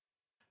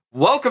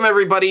Welcome,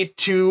 everybody,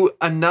 to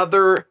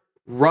another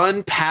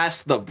run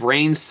past the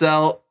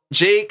Braincell.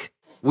 Jake,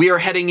 we are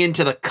heading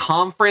into the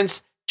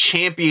conference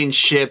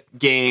championship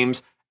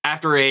games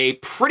after a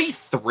pretty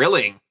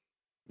thrilling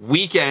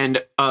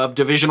weekend of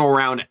divisional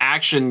round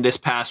action this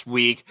past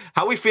week.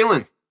 How are we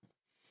feeling?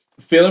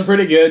 Feeling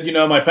pretty good. You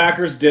know, my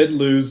Packers did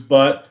lose,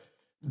 but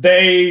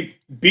they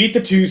beat the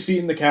 2 seed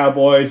in the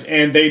Cowboys,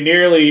 and they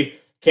nearly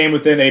came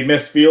within a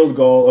missed field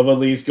goal of at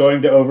least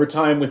going to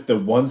overtime with the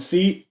 1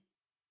 seed.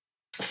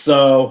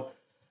 So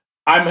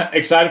I'm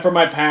excited for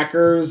my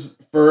Packers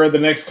for the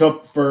next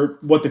couple, for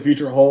what the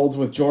future holds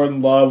with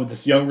Jordan Love, with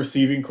this young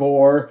receiving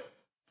core,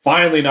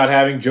 finally not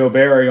having Joe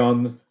Barry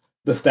on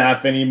the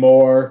staff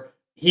anymore.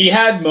 He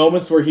had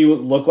moments where he would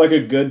look like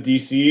a good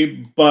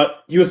DC,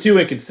 but he was too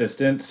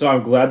inconsistent, so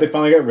I'm glad they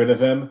finally got rid of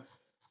him.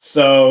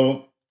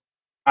 So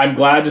I'm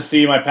glad to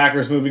see my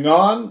Packers moving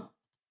on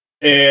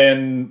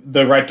in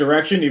the right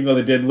direction, even though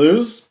they did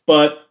lose.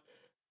 But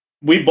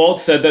we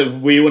both said that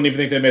we wouldn't even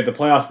think they made the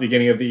playoffs at the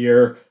beginning of the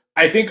year.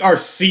 I think our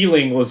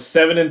ceiling was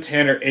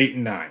 7-10 or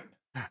 8-9.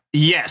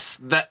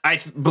 Yes,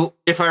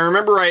 if I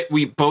remember right,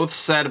 we both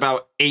said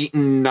about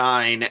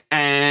 8-9.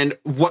 And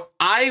what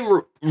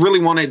I really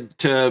wanted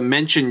to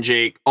mention,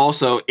 Jake,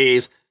 also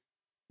is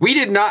we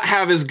did not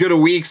have as good a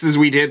weeks as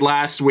we did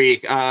last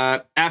week.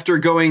 After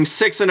going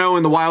 6-0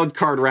 in the wild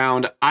card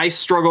round, I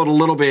struggled a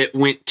little bit,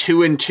 went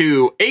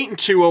 2-2,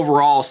 8-2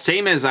 overall,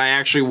 same as I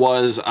actually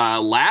was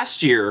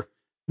last year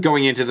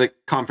going into the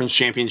conference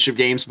championship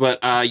games. But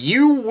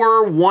you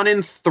were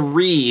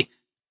 1-3.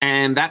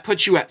 And that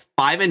puts you at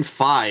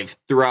 5-5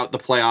 throughout the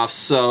playoffs.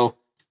 So,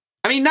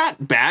 I mean,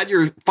 not bad.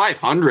 You're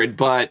 500,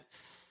 but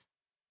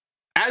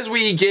as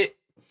we get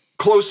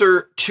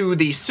closer to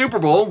the Super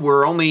Bowl,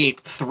 we're only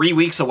 3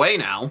 weeks away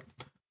now.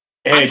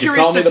 Hey, I'm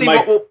curious to see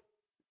what will.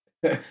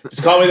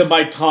 Just call me the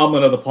Mike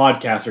Tomlin of the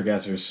podcaster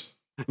guessers.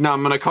 No,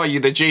 I'm going to call you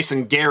the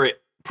Jason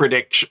Garrett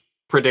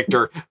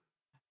predictor.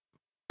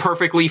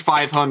 Perfectly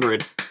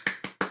 500.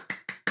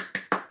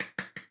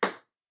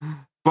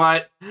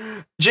 But,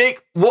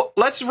 Jake,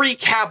 let's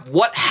recap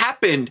what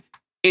happened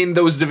in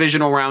those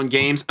divisional round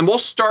games. And we'll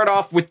start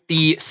off with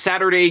the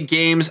Saturday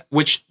games,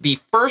 which the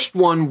first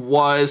one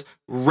was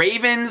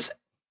Ravens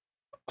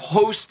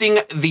hosting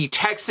the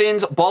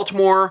Texans.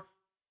 Baltimore,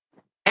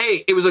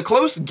 hey, it was a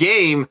close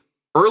game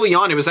early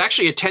on. It was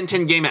actually a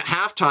 10-10 game at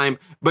halftime.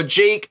 But,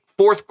 Jake,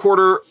 fourth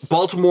quarter,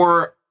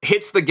 Baltimore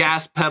hits the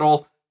gas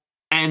pedal,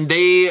 and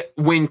they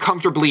win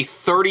comfortably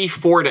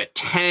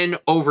 34-10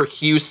 over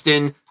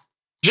Houston.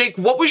 Jake,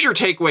 what was your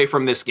takeaway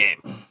from this game?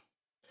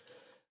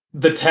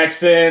 The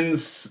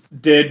Texans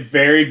did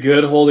very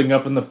good holding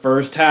up in the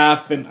first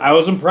half, and I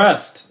was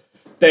impressed.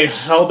 They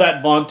held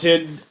that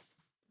vaunted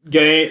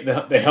game.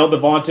 They held the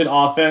vaunted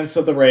offense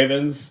of the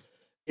Ravens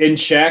in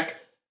check,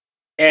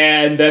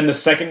 and then the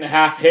second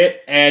half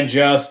hit, and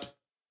just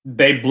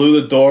they blew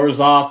the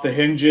doors off the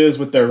hinges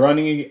with their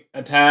running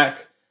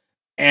attack.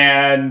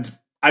 And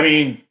I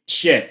mean,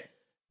 shit.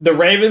 The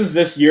Ravens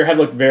this year have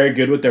looked very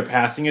good with their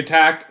passing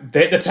attack.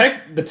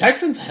 The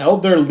Texans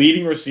held their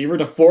leading receiver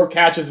to 4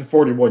 catches and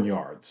 41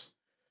 yards.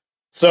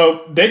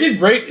 So they did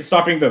great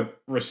stopping the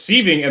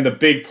receiving and the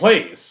big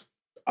plays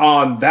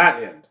on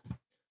that end.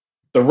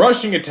 The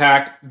rushing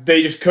attack,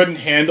 they just couldn't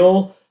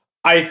handle.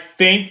 I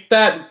think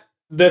that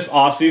this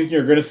offseason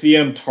you're going to see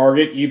them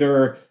target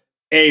either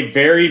a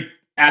very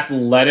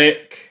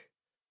athletic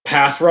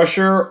pass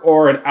rusher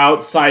or an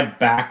outside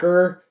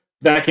backer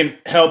that can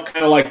help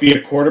kind of like be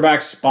a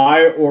quarterback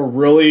spy or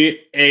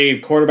really a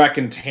quarterback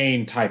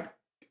contained type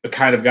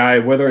kind of guy,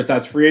 whether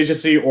that's free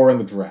agency or in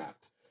the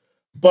draft.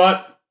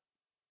 But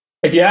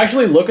if you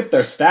actually look at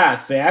their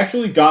stats, they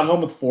actually got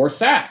home with 4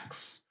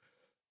 sacks.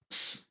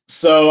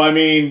 So, I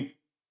mean,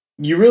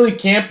 you really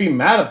can't be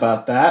mad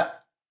about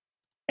that.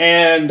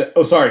 And,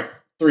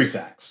 3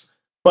 sacks.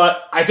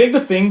 But I think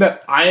the thing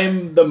that I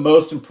am the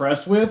most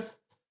impressed with,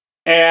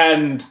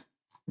 and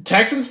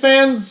Texans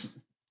fans,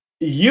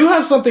 you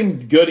have something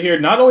good here,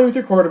 not only with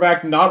your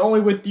quarterback, not only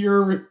with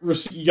your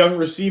young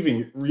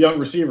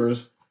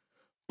receivers,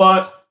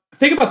 but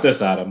think about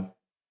this, Adam.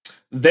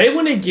 They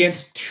went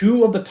against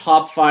 2 of the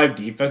top 5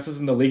 defenses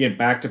in the league in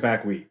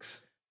back-to-back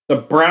weeks. The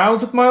Browns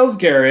with Myles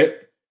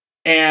Garrett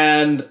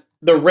and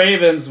the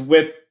Ravens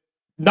with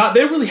they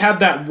don't really have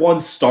that one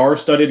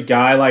star-studded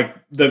guy like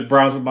the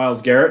Browns with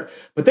Myles Garrett,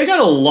 but they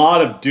got a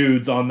lot of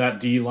dudes on that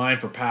D-line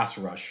for pass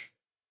rush.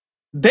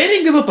 They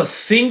didn't give up a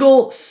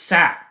single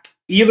sack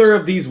either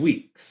of these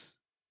weeks.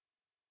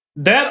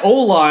 That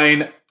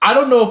O-line, I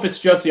don't know if it's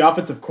just the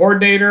offensive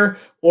coordinator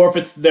or if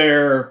it's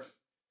their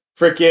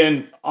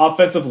freaking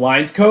offensive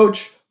lines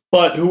coach,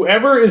 but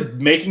whoever is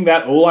making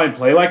that O-line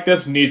play like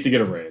this needs to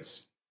get a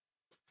raise.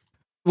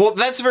 Well,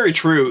 that's very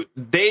true.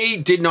 They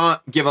did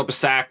not give up a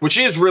sack, which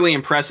is really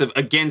impressive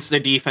against a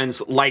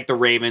defense like the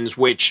Ravens,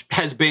 which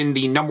has been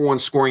the number 1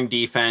 scoring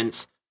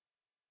defense.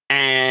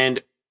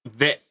 And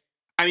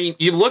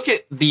you look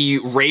at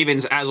the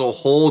Ravens as a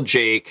whole,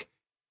 Jake,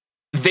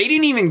 they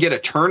didn't even get a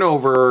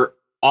turnover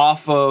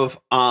off of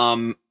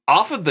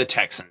the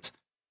Texans.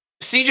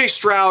 CJ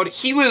Stroud,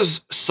 he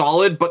was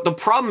solid, but the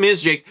problem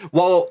is, Jake,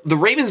 while the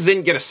Ravens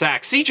didn't get a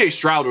sack, CJ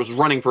Stroud was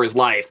running for his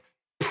life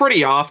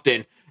pretty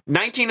often.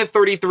 19 of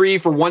 33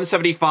 for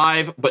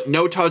 175, but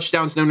no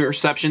touchdowns, no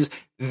interceptions.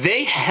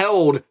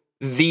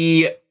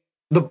 The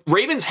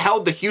Ravens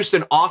held the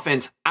Houston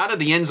offense out of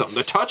the end zone.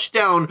 The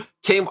touchdown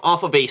came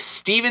off of a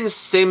Steven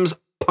Sims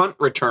punt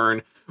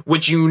return,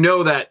 which you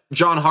know that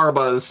John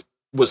Harbaugh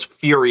was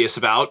furious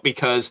about,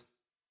 because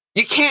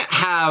you can't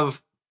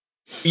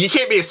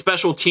be a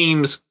special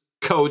teams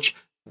coach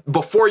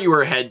before you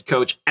were a head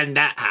coach, and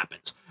that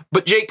happens.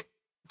 But Jake,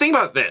 think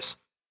about this.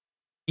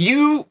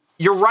 You're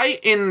right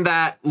in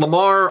that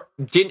Lamar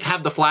didn't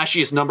have the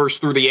flashiest numbers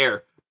through the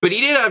air, but he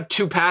did have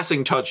 2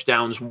 passing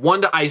touchdowns,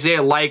 one to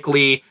Isaiah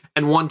Likely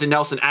and one to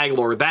Nelson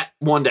Aguilar. That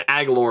one to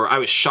Aguilar, I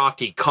was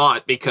shocked he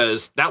caught,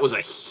 because that was a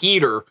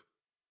heater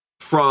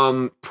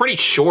from pretty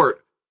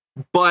short.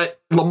 But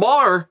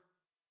Lamar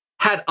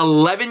had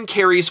 11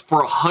 carries for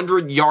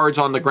 100 yards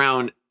on the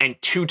ground and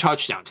 2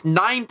 touchdowns,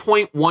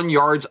 9.1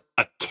 yards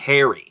a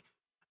carry.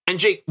 And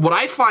Jake, what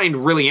I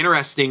find really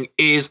interesting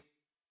is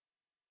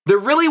there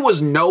really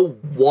was no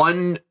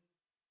one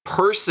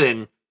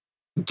person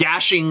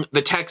gashing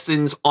the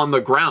Texans on the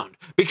ground,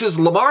 because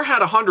Lamar had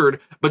 100,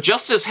 but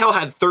Justice Hill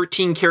had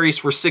 13 carries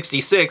for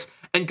 66,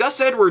 and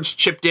Gus Edwards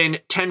chipped in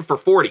 10 for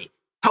 40.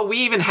 Hell, we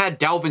even had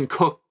Dalvin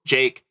Cook,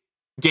 Jake,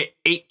 get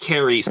 8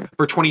 carries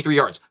for 23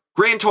 yards.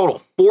 Grand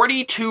total,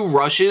 42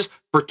 rushes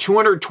for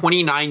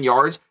 229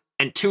 yards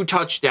and 2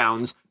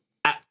 touchdowns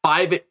at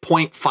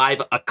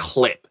 5.5 a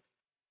clip.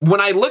 When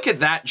I look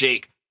at that,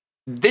 Jake,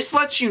 this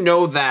lets you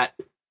know that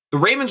the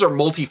Ravens are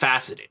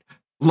multifaceted.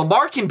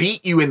 Lamar can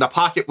beat you in the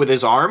pocket with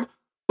his arm,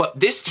 but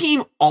this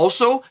team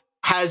also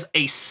has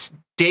a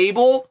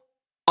stable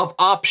of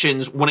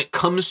options when it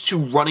comes to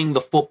running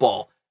the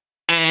football.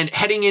 And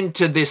heading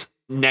into this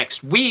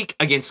next week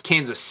against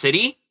Kansas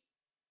City,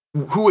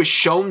 who has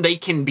shown they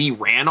can be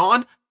ran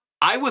on,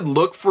 I would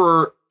look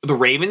for the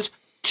Ravens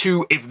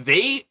to, if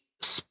they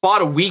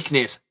spot a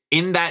weakness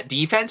in that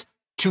defense,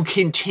 to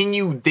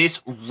continue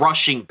this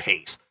rushing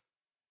pace.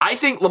 I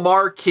think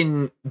Lamar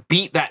can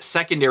beat that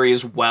secondary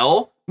as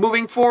well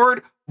moving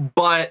forward,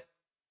 but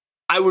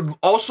I would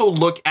also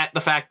look at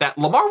the fact that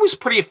Lamar was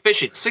pretty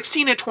efficient.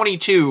 16 to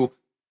 22.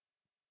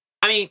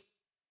 I mean,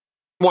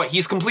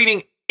 he's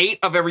completing 8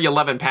 of every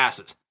 11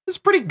 passes. It's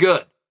pretty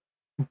good.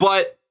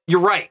 But you're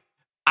right.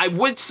 I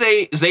would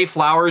say Zay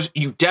Flowers,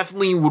 you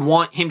definitely would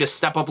want him to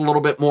step up a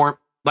little bit more.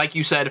 Like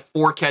you said,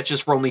 4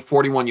 catches for only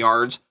 41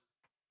 yards.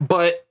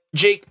 But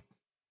Jake,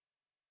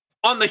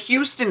 on the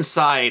Houston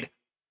side,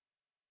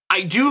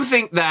 I do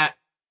think that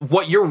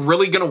what you're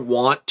really going to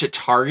want to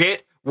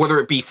target, whether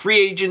it be free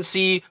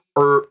agency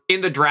or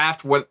in the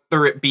draft,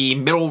 whether it be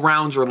middle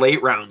rounds or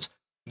late rounds,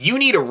 you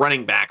need a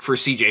running back for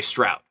CJ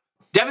Stroud.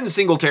 Devin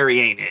Singletary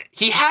ain't it.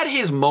 He had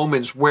his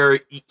moments where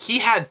he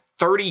had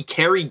 30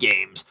 carry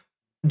games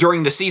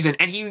during the season,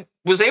 and he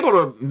was able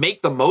to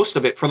make the most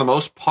of it for the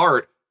most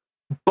part.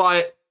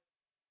 But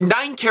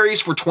 9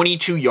 carries for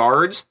 22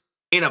 yards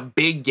in a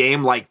big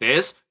game like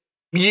this,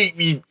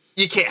 you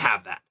can't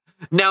have that.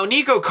 Now,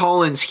 Nico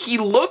Collins, he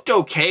looked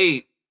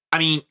okay. I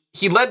mean,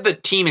 he led the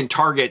team in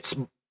targets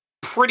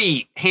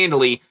pretty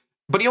handily,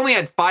 but he only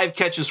had 5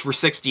 catches for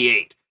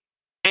 68.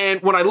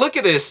 And when I look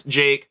at this,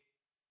 Jake,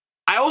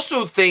 I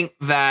also think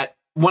that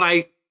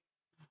when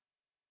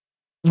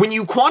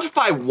you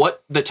quantify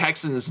what the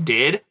Texans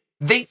did,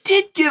 they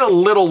did get a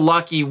little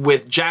lucky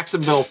with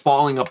Jacksonville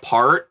falling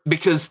apart,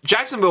 because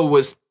Jacksonville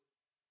was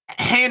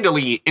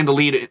handily in the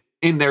lead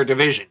in their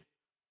division.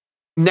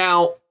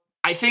 Now,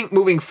 I think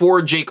moving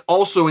forward, Jake,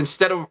 also,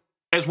 instead of,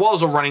 as well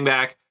as a running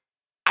back,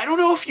 I don't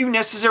know if you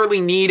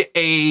necessarily need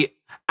a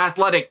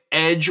athletic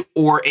edge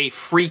or a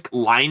freak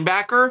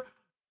linebacker,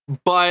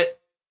 but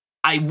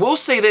I will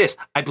say this.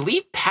 I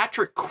believe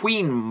Patrick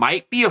Queen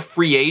might be a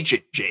free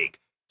agent, Jake.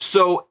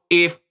 So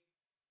if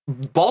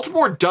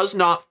Baltimore does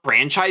not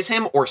franchise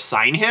him or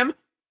sign him,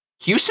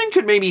 Houston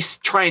could maybe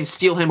try and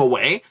steal him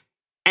away.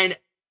 And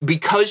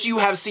because you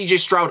have CJ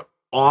Stroud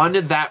on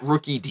that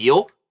rookie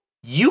deal,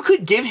 you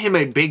could give him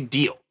a big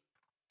deal.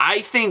 I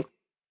think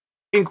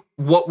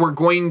what we're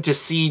going to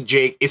see,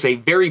 Jake, is a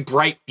very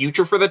bright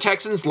future for the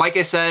Texans. Like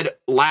I said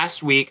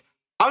last week,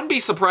 I wouldn't be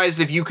surprised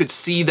if you could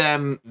see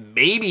them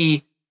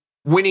maybe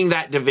winning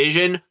that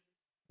division,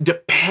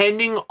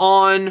 depending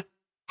on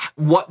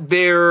what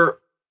their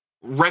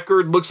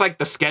record looks like,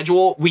 the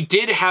schedule. We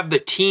did have the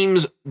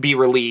teams be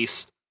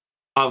released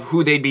of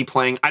who they'd be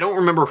playing. I don't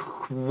remember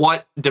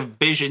what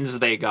divisions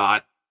they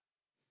got,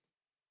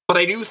 but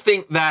I do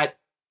think that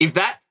if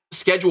that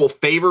schedule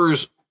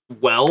favors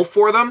well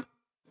for them,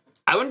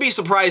 I wouldn't be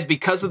surprised,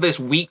 because of this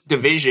weak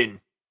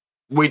division,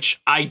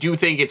 which I do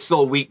think it's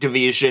still a weak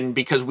division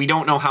because we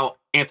don't know how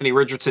Anthony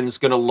Richardson's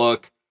going to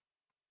look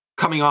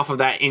coming off of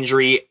that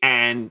injury,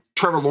 and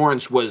Trevor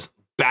Lawrence was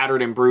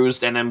battered and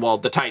bruised, and then,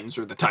 the Titans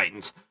are the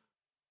Titans.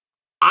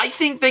 I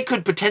think they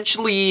could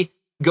potentially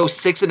go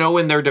 6-0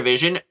 in their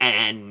division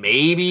and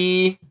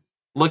maybe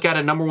look at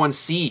a number 1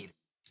 seed,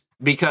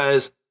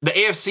 because the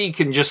AFC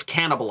can just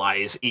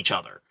cannibalize each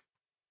other.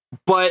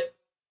 But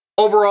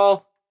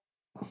overall,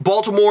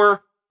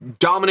 Baltimore,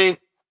 dominant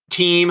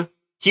team.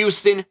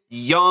 Houston,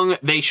 young.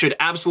 They should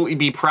absolutely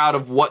be proud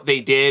of what they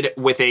did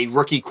with a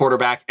rookie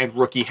quarterback and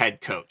rookie head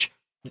coach.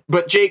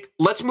 But Jake,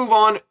 let's move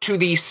on to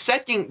the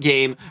second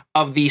game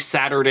of the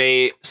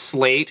Saturday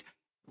slate.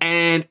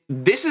 And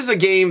this is a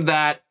game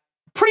that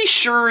pretty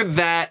sure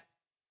that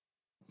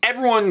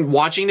everyone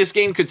watching this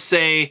game could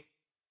say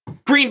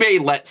Green Bay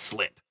let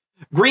slip.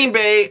 Green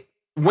Bay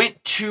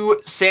went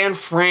to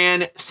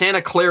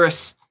Santa Clara,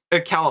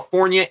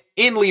 California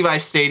in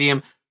Levi's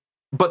Stadium,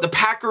 but the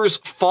Packers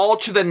fall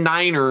to the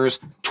Niners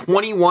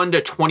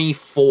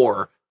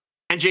 21-24.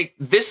 And Jake,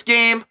 this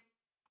game,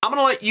 I'm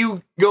going to let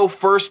you go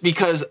first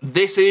because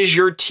this is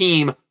your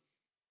team.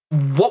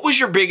 What was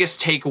your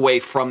biggest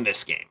takeaway from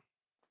this game?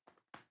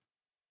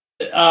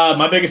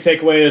 My biggest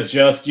takeaway is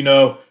just,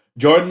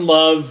 Jordan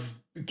Love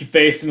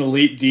faced an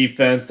elite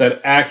defense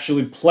that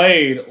actually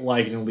played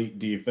like an elite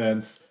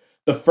defense.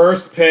 The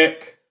first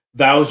pick,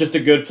 that was just a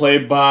good play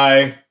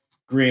by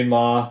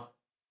Greenlaw.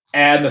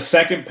 And the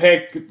second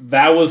pick,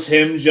 that was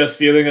him just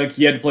feeling like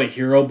he had to play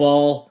hero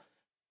ball.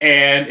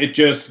 And it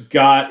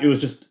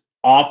was just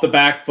off the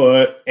back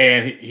foot,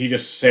 and he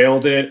just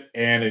sailed it,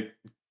 and it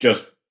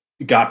just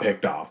got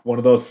picked off. One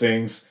of those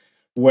things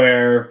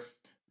where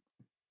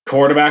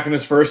quarterback in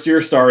his first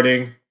year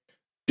starting,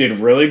 did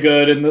really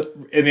good in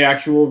the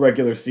actual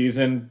regular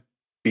season,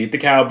 beat the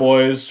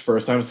Cowboys,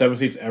 first time 7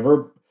 seats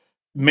ever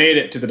made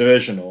it to the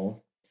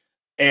divisional.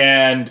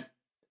 And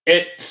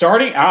it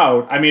starting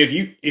out, I mean,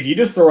 if you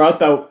just throw out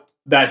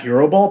that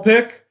hero ball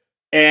pick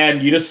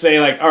and you just say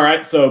like, all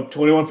right, so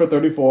 21 for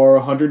 34,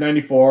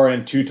 194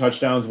 and 2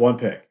 touchdowns, 1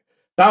 pick.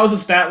 That was a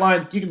stat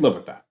line, you can live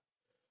with that.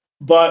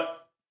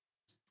 But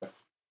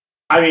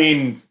I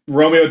mean,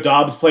 Romeo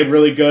Doubs played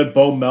really good.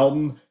 Bo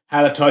Melton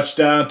had a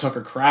touchdown.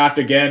 Tucker Kraft,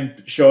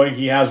 again, showing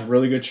he has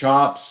really good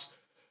chops.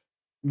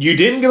 You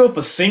didn't give up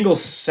a single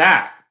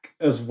sack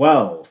as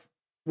well,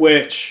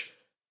 which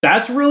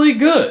that's really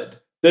good.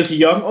 This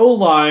young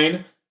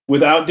O-line,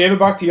 without David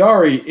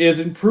Bakhtiari, is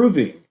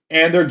improving,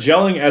 and they're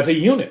gelling as a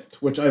unit,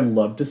 which I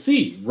love to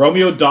see.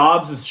 Romeo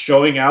Doubs is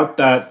showing out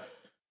that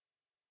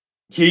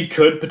he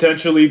could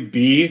potentially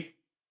be,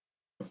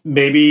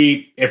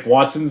 maybe if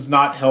Watson's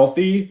not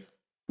healthy,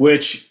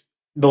 which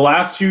the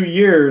last 2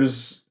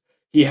 years,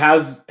 he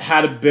has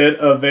had a bit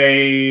of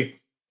a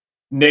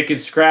nick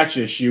and scratch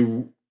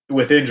issue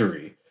with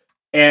injury.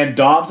 And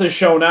Dobbs has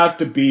shown out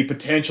to be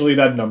potentially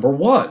that number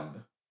 1.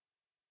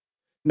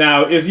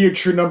 Now, is he a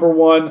true number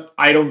 1?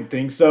 I don't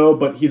think so,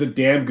 but he's a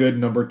damn good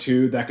number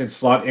 2 that can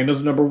slot in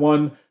as number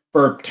 1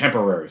 for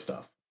temporary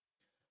stuff.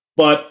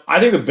 But I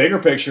think the bigger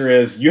picture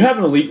is you have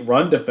an elite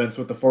run defense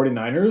with the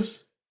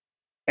 49ers.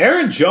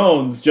 Aaron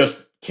Jones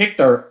just kicked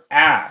their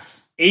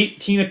ass.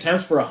 18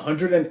 attempts for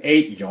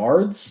 108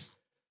 yards.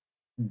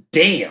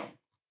 Damn.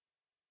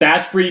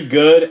 That's pretty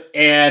good.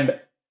 And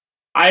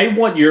I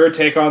want your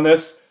take on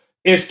this.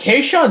 Is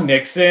Keyshawn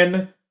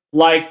Nixon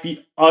like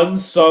the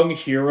unsung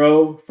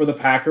hero for the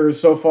Packers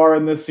so far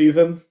in this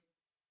season?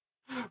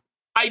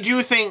 I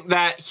do think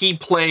that he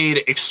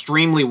played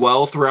extremely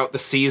well throughout the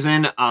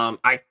season.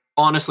 I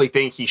honestly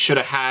think he should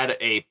have had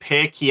a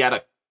pick. He had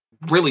a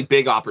really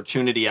big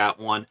opportunity at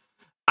one.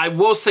 I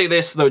will say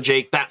this, though,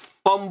 Jake, that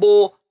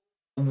fumble,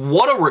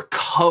 what a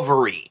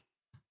recovery.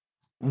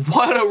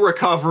 What a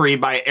recovery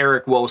by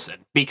Eric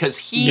Wilson, because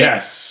he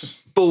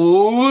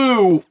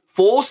flew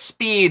full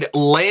speed,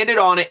 landed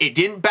on it. It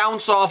didn't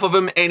bounce off of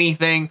him,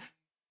 anything.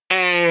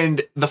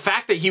 And the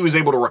fact that he was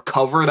able to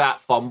recover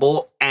that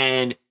fumble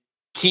and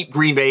keep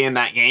Green Bay in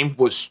that game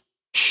was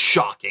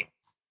shocking.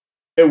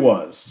 It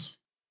was.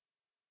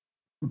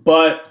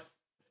 But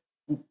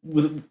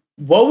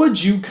what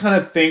would you kind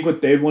of think what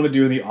they'd want to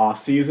do in the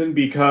offseason?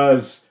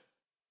 Because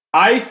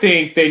I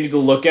think they need to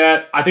look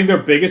at, I think their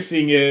biggest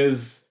thing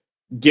is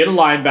get a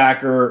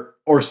linebacker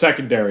or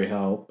secondary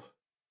help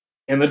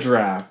in the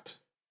draft,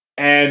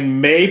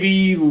 and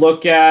maybe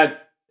look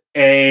at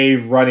a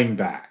running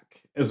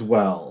back as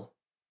well.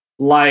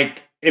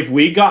 Like, if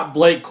we got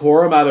Blake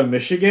Corum out of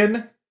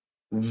Michigan,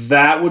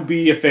 that would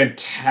be a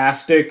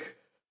fantastic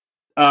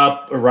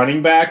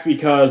running back,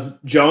 because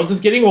Jones is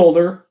getting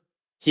older.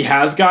 He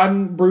has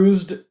gotten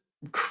bruised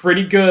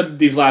pretty good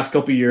these last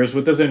couple years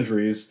with his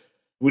injuries.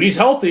 When he's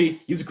healthy,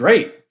 he's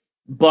great.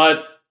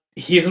 But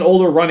he's an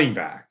older running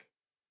back.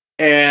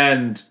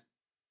 And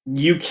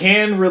you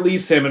can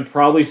release him and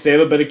probably save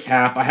a bit of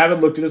cap. I haven't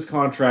looked at his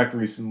contract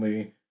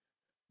recently.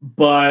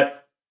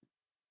 But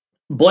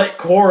Blake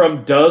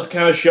Corum does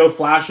kind of show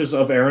flashes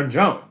of Aaron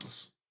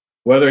Jones.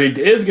 Whether he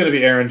is going to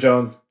be Aaron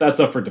Jones, that's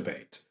up for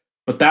debate.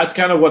 But that's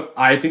kind of what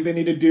I think they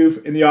need to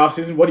do in the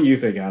offseason. What do you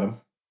think,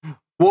 Adam?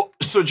 Well,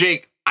 so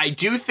Jake, I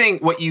do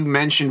think what you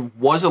mentioned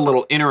was a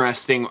little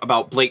interesting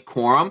about Blake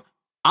Corum.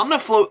 I'm going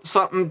to float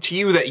something to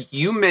you that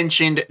you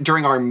mentioned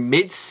during our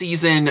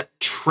mid-season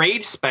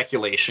trade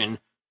speculation.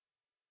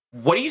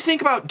 What do you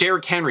think about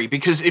Derrick Henry?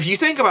 Because if you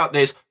think about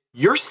this,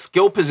 your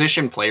skill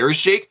position players,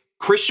 Jake,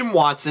 Christian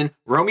Watson,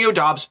 Romeo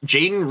Doubs,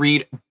 Jaden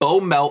Reed,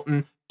 Bo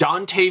Melton,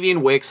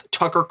 Dontavian Wicks,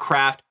 Tucker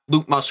Kraft,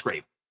 Luke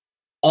Musgrave.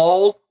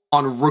 all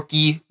on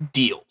rookie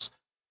deals.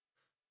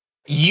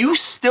 You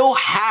still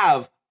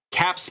have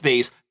cap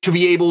space to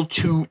be able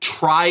to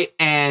try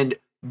and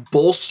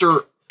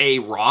bolster a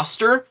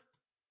roster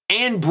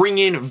and bring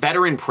in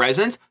veteran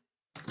presence.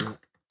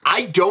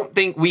 I don't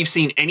think we've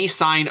seen any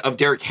sign of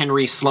Derrick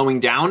Henry slowing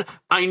down.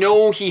 I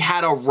know he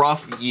had a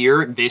rough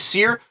year this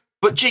year,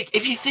 but Jake,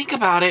 if you think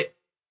about it,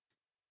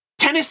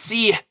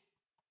 Tennessee,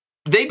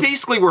 they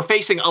basically were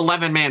facing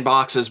 11-man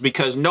boxes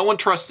because no one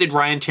trusted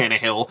Ryan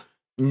Tannehill,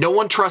 no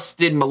one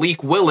trusted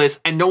Malik Willis,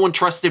 and no one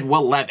trusted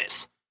Will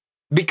Levis.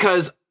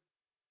 Because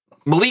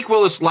Malik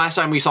Willis, last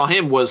time we saw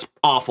him, was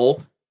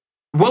awful.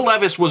 Will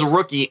Levis was a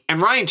rookie,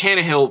 and Ryan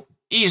Tannehill,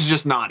 he's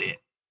just not it.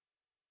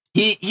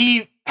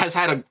 He has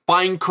had a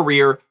fine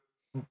career,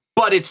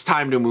 but it's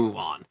time to move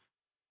on.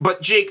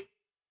 But Jake,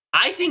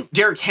 I think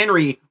Derrick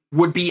Henry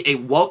would be a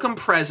welcome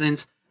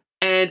presence,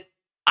 and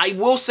I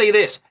will say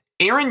this,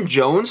 Aaron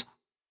Jones,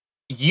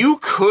 you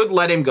could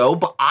let him go,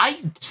 but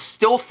I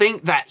still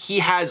think that he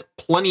has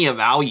plenty of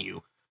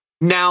value.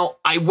 Now,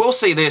 I will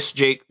say this,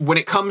 Jake, when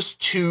it comes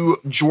to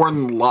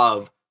Jordan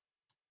Love,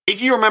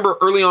 if you remember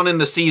early on in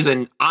the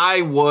season,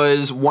 I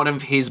was one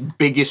of his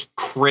biggest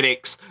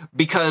critics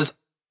because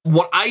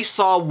what I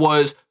saw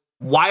was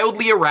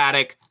wildly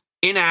erratic,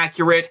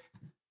 inaccurate,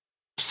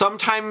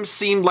 sometimes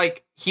seemed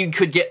like he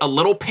could get a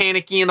little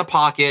panicky in the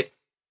pocket,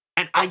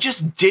 and I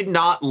just did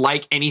not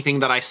like anything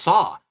that I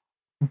saw.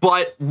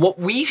 But what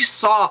we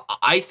saw,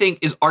 I think,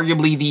 is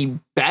arguably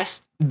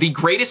the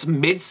greatest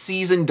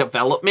mid-season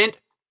development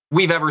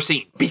we've ever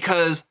seen.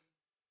 Because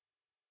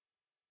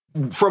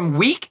from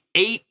week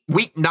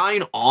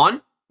 9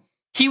 on,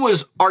 he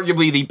was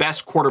arguably the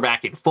best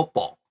quarterback in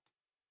football.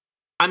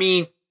 I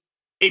mean,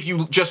 if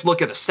you just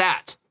look at the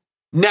stats.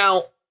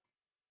 Now,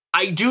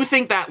 I do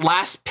think that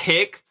last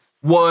pick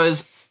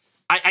was,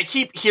 I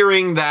keep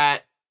hearing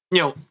that,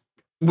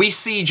 we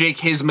see, Jake,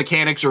 his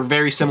mechanics are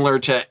very similar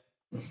to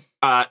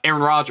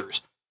Aaron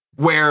Rodgers,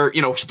 where,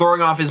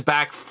 throwing off his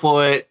back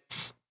foot,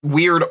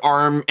 weird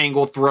arm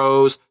angle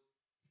throws.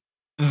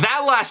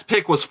 That last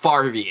pick was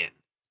Favrian,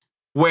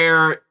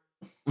 where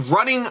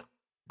running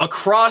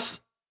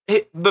across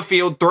the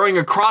field, throwing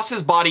across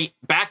his body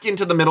back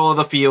into the middle of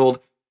the field,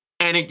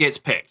 and it gets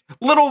picked.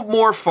 Little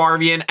more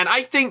Favrian, and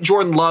I think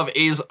Jordan Love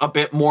is a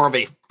bit more of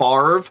a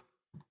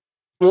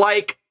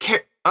Favre-like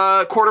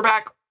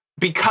quarterback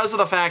because of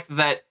the fact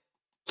that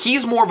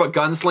he's more of a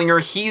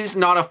gunslinger. He's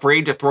not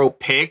afraid to throw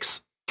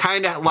picks,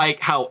 kind of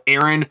like how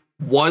Aaron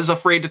was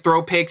afraid to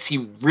throw picks. He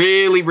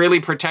really, really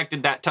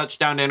protected that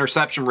touchdown to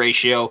interception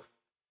ratio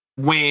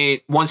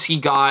once he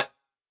got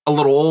a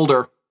little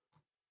older.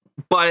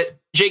 But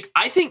Jake,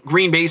 I think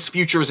Green Bay's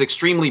future is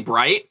extremely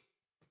bright.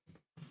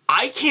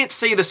 I can't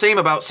say the same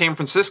about San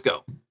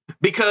Francisco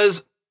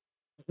because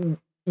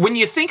when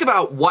you think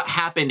about what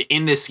happened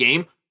in this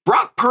game,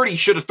 Brock Purdy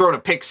should have thrown a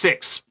pick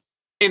 6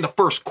 in the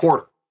first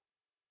quarter.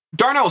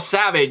 Darnell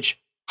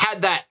Savage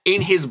had that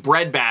in his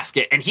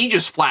breadbasket and he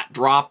just flat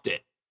dropped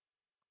it.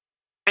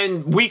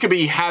 And we could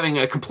be having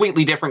a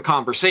completely different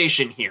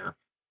conversation here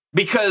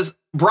because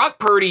Brock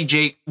Purdy,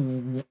 Jake,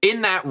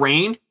 in that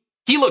rain,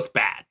 he looked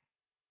bad.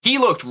 He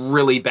looked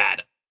really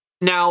bad.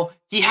 Now,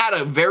 he had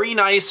a very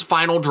nice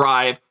final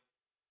drive.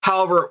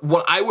 However,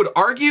 what I would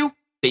argue,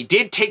 they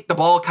did take the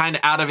ball kind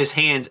of out of his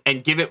hands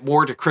and give it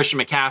more to Christian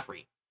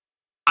McCaffrey.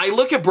 I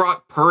look at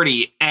Brock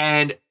Purdy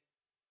and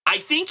I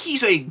think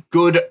he's a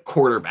good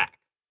quarterback.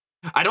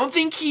 I don't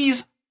think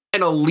he's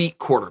an elite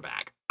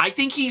quarterback. I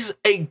think he's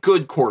a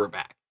good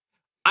quarterback.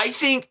 I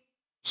think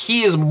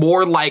he is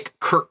more like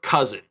Kirk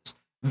Cousins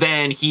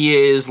than he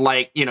is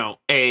like,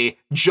 a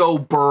Joe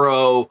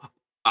Burrow,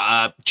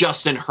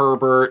 Justin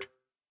Herbert,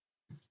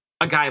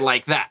 a guy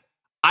like that.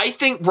 I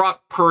think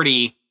Brock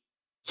Purdy,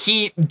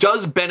 he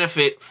does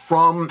benefit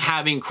from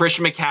having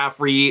Christian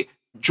McCaffrey,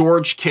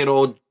 George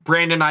Kittle,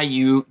 Brandon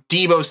Ayuk,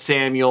 Deebo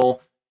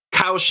Samuel,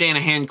 Kyle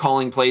Shanahan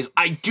calling plays.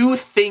 I do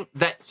think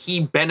that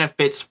he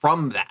benefits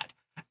from that.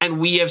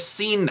 And we have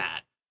seen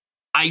that.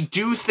 I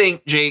do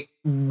think, Jake,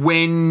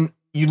 when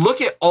you look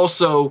at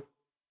also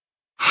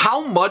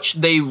how much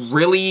they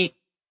really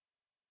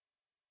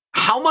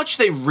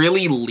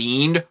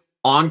leaned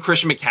on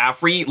Christian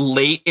McCaffrey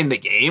late in the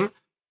game,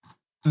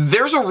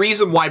 there's a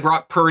reason why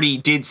Brock Purdy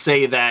did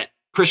say that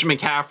Christian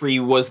McCaffrey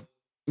was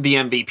the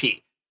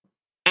MVP.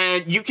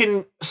 And you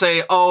can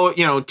say,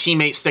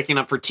 teammate sticking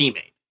up for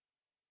teammate.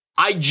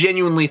 I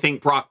genuinely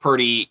think Brock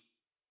Purdy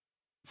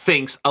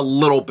thinks a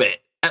little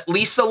bit, at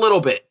least a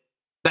little bit,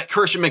 that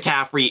Christian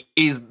McCaffrey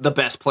is the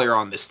best player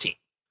on this team.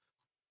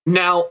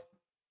 Now,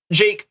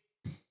 Jake,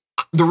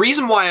 the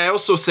reason why I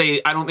also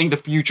say I don't think the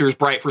future is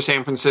bright for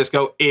San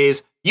Francisco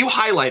is you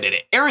highlighted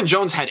it. Aaron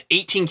Jones had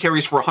 18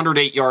 carries for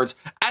 108 yards.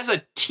 As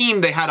a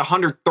team, they had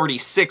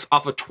 136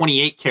 off of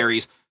 28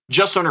 carries,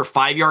 just under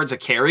 5 yards a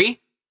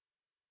carry.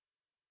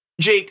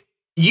 Jake,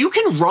 you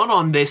can run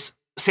on this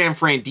San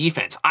Fran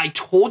defense. I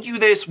told you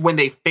this when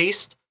they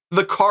faced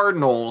the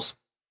Cardinals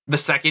the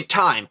second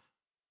time,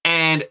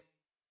 and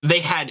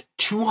they had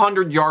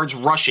 200 yards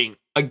rushing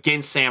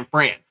against San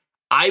Fran.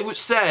 I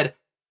said,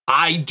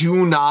 I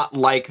do not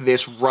like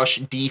this rush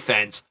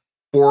defense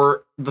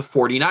for the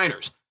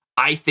 49ers.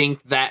 I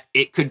think that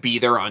it could be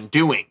their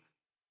undoing.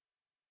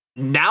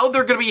 Now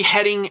they're going to be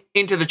heading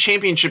into the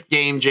championship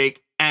game,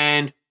 Jake,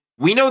 and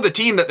we know the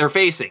team that they're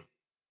facing.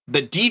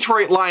 The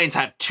Detroit Lions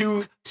have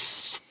 2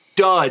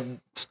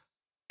 studs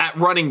at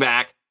running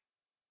back,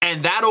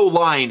 and that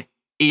O-line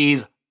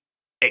is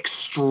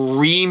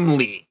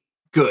extremely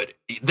good.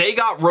 They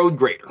got road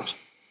graders.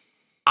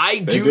 I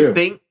do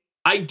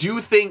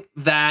think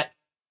that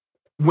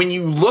when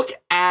you look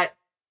at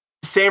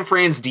San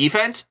Fran's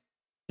defense,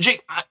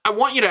 Jake, I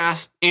want you to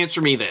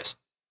answer me this.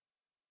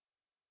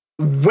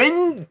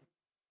 When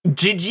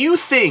did you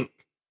think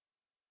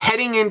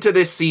heading into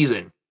this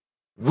season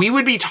we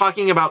would be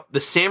talking about the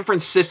San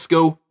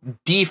Francisco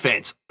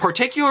defense,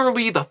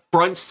 particularly the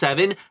front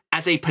 7,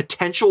 as a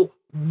potential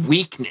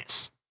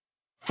weakness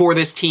for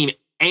this team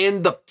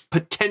and the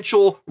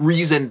potential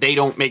reason they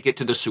don't make it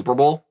to the Super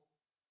Bowl?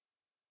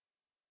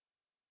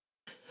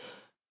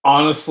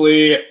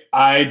 Honestly,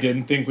 I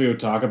didn't think we would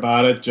talk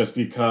about it just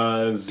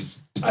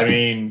because, I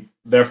mean,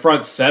 their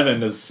front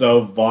 7 is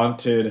so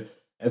vaunted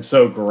and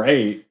so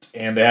great,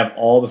 and they have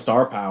all the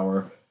star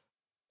power.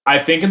 I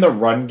think in the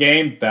run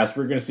game, that's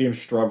where you're going to see them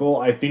struggle.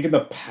 I think in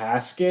the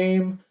pass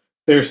game,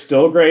 they're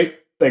still great.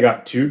 They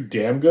got 2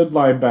 damn good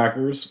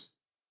linebackers,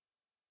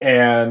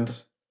 and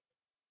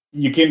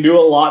you can do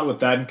a lot with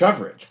that in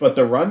coverage. But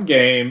the run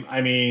game,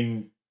 I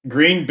mean,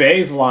 Green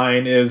Bay's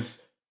line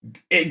is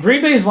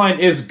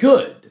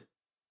good,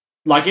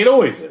 like it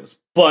always is.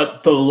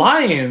 But the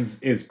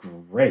Lions is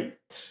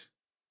great.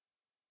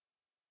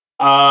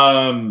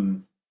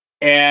 And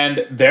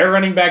their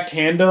running back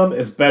tandem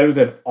is better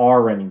than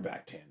our running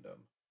back tandem.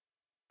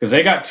 Because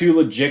they got 2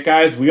 legit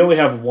guys. We only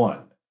have 1.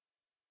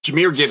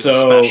 Jahmyr Gibbs is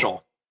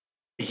special.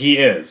 He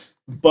is.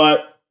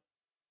 But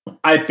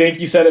I think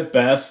you said it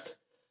best.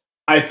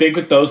 I think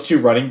with those 2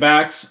 running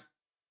backs,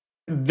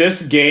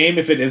 this game,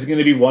 if it is going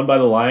to be won by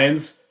the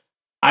Lions,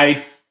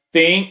 I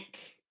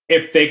think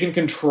if they can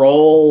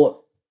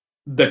control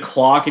the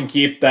clock and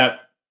keep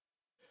that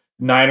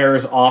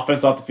Niners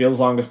offense off the field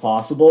as long as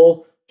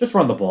possible, just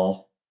run the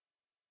ball.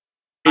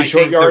 I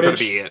think they're going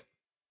to be it.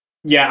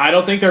 Yeah, I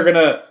don't think they're going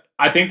to...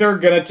 I think they're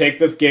going to take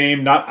this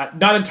game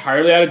not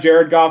entirely out of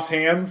Jared Goff's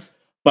hands,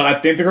 but I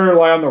think they're going to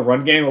rely on the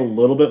run game a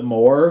little bit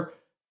more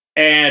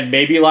and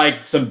maybe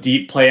like some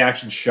deep play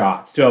action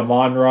shots to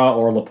Amon-Ra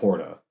or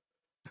Laporta.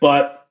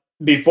 But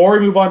before we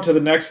move on to the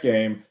next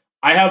game,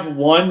 I have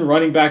one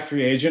running back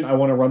free agent I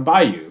want to run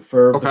by you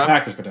for the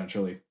Packers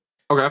potentially.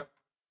 Okay.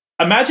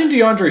 Imagine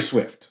DeAndre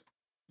Swift,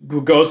 who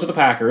goes to the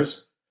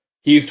Packers.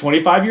 He's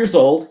 25 years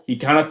old. He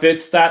kind of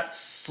fits that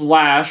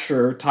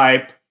slasher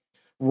type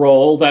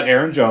role that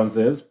Aaron Jones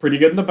is. Pretty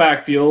good in the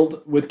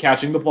backfield with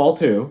catching the ball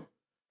too.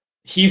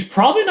 He's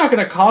probably not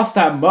going to cost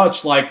that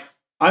much. Like,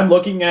 I'm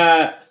looking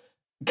at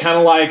kind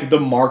of like the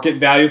market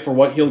value for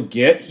what he'll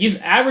get. He's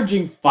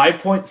averaging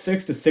 5.6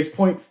 to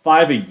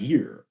 6.5 a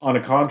year on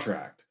a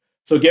contract.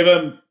 So give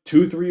him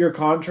 2-3 year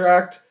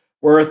contract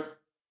worth,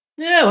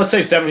 let's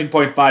say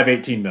 17.5,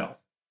 18 mil.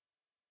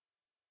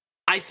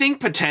 I think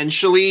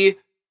potentially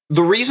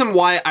the reason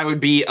why I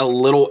would be a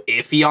little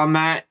iffy on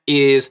that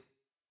is,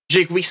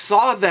 Jake, we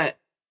saw that,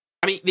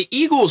 I mean, the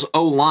Eagles'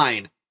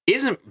 O-line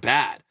isn't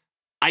bad.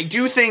 I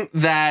do think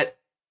that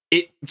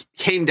it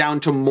came down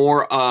to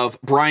more of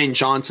Brian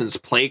Johnson's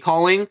play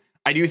calling.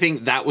 I do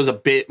think that was a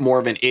bit more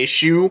of an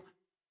issue.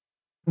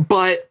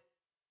 But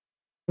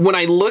when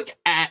I look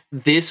at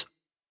this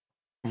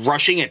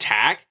rushing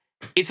attack,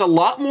 it's a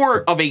lot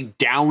more of a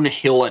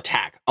downhill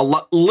attack. A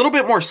little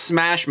bit more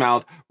smash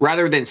mouth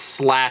rather than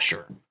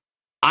slasher.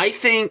 I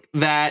think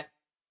that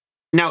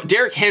now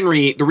Derrick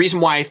Henry, the reason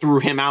why I threw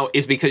him out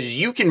is because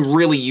you can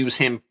really use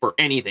him for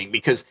anything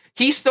because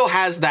he still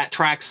has that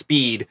track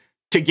speed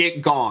to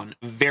get gone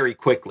very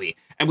quickly.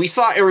 And we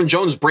saw Aaron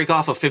Jones break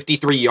off a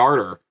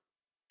 53-yarder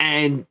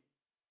and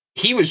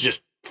he was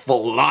just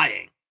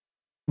flying.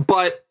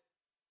 But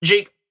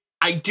Jake,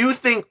 I do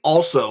think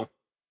also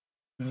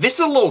this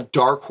is a little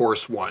dark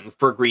horse one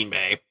for Green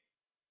Bay.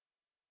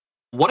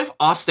 What if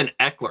Austin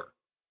Eckler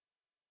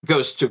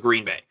goes to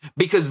Green Bay?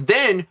 Because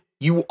then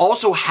you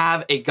also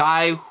have a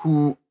guy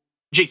who,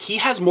 Jake, he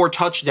has more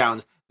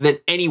touchdowns than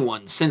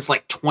anyone since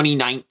like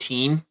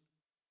 2019,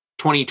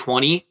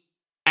 2020.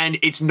 And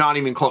it's not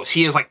even close.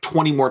 He has like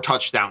 20 more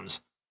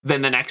touchdowns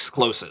than the next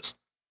closest.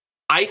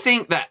 I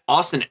think that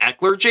Austin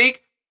Eckler,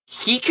 Jake,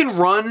 he can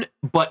run,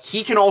 but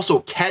he can also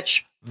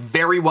catch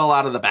very well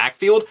out of the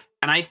backfield.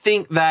 And I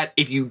think that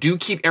if you do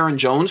keep Aaron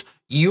Jones,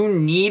 you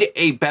need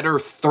a better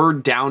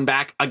third down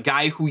back, a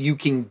guy who you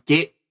can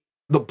get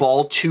the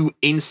ball to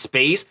in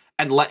space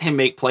and let him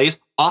make plays.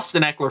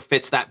 Austin Eckler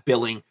fits that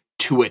billing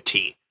to a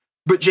T.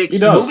 But Jake,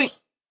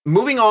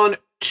 moving on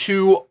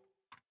to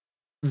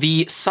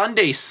the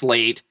Sunday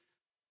slate,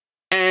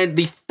 and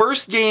the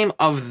first game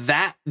of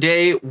that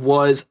day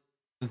was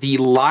the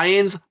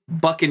Lions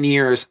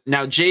Buccaneers.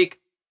 Now, Jake,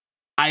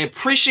 I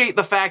appreciate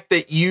the fact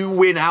that you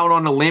went out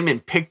on a limb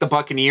and picked the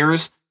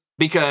Buccaneers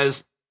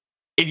because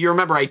if you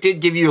remember, I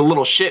did give you a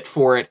little shit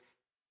for it.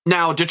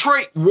 Now,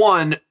 Detroit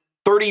won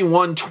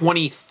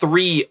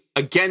 31-23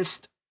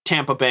 against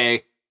Tampa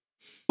Bay,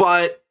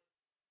 but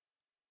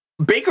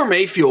Baker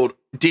Mayfield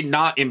did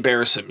not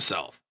embarrass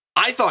himself.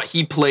 I thought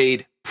he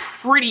played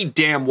pretty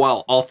damn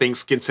well, all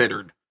things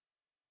considered.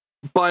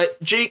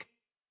 But, Jake,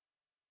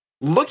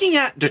 looking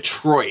at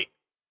Detroit,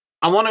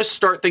 I want to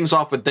start things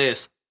off with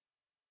this.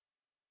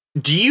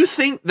 Do you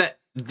think that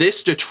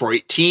this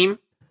Detroit team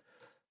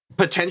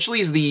potentially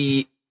is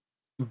the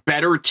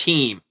better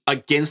team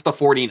against the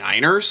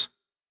 49ers?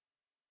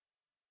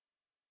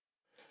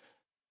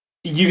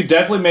 You could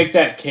definitely make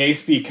that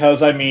case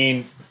because, I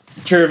mean,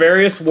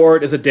 Travarius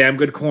Ward is a damn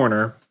good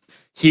corner.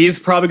 He's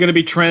probably going to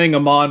be training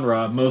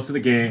Amon-Ra most of the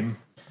game.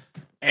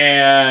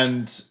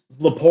 And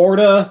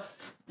Laporta,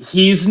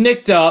 he's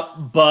nicked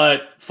up,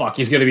 but fuck,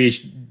 he's going to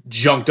be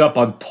junked up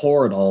on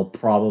Toradol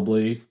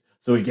probably.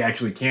 So he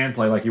actually can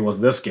play like he was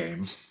this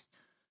game.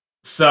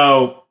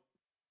 So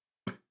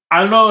I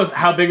don't know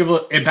how big of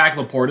an impact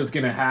Laporta is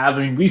going to have.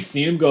 I mean, we've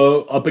seen him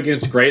go up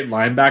against great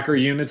linebacker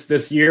units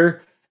this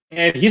year,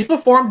 and he's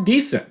performed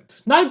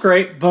decent. Not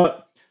great,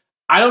 but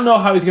I don't know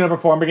how he's going to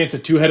perform against a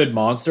two-headed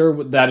monster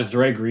that is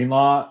Dre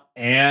Greenlaw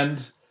and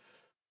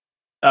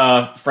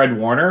Fred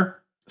Warner.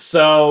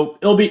 So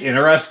it'll be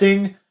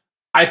interesting.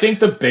 I think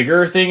the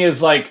bigger thing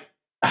is, like,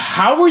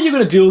 how are you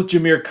going to deal with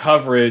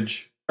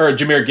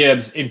Jahmyr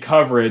Gibbs in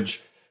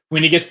coverage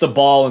when he gets the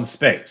ball in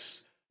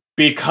space?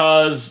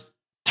 Because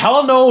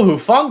Talanoa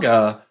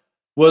Hufanga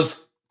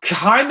was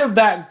kind of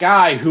that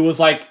guy who was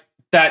like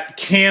that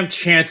Cam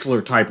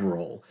Chancellor type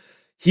role.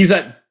 He's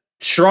that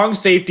strong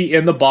safety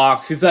in the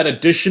box. He's that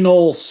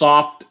additional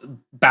soft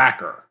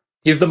backer.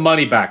 He's the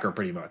money backer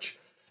pretty much.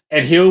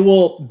 And he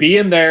will be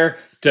in there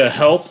to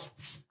help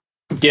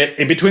get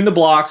in between the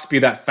blocks, be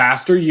that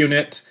faster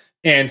unit,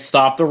 and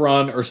stop the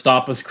run or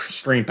stop a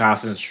screen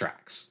pass in its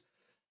tracks.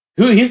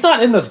 He's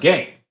not in this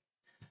game.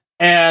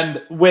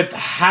 And with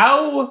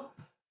how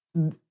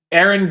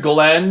Aaron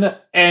Glenn,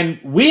 and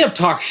we have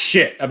talked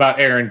shit about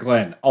Aaron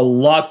Glenn a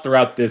lot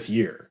throughout this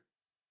year.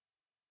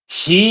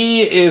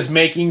 He is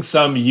making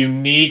some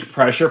unique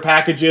pressure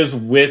packages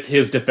with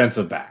his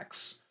defensive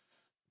backs.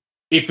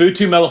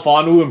 Ifutu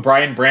Melifonwu and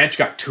Brian Branch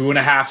got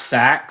 2.5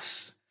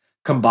 sacks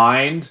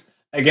combined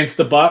against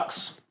the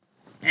Bucks.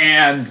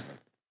 And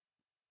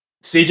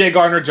CJ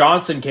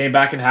Gardner-Johnson came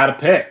back and had a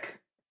pick.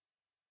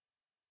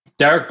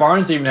 Derek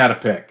Barnes even had a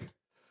pick.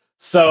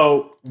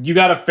 So you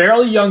got a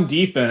fairly young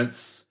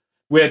defense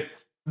with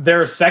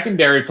their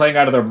secondary playing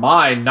out of their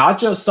mind, not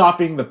just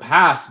stopping the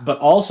pass, but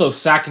also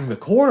sacking the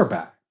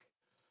quarterback.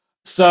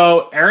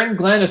 So Aaron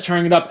Glenn is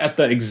turning it up at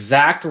the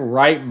exact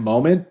right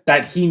moment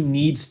that he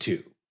needs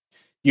to.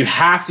 You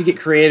have to get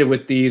creative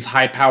with these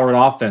high-powered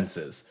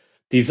offenses.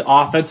 These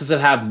offenses that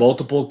have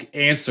multiple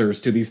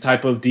answers to these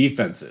type of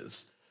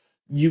defenses.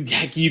 You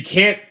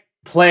can't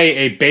play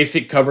a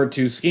basic cover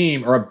 2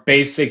 scheme or a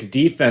basic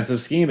defensive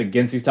scheme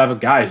against these type of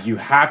guys. You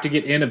have to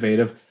get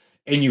innovative,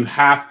 and you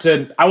have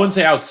to, I wouldn't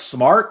say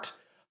outsmart,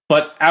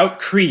 but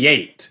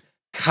outcreate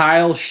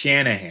Kyle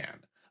Shanahan.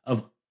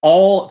 Of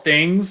all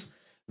things,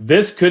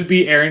 this could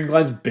be Aaron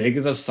Glenn's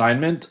biggest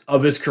assignment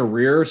of his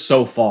career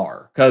so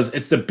far, because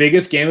it's the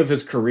biggest game of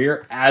his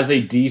career as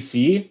a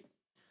DC.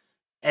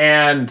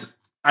 And,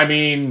 I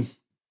mean,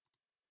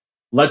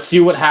 let's see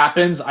what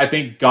happens. I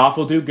think Goff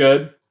will do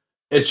good.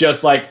 It's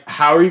just like,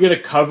 how are you going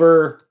to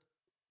cover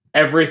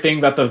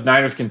everything that the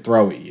Niners can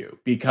throw at you?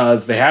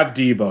 Because they have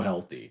Debo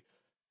healthy.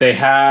 They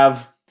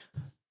have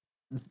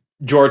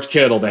George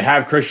Kittle. They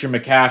have Christian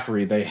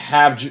McCaffrey. They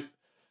have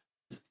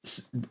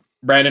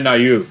Brandon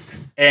Ayuk.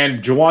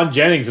 And Juwan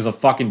Jennings is a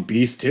fucking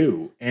beast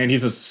too. And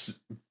he's a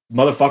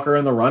motherfucker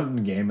in the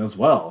run game as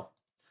well.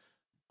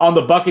 On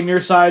the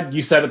Buccaneers side,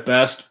 you said it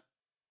best.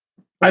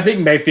 I think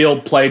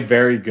Mayfield played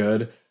very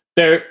good.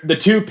 The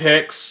 2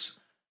 picks,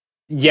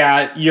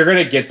 yeah, you're going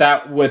to get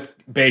that with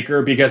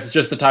Baker because it's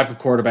just the type of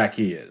quarterback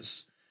he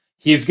is.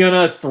 He's going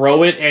to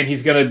throw it and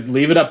he's going to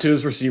leave it up to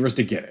his receivers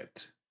to get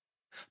it.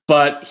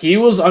 But he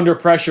was under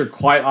pressure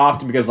quite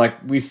often because,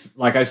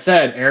 like I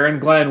said, Aaron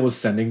Glenn was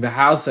sending the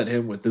house at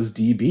him with his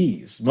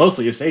DBs,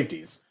 mostly his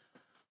safeties.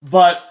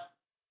 But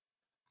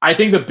I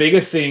think the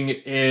biggest thing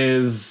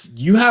is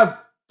you have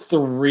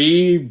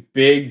 3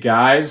 big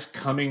guys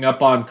coming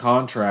up on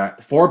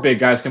contract, 4 big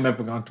guys coming up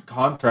on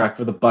contract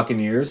for the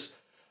Buccaneers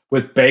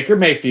with Baker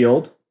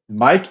Mayfield,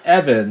 Mike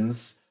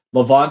Evans,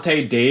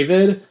 Levante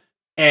David,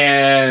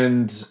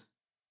 and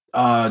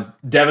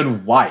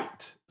Devin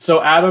White.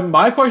 So, Adam,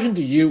 my question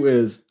to you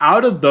is,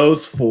 out of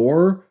those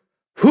 4,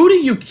 who do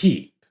you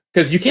keep?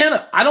 Because you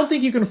can't, I don't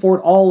think you can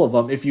afford all of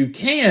them. If you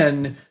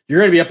can, you're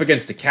going to be up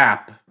against the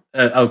cap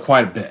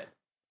quite a bit.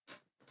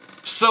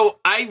 So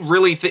I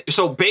really think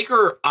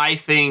Baker, I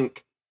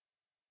think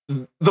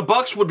the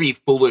Bucs would be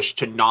foolish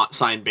to not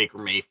sign Baker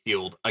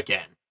Mayfield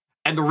again.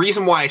 And the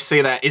reason why I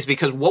say that is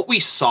because what we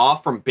saw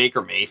from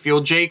Baker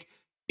Mayfield, Jake,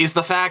 is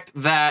the fact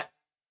that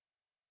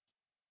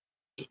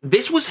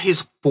this was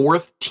his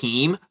 4th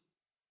team.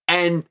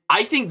 And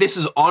I think this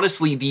is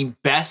honestly the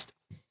best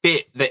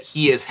fit that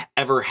he has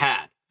ever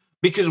had.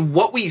 Because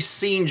what we've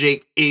seen,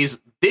 Jake,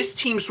 is this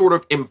team sort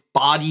of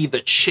embody the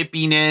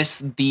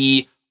chippiness,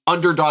 the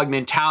underdog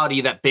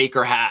mentality that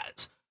Baker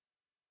has.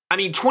 I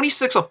mean,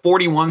 26 of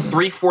 41,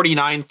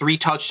 349, 3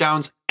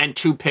 touchdowns, and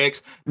 2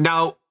 picks.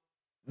 Now,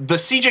 the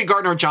CJ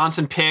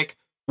Gardner-Johnson pick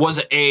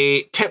was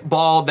a tip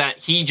ball that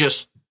he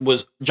just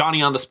was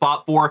Johnny on the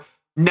spot for.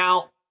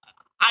 Now,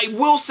 I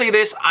will say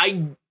this,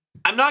 I'm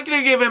not going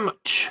to give him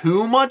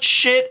too much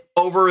shit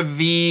over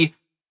the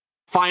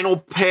final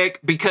pick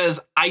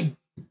because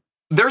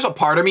there's a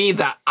part of me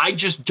that I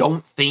just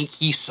don't think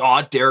he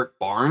saw Derek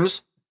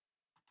Barnes,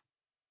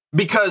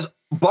 because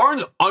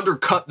Barnes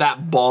undercut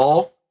that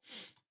ball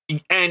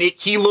and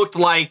he looked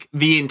like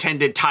the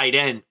intended tight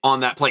end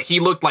on that play. He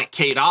looked like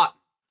K-Dot.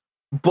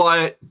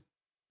 But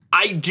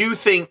I do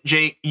think,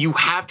 Jake, you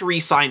have to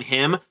re-sign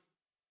him.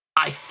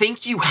 I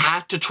think you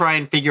have to try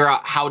and figure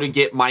out how to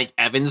get Mike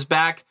Evans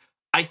back.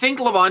 I think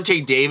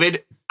Levante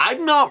David,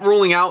 I'm not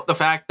ruling out the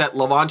fact that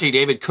Levante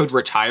David could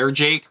retire,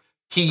 Jake.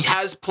 He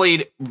has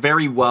played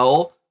very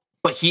well,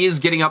 but he is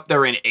getting up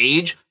there in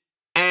age.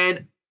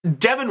 And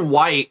Devin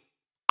White,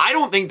 I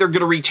don't think they're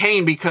going to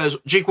retain because,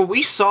 Jake, what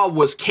we saw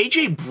was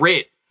KJ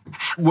Britt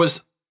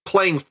was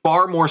playing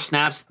far more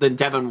snaps than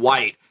Devin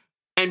White.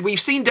 And we've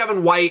seen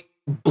Devin White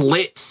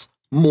blitz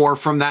more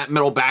from that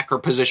middle backer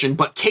position,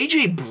 but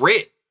KJ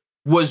Britt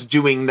was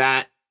doing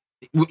that.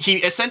 He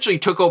essentially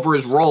took over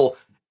his role,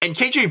 and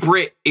KJ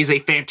Britt is a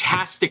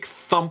fantastic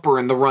thumper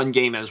in the run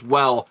game as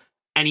well,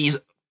 and he's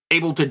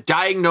able to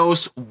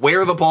diagnose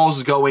where the ball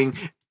is going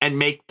and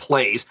make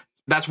plays.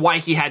 That's why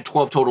he had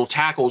 12 total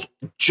tackles,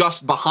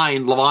 just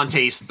behind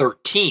Levante's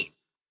 13.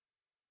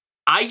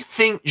 I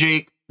think,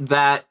 Jake,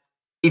 that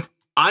if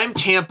I'm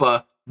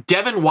Tampa,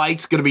 Devin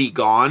White's going to be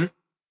gone.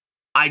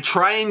 I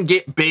try and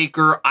get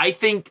Baker. I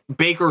think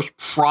Baker's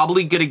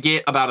probably going to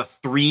get about a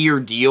 3-year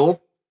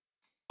deal,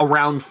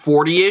 around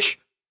 40-ish.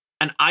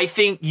 And I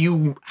think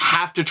you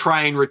have to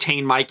try and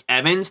retain Mike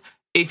Evans.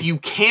 If you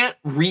can't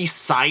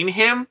re-sign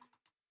him,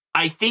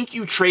 I think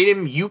you trade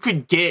him. You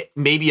could get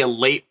maybe a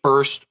late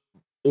first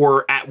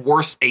or at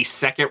worst a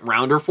second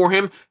rounder for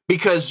him.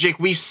 Because, Jake,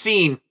 we've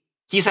seen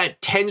he's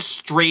had 10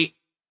 straight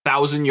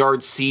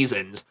 1,000-yard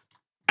seasons.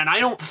 And I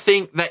don't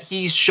think that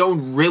he's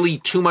shown really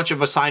too much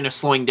of a sign of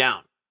slowing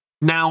down.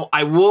 Now,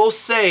 I will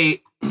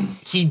say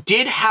he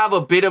did have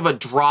a bit of a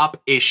drop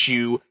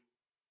issue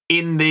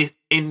in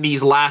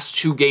these last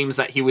 2 games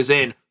that he was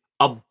in.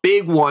 A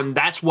big one,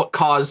 that's what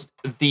caused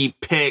the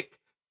pick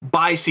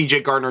by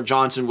CJ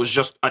Gardner-Johnson, was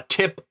just a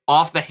tip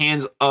off the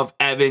hands of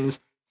Evans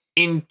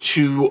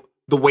into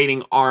the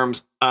waiting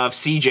arms of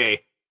CJ.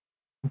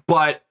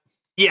 But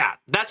yeah,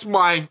 that's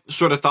my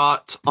sort of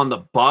thoughts on the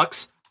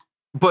Bucks.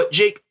 But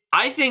Jake,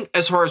 I think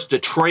as far as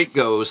Detroit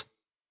goes,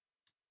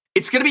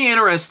 it's going to be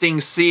interesting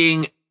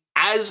seeing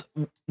as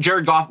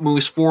Jared Goff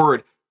moves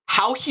forward,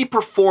 how he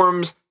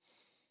performs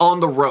on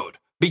the road,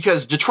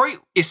 because Detroit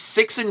is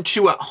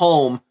 6-2 at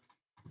home,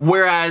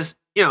 whereas,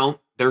 you know,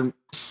 they're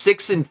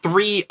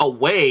 6-3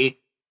 away,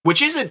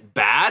 which isn't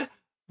bad.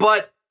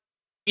 But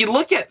you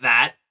look at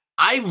that,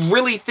 I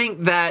really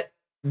think that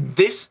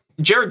this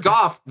Jared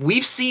Goff,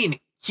 we've seen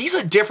he's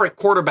a different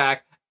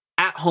quarterback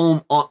at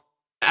home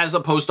as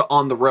opposed to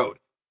on the road.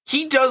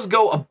 He does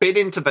go a bit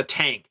into the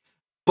tank,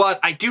 but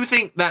I do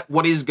think that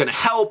what is going to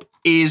help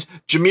is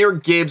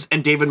Jahmyr Gibbs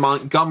and David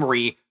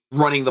Montgomery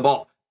running the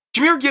ball.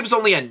 Jahmyr Gibbs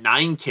only had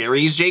 9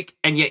 carries, Jake,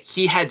 and yet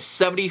he had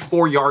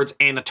 74 yards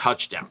and a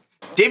touchdown.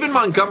 David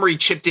Montgomery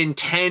chipped in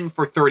 10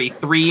 for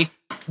 33.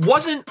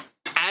 Wasn't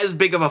as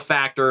big of a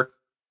factor,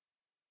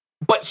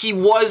 but he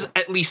was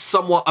at least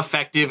somewhat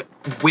effective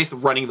with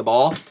running the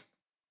ball.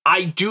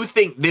 I do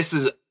think this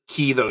is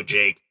key, though,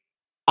 Jake.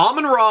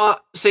 Amon-Ra,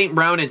 St.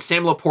 Brown, and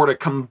Sam Laporta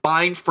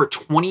combined for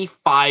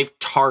 25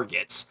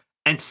 targets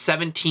and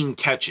 17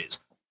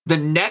 catches. The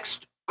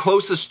next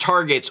closest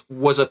targets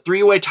was a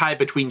 3-way tie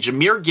between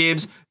Jahmyr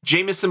Gibbs,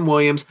 Jamison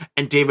Williams,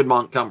 and David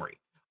Montgomery.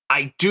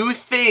 I do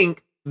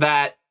think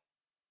that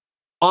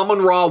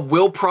Amon-Ra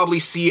will probably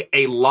see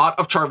a lot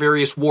of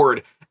Charvarius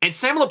Ward. And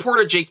Sam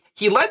Laporta, Jake,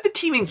 he led the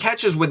team in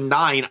catches with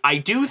 9. I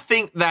do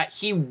think that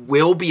he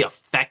will be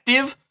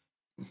effective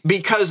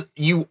because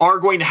you are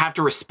going to have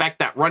to respect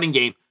that running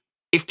game.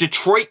 If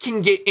Detroit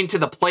can get into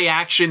the play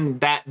action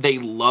that they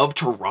love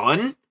to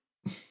run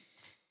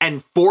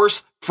and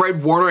force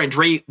Fred Warner and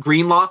Dre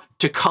Greenlaw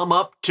to come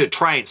up to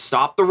try and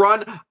stop the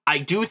run, I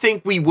do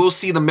think we will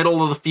see the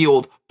middle of the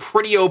field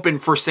pretty open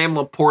for Sam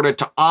Laporta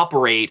to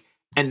operate.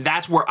 And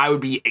that's where I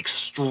would be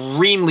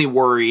extremely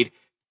worried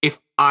if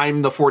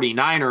I'm the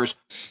 49ers.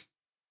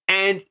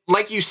 And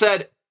like you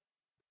said,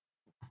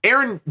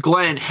 Aaron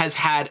Glenn has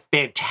had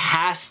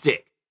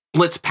fantastic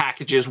blitz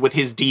packages with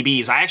his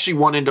DBs. I actually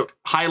wanted to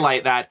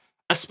highlight that,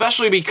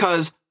 especially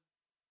because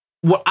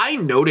what I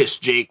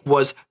noticed, Jake,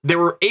 was they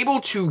were able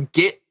to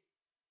get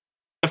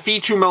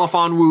Afitu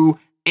Melifonwu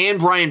and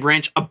Brian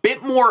Branch a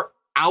bit more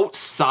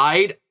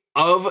outside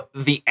of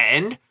the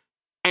end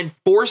and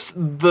force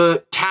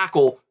the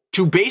tackle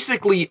to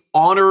basically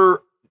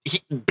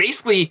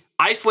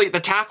isolate the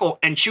tackle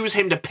and choose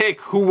him to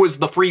pick who was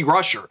the free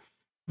rusher.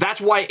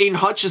 That's why Aiden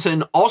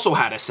Hutchinson also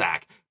had a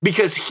sack,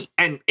 because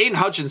Aiden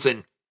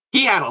Hutchinson,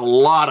 he had a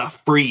lot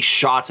of free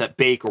shots at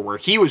Baker where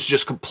he was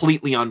just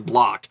completely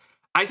unblocked.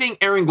 I think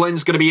Aaron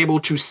Glenn's going to be able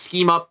to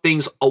scheme up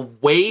things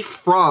away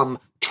from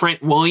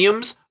Trent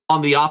Williams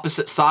on the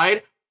opposite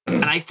side.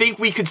 And I think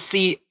we could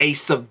see a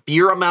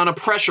severe amount of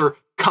pressure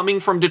coming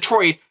from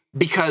Detroit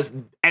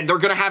and they're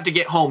going to have to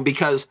get home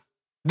because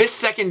this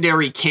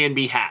secondary can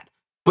be had.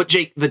 But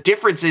Jake, the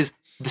difference is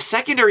the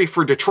secondary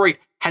for Detroit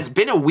has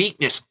been a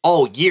weakness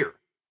all year,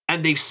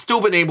 and they've still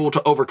been able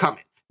to overcome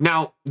it.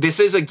 Now, this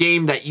is a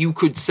game that you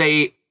could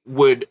say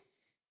would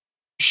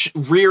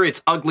rear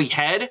its ugly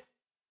head,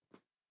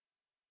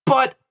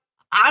 but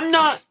I'm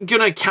not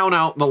going to count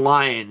out the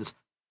Lions,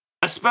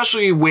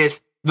 especially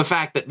with the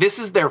fact that this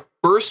is their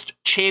first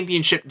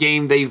championship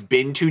game they've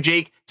been to,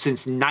 Jake,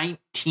 since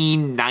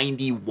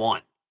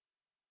 1991.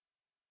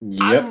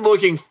 Yep. I'm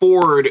looking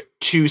forward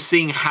to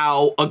seeing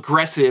how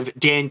aggressive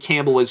Dan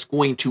Campbell is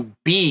going to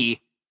be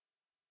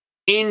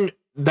in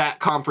that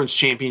conference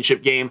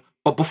championship game.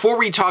 But before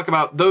we talk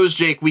about those,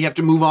 Jake, we have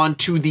to move on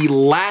to the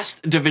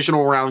last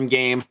divisional round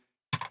game.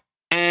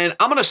 And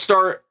I'm going to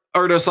start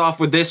us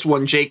off with this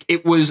one, Jake.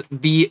 It was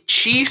the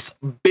Chiefs,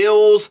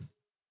 Bills,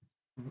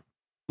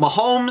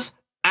 Mahomes,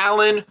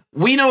 Allen.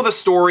 We know the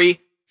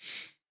story.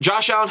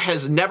 Josh Allen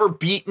has never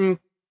beaten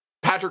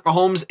Patrick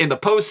Mahomes in the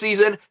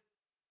postseason,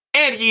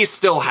 and he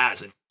still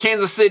hasn't.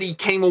 Kansas City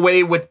came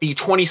away with the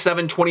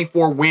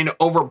 27-24 win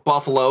over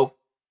Buffalo.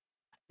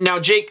 Now,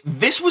 Jake,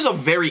 this was a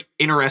very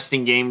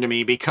interesting game to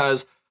me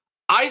because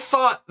I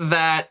thought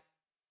that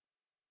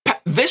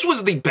this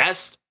was the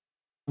best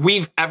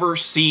we've ever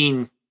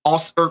seen,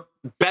 or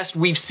best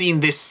we've seen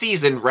this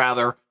season,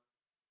 rather,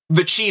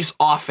 the Chiefs'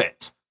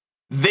 offense.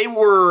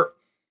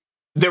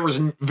 There was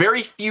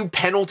very few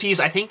penalties.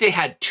 I think they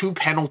had 2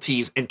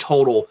 penalties in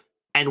total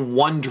and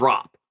 1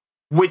 drop,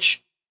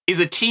 which is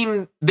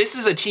this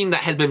is a team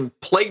that has been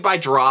plagued by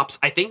drops.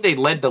 I think they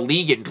led the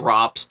league in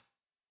drops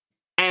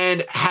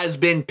and has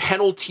been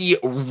penalty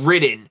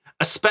ridden,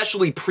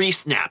 especially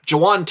pre-snap.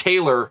 Jawan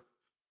Taylor,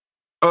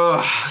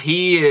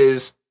 he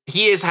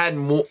has had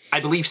more, I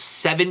believe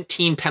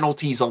 17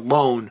 penalties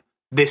alone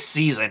this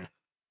season.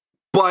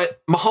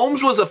 But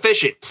Mahomes was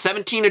efficient,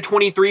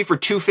 17-23 for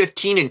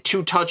 215 and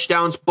 2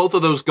 touchdowns, both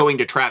of those going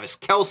to Travis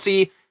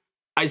Kelce.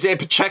 Isaiah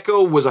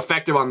Pacheco was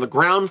effective on the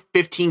ground,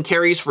 15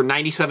 carries for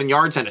 97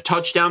 yards and a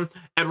touchdown.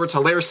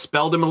 Edwards-Helaire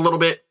spelled him a little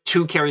bit,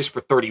 2 carries for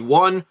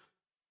 31,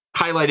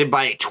 highlighted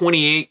by a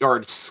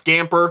 28-yard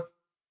scamper.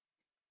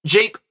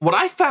 Jake, what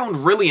I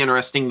found really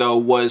interesting, though,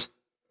 was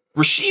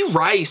Rashee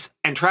Rice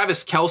and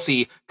Travis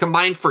Kelce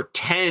combined for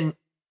 10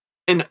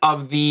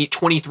 of the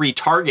 23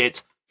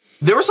 targets.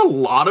 There was a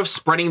lot of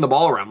spreading the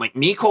ball around. Like,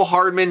 Mecole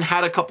Hardman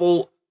had a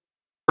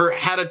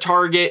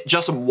target.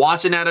 Justin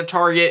Watson had a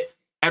target.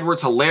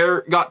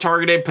 Edwards-Helaire got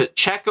targeted.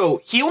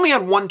 Pacheco, he only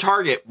had 1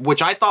 target,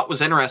 which I thought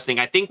was interesting.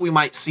 I think we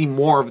might see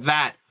more of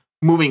that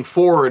moving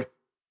forward.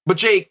 But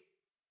Jake,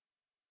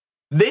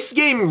 this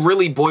game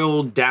really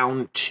boiled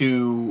down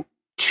to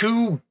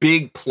 2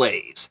 big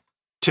plays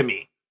to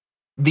me.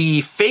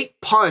 The fake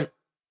punt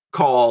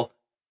call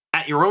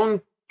at your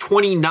own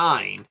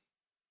 29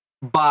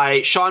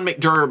 by Sean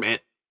McDermott,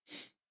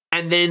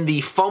 and then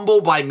the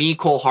fumble by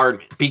Mecole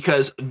Hardman,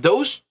 because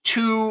those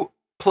 2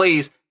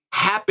 plays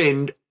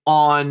happened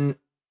on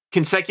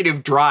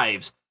consecutive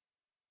drives.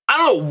 I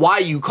don't know why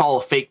you call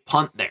a fake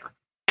punt there.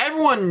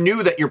 Everyone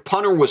knew that your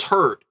punter was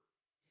hurt.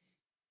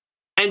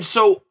 And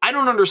so I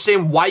don't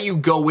understand why you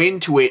go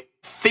into it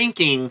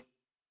thinking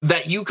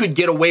that you could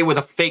get away with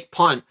a fake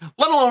punt,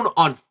 let alone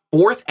on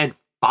 4th and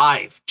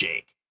 5,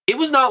 Jake. It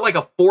was not like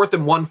a 4th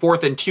and 1,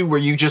 4th and 2 where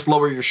you just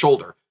lower your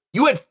shoulder.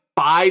 You had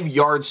 5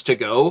 yards to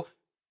go.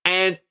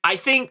 And I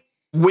think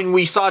when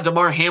we saw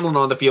DeMar Hamlin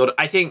on the field,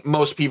 I think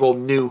most people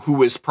knew who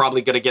was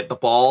probably going to get the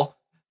ball,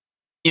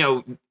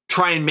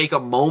 try and make a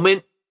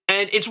moment.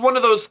 And it's one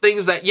of those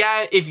things that,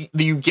 yeah, if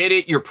you get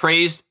it, you're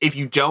praised. If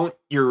you don't,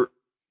 you're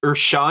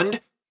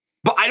shunned.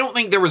 But I don't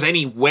think there was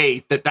any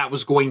way that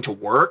was going to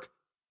work.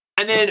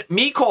 And then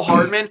Mecole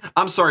Hardman,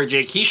 I'm sorry,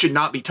 Jake, he should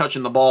not be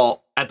touching the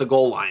ball at the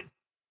goal line.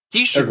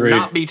 He should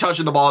not be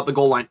touching the ball at the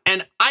goal line.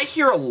 And I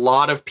hear a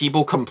lot of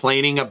people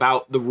complaining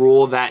about the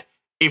rule that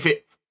if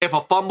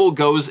a fumble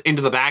goes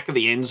into the back of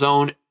the end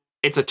zone,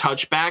 it's a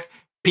touchback.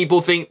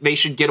 People think they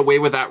should get away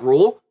with that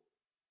rule.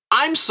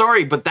 I'm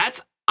sorry, but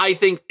that's, I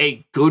think,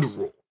 a good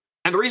rule.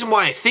 And the reason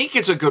why I think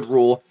it's a good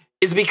rule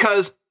is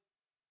because,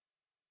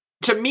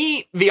 to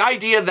me, the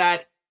idea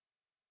that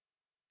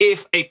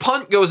if a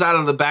punt goes out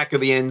of the back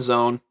of the end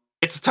zone,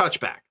 it's a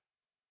touchback.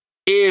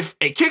 If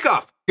a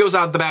kickoff goes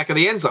out the back of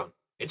the end zone,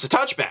 it's a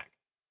touchback.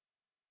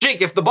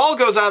 Jake, if the ball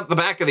goes out the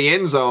back of the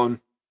end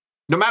zone,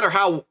 no matter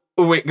how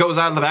it goes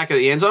out of the back of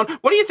the end zone,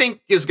 what do you think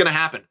is going to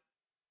happen?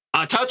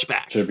 A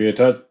touchback. Should be a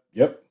touch.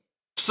 Yep.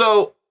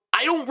 So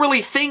I don't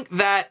really think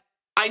that.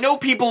 I know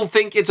people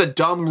think it's a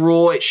dumb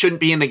rule. It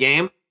shouldn't be in the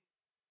game.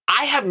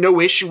 I have no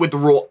issue with the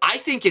rule. I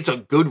think it's a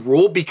good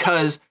rule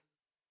because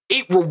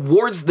it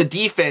rewards the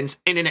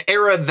defense in an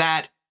era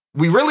that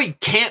we really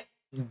can't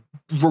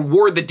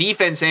reward the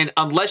defense in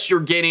unless you're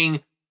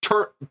getting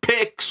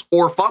picks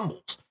or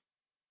fumbles.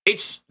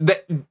 It's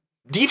that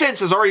defense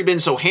has already been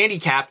so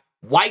handicapped.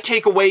 Why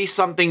take away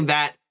something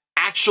that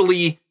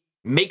actually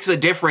makes a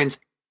difference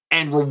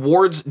and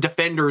rewards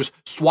defenders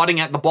swatting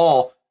at the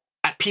ball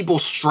at people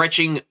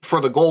stretching for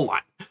the goal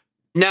line?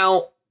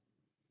 Now,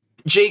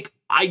 Jake,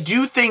 I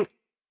do think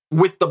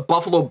with the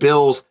Buffalo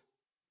Bills,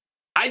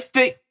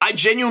 I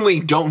genuinely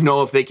don't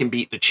know if they can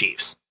beat the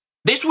Chiefs.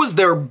 This was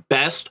their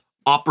best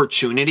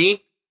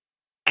opportunity.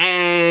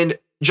 And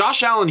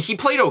Josh Allen, he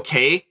played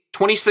okay.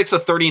 26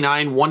 of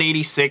 39,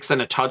 186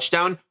 and a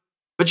touchdown.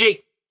 But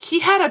Jake, he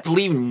had, I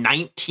believe,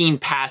 19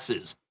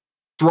 passes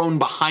thrown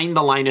behind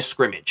the line of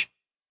scrimmage.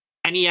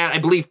 And he had, I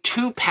believe,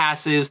 2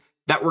 passes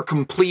that were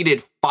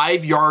completed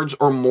 5 yards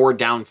or more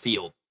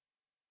downfield.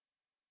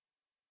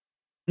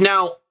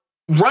 Now,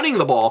 running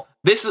the ball,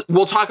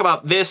 we'll talk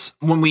about this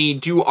when we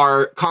do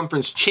our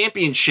conference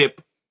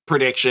championship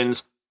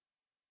predictions.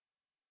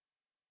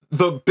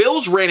 The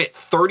Bills ran it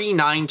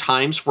 39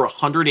 times for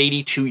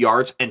 182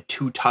 yards and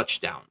 2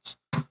 touchdowns.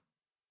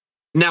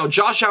 Now,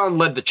 Josh Allen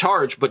led the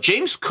charge, but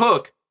James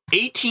Cook,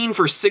 18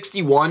 for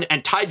 61,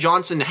 and Ty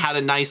Johnson had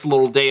a nice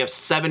little day of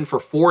 7 for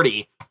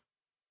 40.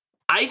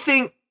 I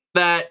think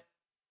that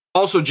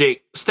also,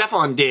 Jake,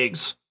 Stephon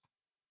Diggs,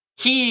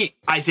 he,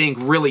 I think,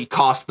 really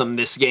cost them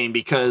this game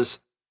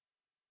because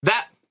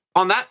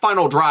on that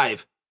final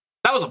drive,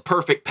 that was a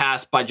perfect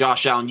pass by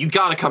Josh Allen. You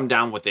got to come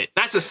down with it.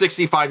 That's a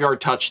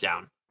 65-yard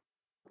touchdown.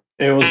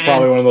 It was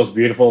probably one of those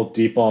beautiful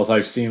deep balls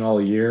I've seen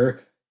all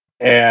year.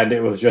 And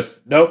it was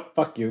just, nope,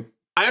 fuck you.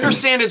 I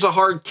understand it's a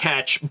hard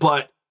catch,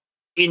 but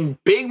in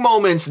big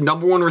moments,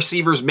 number one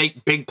receivers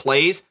make big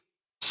plays.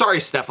 Sorry,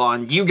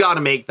 Stephon, you got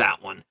to make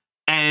that one.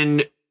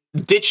 And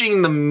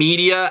ditching the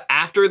media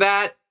after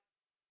that,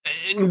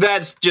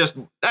 that's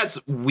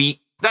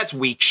weak. That's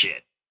weak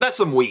shit. That's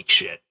some weak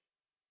shit.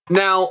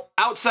 Now,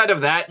 outside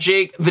of that,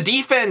 Jake, the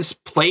defense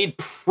played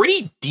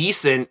pretty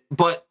decent,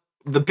 but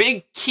the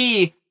big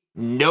key,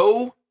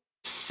 no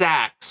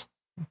sacks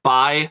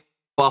by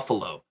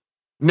Buffalo.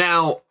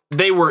 Now,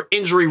 they were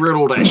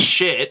injury-riddled as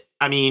shit.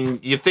 I mean,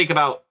 you think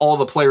about all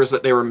the players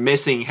that they were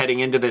missing heading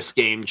into this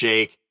game,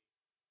 Jake.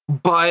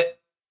 But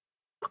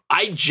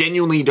I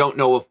genuinely don't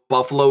know if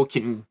Buffalo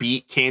can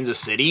beat Kansas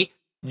City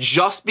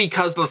just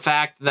because of the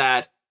fact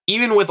that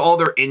even with all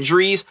their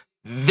injuries,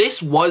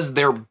 this was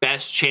their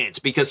best chance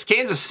because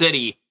Kansas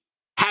City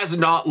has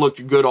not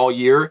looked good all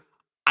year.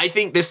 I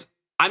think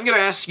I'm going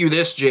to ask you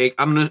this, Jake.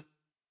 I'm going to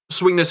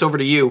swing this over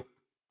to you.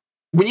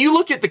 When you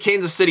look at the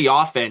Kansas City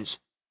offense,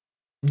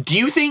 do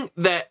you think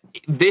that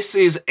this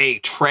is a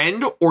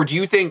trend or do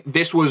you think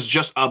this was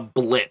just a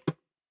blip?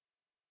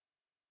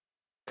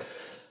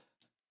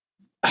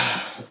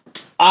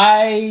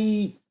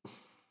 I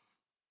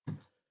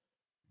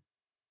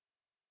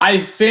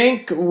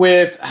think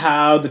with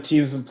how the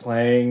team's been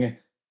playing,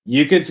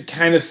 you could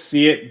kind of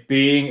see it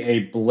being a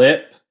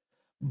blip,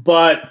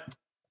 but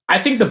I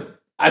think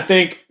I'm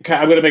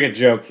going to make a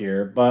joke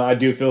here, but I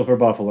do feel for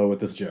Buffalo with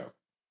this joke.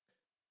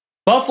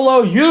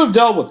 Buffalo, you've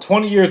dealt with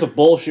 20 years of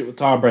bullshit with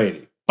Tom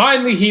Brady.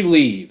 Finally, he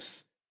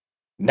leaves.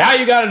 Now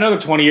you got another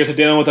 20 years of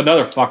dealing with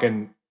another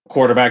fucking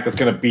quarterback that's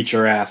going to beat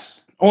your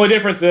ass. Only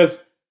difference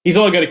is he's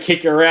only going to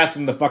kick your ass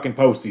in the fucking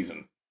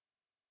postseason.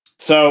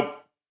 So,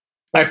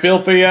 I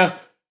feel for you.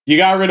 You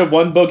got rid of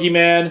one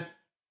boogeyman.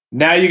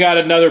 Now you got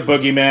another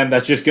boogeyman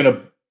that's just going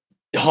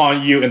to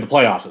haunt you in the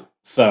playoffs.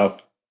 So,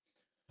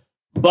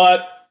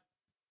 but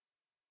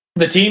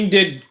the team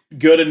did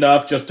good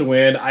enough just to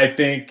win. I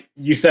think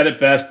you said it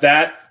best.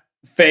 That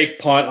fake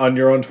punt on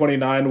your own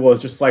 29 was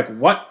just like,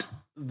 what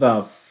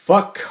the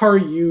fuck are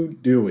you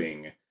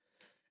doing?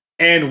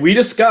 And we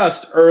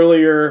discussed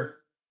earlier,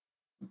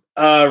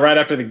 right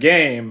after the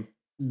game,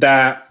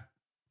 that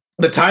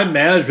the time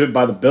management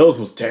by the Bills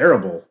was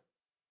terrible.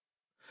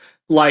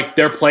 Like,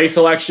 their play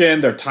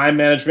selection, their time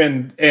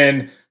management,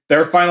 and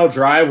their final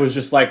drive was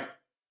just like,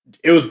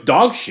 it was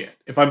dog shit,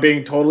 if I'm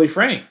being totally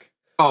frank.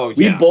 Oh,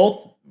 yeah.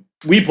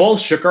 We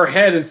both shook our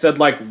head and said,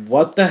 like,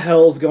 what the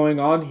hell's going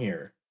on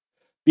here?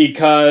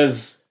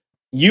 Because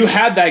you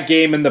had that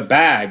game in the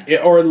bag,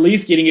 or at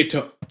least getting it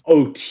to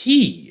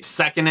OT.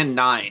 2nd and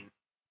 9.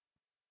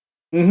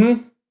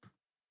 Mm-hmm.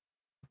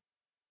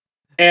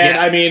 And,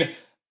 I mean,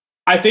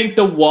 I think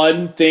the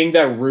one thing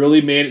that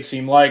really made it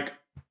seem like,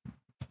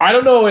 I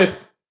don't know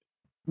if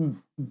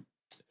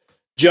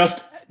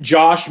just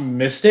Josh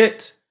missed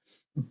it,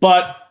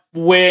 but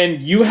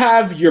when you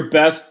have your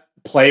best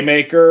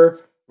playmaker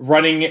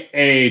running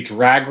a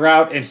drag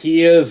route and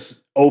he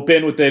is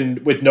open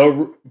with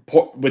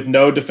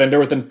no defender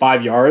within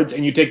 5 yards,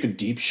 and you take the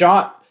deep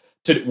shot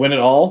to win it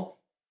all,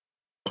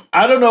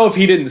 I don't know if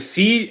he didn't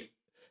see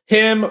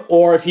him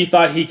or if he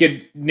thought he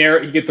could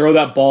throw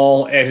that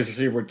ball and his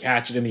receiver would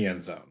catch it in the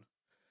end zone.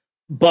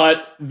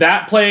 But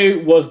that play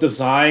was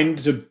designed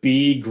to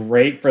be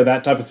great for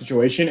that type of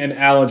situation, and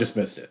Allen just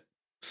missed it.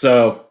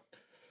 So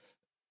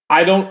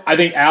I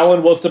think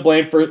Allen was to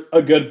blame for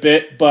a good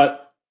bit,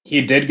 but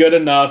he did good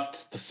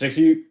enough to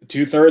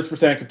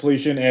 62%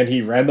 completion, and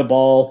he ran the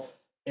ball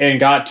and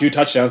got 2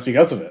 touchdowns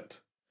because of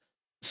it.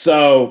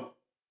 So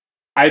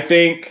I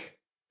think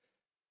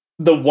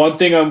the one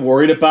thing I'm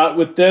worried about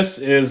with this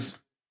is,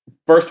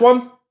 first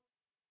one,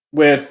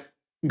 with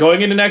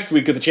going into next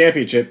week of the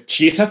championship,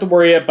 Chiefs have to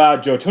worry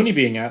about Joe Tooney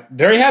being out.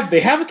 They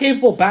have a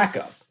capable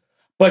backup,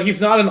 but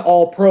he's not an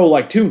all-pro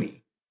like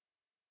Tooney.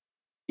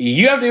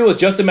 You have to deal with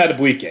Justin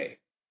Matabuike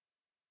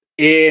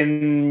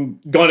in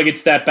going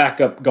against that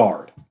backup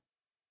guard.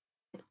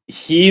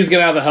 He's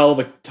going to have a hell of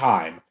a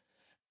time.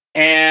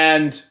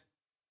 And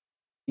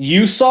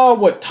you saw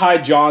what Ty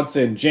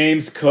Johnson,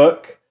 James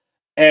Cook,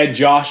 and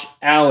Josh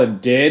Allen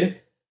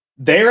did.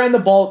 They ran the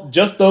ball,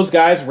 just those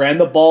guys ran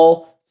the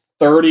ball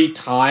 30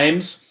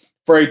 times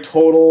for a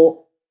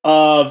total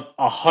of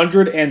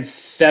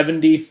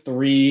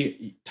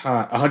 173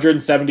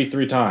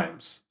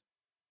 times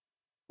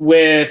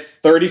with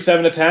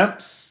 37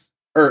 attempts.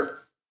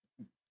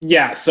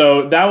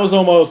 So that was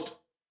almost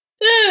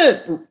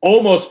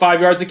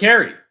 5 yards a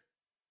carry.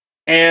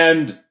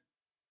 And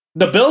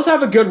the Bills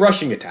have a good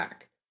rushing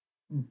attack,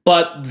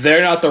 but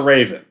they're not the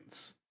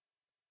Ravens.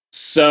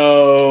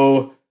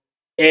 So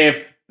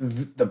if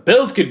the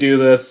Bills could do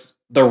this,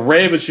 the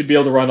Ravens should be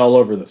able to run all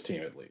over this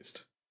team at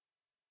least.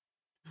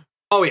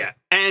 Oh, yeah.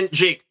 And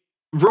Jake,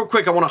 real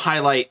quick, I want to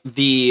highlight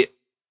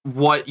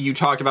what you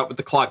talked about with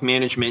the clock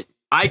management.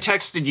 I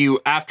texted you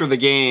after the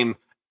game,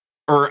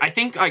 or I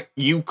think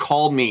you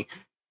called me,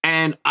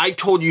 and I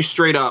told you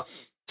straight up,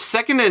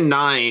 2nd and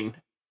 9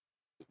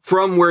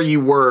 from where you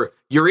were,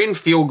 you're in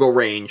field goal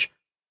range.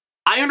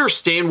 I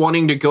understand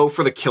wanting to go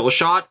for the kill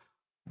shot,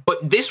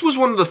 but this was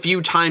one of the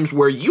few times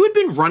where you had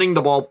been running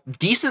the ball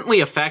decently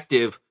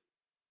effective,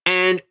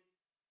 and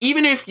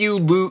even if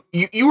you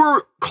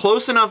were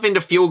close enough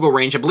into field goal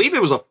range, I believe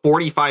it was a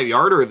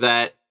 45-yarder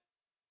that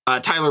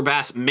Tyler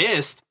Bass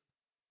missed.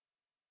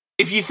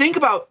 If you think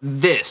about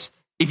this,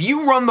 if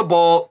you run the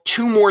ball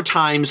 2 more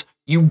times,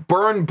 you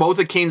burn both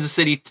of Kansas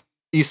City's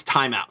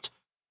timeouts.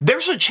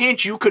 There's a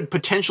chance you could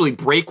potentially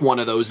break one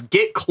of those,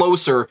 get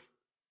closer,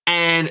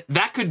 and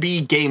that could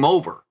be game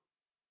over,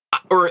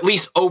 or at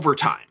least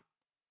overtime.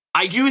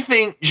 I do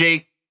think,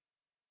 Jake,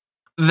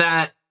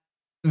 that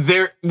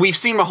we've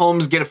seen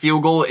Mahomes get a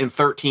field goal in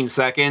 13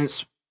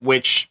 seconds,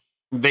 which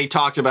they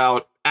talked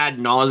about ad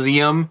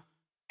nauseum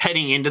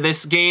heading into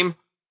this game.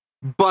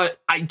 But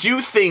I do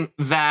think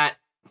that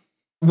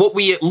what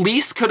we at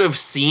least could have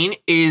seen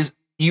is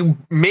you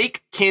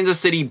make Kansas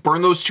City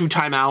burn those 2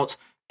 timeouts.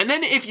 And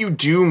then if you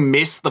do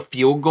miss the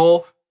field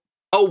goal,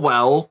 oh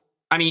well.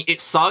 I mean, it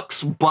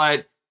sucks,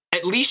 but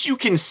at least you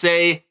can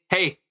say,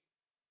 hey,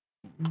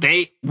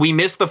 we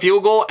missed the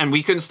field goal and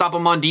we couldn't stop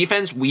them on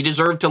defense. We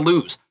deserve to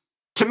lose.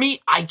 To me,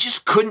 I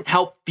just couldn't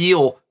help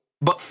feel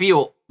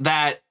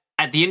that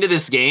at the end of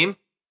this game,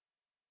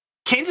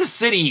 Kansas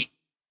City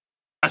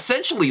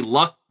essentially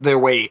lucked their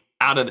way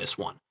out of this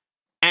one.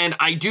 And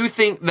I do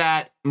think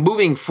that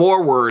moving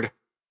forward,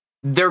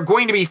 they're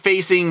going to be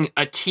facing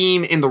a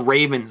team in the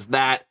Ravens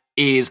that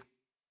is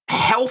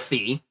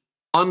healthy,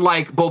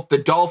 unlike both the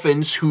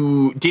Dolphins,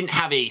 who didn't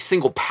have a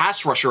single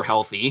pass rusher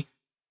healthy,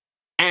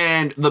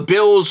 and the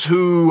Bills,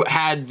 who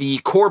had the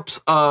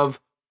corpse of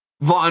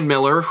Von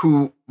Miller,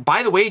 who,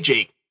 by the way,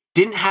 Jake,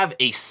 didn't have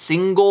a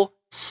single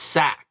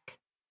sack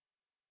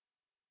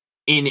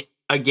in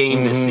a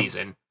game this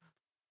season.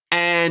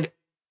 And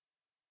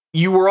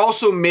you were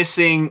also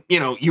missing,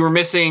 you were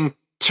missing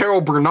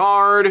Terrell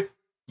Bernard.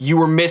 You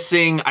were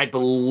missing, I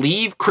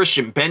believe,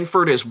 Christian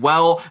Benford as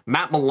well.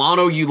 Matt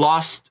Milano, you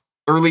lost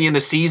early in the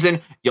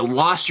season. You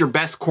lost your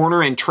best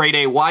corner in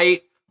Trey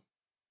White.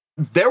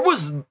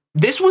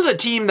 This was a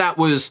team that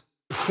was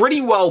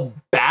pretty well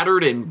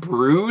battered and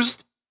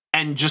bruised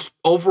and just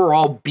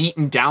overall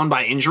beaten down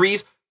by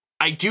injuries.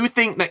 I do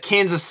think that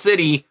Kansas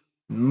City,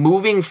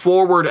 moving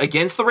forward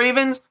against the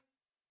Ravens,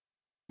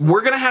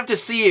 we're going to have to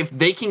see if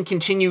they can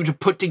continue to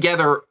put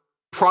together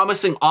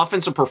promising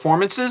offensive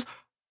performances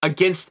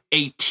against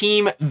a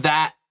team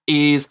that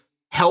is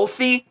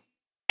healthy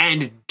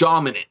and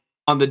dominant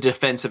on the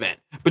defensive end.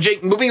 But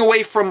Jake, moving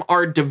away from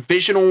our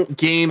divisional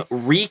game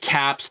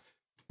recaps,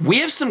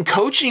 we have some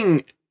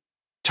coaching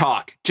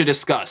talk to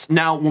discuss.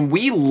 Now, when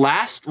we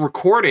last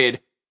recorded,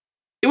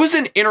 it was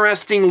an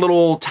interesting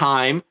little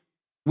time.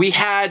 We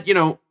had,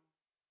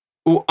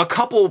 a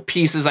couple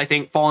pieces, I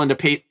think, fall into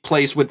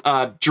place with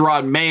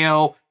Gerard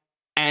Mayo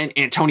and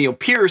Antonio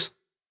Pierce.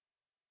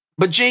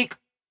 But Jake,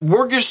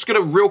 we're just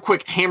going to real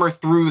quick hammer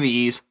through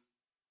these.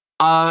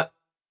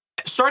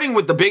 Starting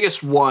with the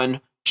biggest one,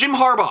 Jim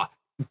Harbaugh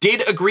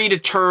did agree to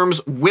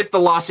terms with the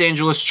Los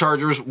Angeles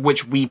Chargers,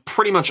 which we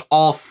pretty much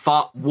all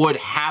thought would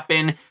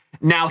happen.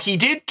 Now, he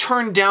did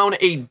turn down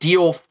a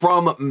deal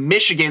from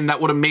Michigan that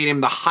would have made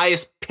him the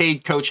highest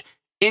paid coach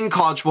in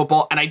college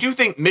football. And I do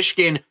think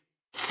Michigan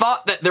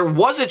thought that there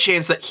was a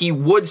chance that he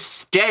would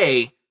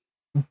stay.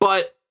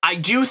 But I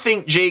do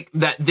think, Jake,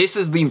 that this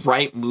is the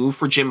right move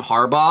for Jim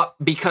Harbaugh,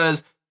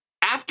 because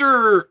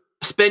after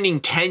spending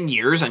 10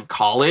 years in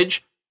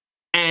college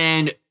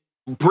and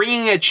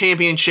bringing a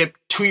championship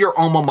to your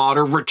alma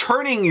mater,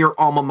 returning your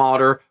alma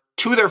mater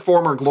to their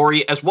former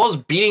glory, as well as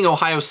beating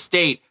Ohio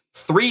State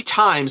 3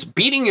 times,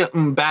 beating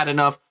them bad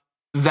enough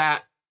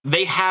that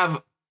they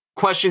have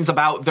questions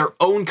about their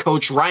own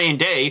coach, Ryan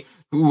Day,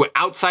 who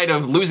outside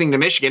of losing to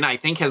Michigan, I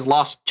think has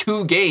lost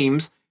 2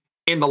 games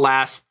in the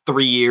last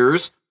 3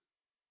 years.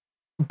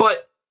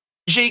 But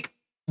Jake,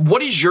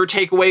 what is your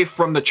takeaway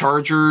from the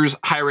Chargers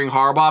hiring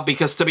Harbaugh?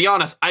 Because to be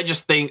honest, I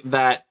just think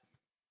that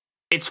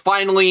it's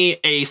finally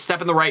a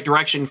step in the right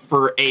direction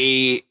for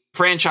a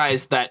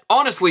franchise that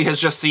honestly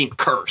has just seemed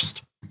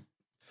cursed.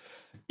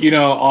 You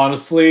know,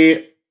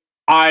 honestly,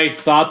 I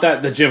thought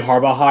that the Jim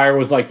Harbaugh hire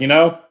was like,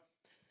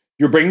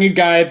 you're bringing a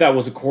guy that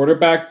was a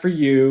quarterback for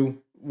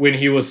you when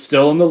he was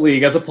still in the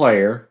league as a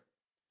player.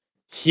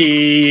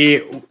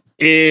 He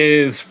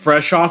is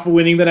fresh off of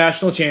winning the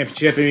national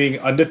championship and being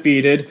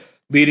undefeated,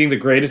 leading the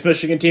greatest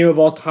Michigan team of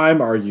all time,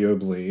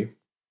 arguably.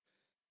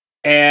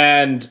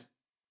 And,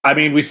 I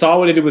mean, we saw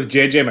what he did with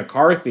J.J.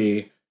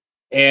 McCarthy,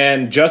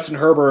 and Justin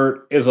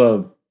Herbert is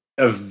a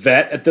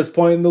vet at this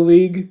point in the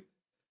league,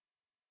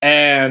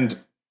 and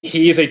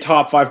he is a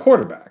top 5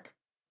 quarterback.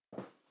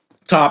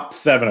 Top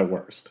 7 at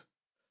worst.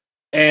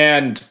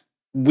 And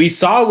we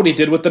saw what he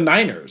did with the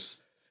Niners.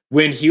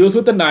 When he was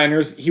with the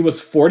Niners, he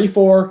was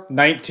 44,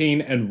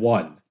 19, and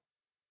 1.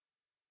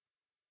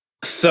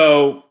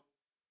 So,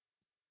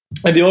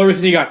 and the only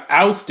reason he got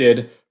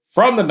ousted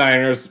from the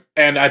Niners,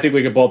 and I think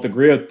we could both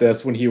agree with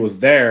this when he was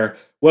there,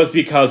 was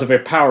because of a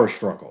power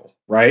struggle,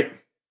 right?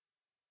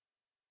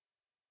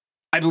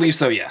 I believe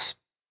so, yes.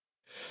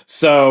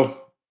 So,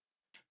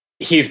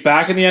 he's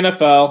back in the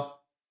NFL.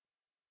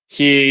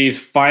 He's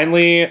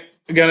finally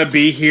going to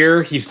be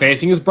here. He's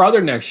facing his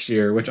brother next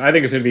year, which I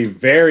think is going to be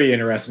very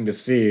interesting to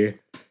see.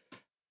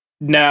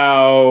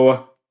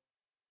 Now,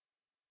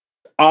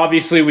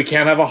 obviously, we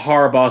can't have a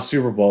Harbaugh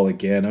Super Bowl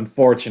again,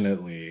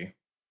 unfortunately.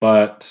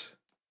 But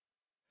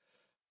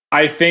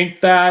I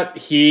think that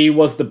he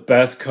was the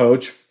best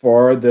coach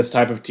for this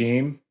type of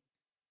team.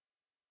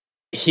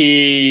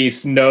 He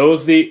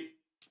knows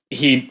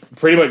he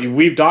pretty much,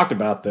 we've talked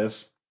about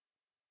this.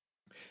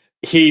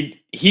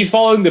 He's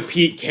following the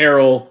Pete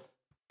Carroll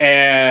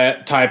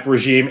type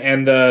regime,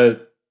 and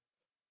the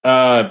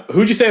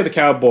who'd you say the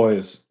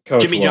Cowboys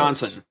coach Jimmy was?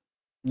 Johnson.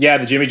 Yeah,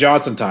 the Jimmy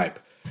Johnson type.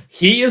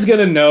 He is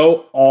going to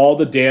know all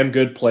the damn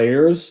good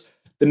players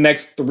the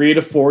next 3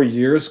 to 4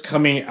 years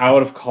coming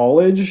out of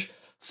college.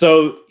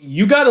 So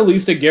you got at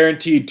least a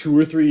guaranteed 2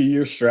 or 3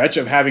 year stretch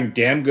of having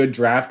damn good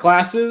draft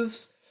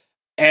classes,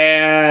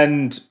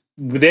 and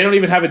they don't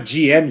even have a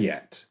GM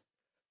yet.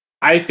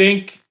 I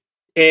think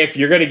if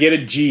you're going to get a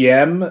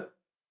GM,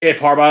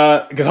 because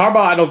Harbaugh,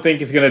 I don't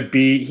think is going to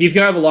be, he's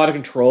going to have a lot of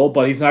control,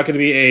 but he's not going to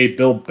be a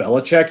Bill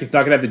Belichick. He's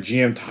not going to have the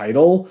GM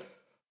title.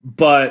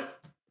 But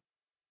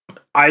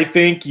I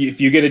think if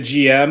you get a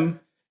GM,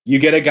 you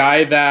get a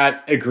guy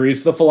that agrees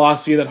to the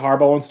philosophy that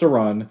Harbaugh wants to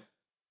run,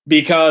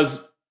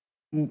 because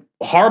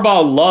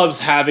Harbaugh loves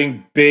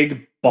having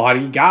big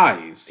body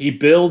guys. He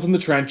builds in the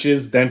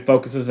trenches, then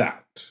focuses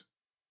out.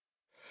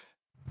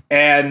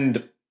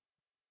 And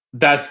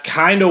that's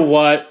kind of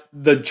what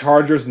the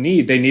Chargers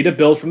need. They need to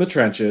build from the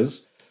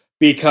trenches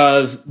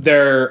because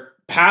their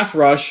pass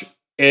rush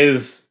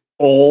is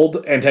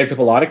old and takes up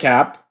a lot of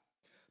cap.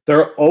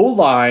 Their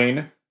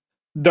O-line,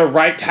 their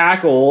right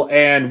tackle,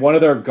 and one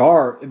of their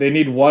guard, they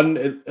need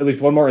at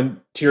least one more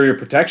interior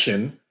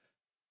protection.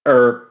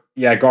 Guard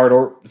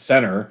or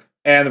center.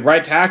 And the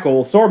right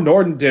tackle, Storm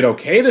Norton did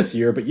okay this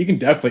year, but you can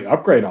definitely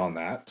upgrade on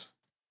that.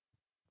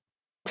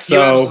 So,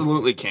 you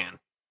absolutely can.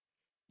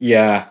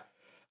 Yeah.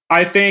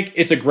 I think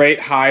it's a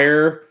great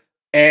hire,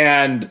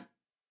 and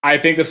I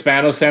think the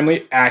Spanos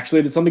family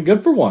actually did something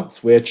good for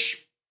once,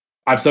 which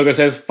I'm still going to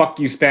say is fuck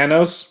you,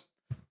 Spanos.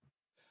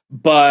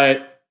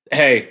 But,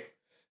 hey,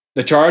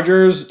 the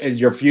Chargers,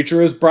 your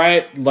future is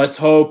bright. Let's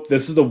hope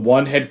this is the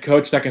one head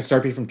coach that can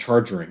start people from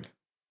chargering.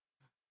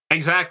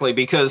 Exactly,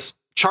 because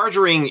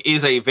chargering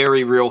is a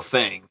very real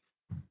thing.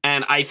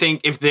 And I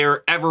think if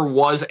there ever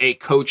was a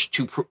coach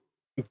to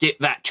get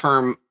that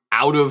term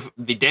out of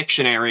the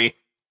dictionary,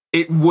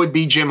 it would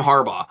be Jim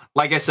Harbaugh.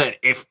 Like I said,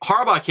 if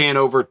Harbaugh can't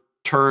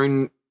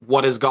overturn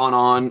what has gone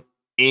on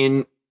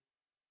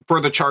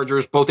for the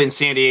Chargers, both in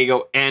San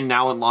Diego and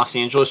now in Los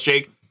Angeles,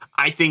 Jake,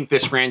 I think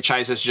this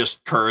franchise is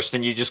just cursed,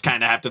 and you just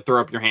kind of have to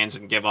throw up your hands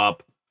and give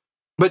up.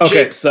 But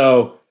okay, Jake,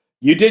 so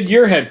you did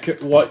your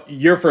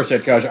first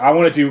head coach. I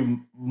want to do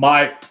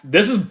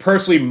this is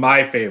personally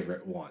my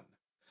favorite one.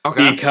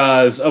 Okay.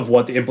 Because of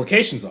what the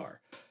implications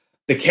are.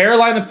 The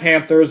Carolina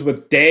Panthers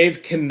with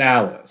Dave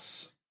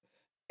Canales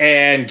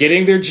and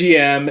getting their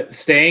GM,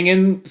 staying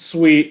in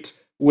suite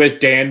with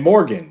Dan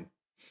Morgan.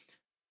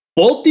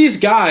 Both these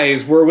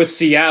guys were with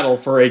Seattle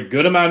for a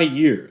good amount of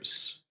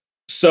years.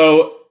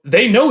 So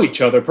they know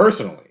each other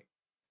personally.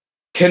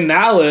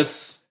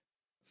 Canales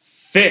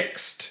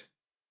fixed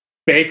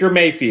Baker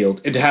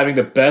Mayfield into having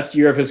the best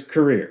year of his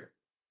career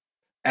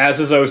as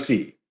his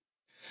OC.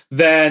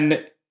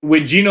 Then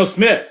when Geno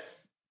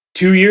Smith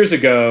 2 years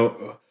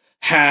ago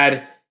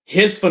had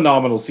his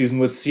phenomenal season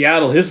with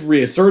Seattle, his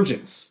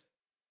resurgence,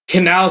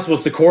 Canales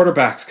was the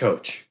quarterback's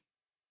coach.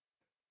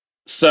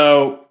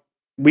 So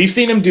we've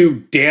seen him do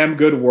damn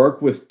good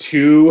work with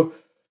 2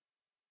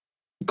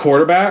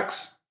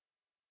 quarterbacks.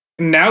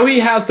 Now he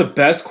has the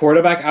best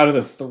quarterback out of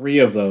the three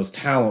of those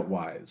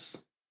talent-wise.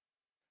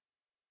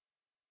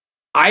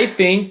 I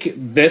think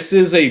this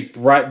is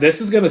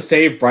going to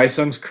save Bryce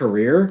Young's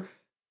career,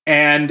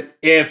 and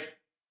this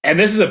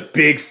is a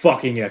big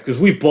fucking if,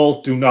 because we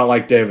both do not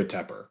like David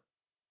Tepper.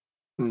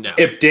 No.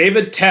 If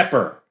David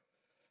Tepper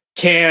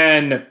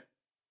can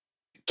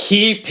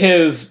keep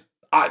his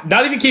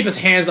not even keep his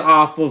hands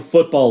off of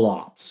football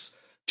ops,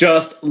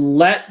 just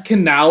let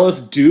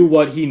Canales do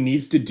what he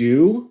needs to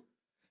do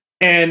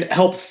and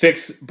help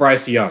fix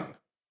Bryce Young.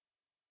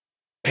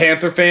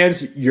 Panther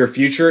fans, your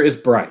future is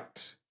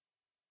bright.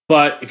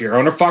 But if your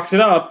owner fucks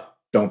it up,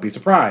 don't be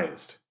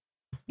surprised.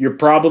 You're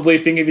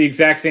probably thinking the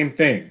exact same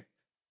thing.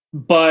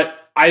 But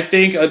I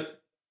think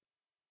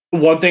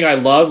one thing I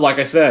love, like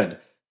I said,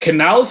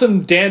 Canales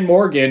and Dan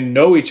Morgan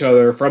know each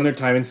other from their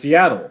time in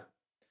Seattle.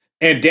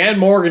 And Dan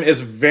Morgan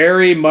is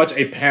very much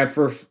a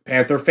Panther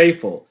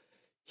faithful.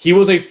 He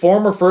was a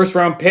former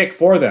first-round pick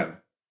for them.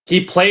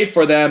 He played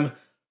for them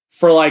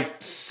for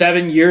like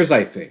 7 years,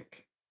 I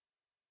think.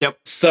 Yep.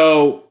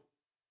 So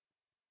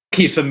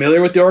he's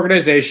familiar with the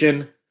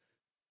organization.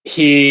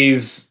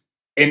 He's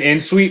an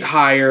in-suite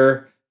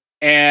hire.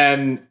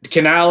 And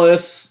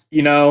Canales,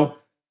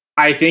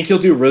 I think he'll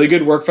do really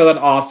good work for that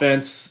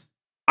offense.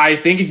 I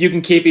think if you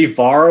can keep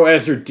Ivaro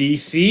as your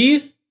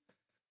DC,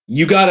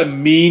 you got a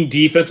mean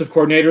defensive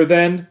coordinator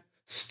then,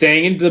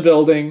 staying into the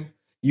building.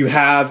 You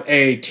have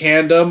a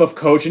tandem of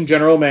coach and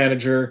general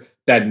manager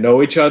that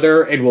know each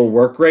other and will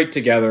work great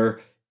together.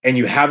 And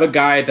you have a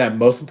guy that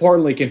most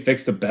importantly can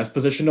fix the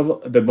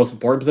most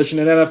important position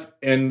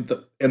in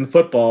the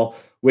football,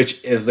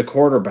 which is the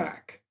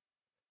quarterback.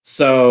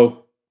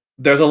 So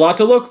there's a lot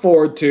to look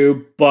forward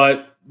to,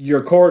 but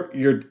your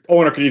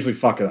owner could easily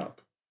fuck it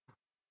up.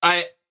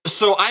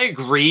 So I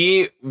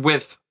agree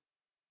with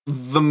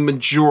the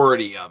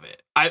majority of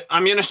it.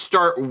 I'm going to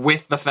start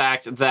with the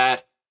fact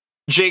that,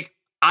 Jake,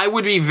 I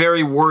would be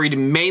very worried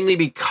mainly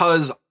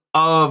because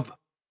of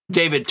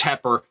David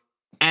Tepper.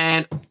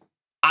 And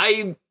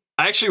I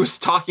actually was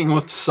talking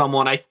with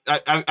someone. I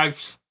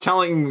was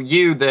telling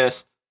you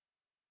this.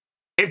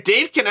 If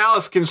Dave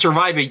Canales can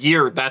survive a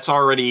year, that's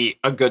already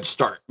a good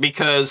start,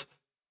 because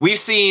we've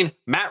seen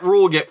Matt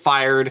Rule get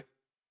fired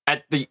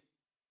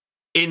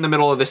in the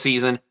middle of the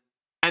season.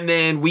 And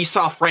then we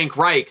saw Frank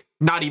Reich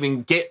not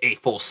even get a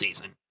full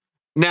season.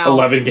 Now,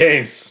 11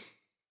 games.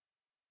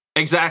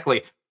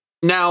 Exactly.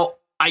 Now,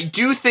 I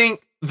do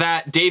think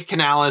that Dave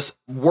Canales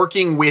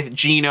working with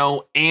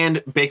Geno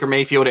and Baker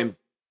Mayfield and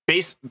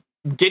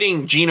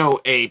getting Geno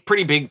a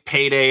pretty big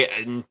payday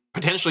and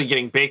potentially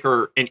getting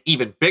Baker an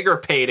even bigger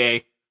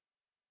payday,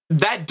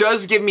 that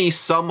does give me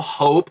some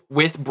hope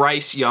with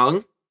Bryce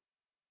Young.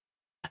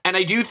 And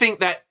I do think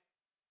that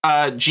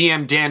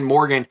GM Dan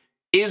Morgan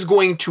is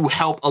going to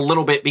help a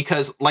little bit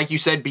because, like you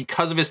said,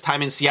 because of his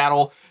time in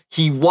Seattle,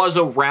 he was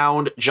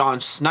around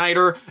John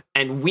Snyder,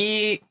 and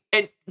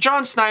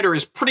John Snyder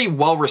is pretty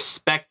well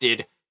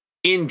respected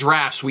in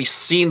drafts. We've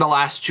seen the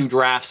last two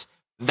drafts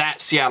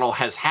that Seattle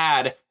has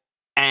had,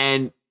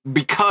 and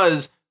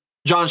because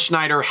John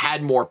Schneider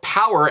had more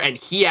power and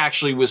he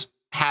actually was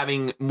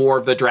having more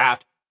of the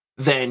draft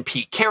than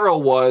Pete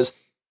Carroll was,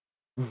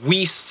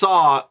 we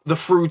saw the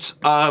fruits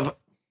of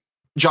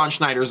John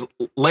Schneider's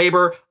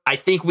labor. I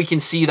think we can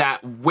see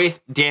that with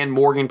Dan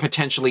Morgan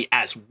potentially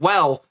as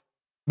well.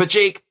 But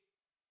Jake,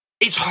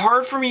 it's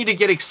hard for me to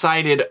get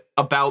excited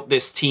about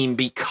this team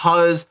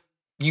because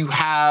you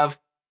have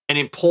an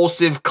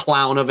impulsive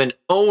clown of an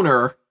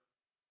owner,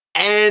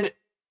 and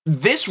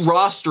this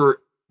roster,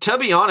 to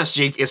be honest,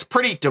 Jake, is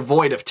pretty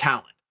devoid of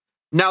talent.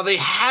 Now, they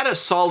had a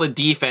solid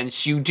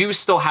defense. You do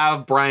still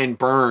have Brian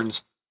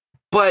Burns,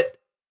 but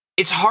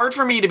it's hard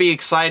for me to be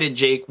excited,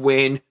 Jake,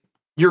 when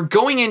you're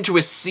going into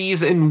a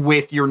season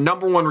with your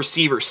number one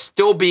receiver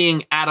still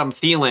being Adam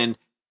Thielen,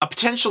 a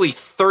potentially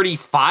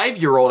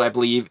 35-year-old, I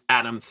believe,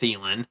 Adam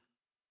Thielen.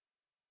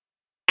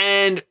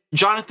 And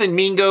Jonathan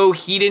Mingo,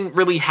 he didn't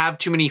really have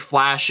too many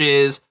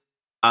flashes.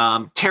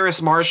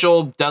 Terrace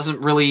Marshall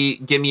doesn't really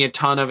give me a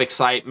ton of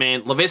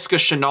excitement. Laviska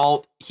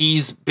Shenault,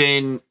 he's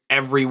been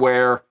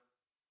everywhere.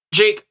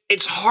 Jake,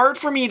 it's hard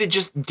for me to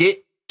just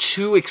get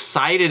too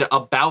excited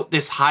about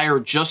this hire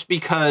just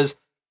because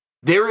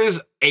there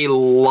is a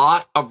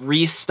lot of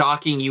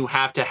restocking you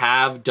have to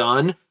have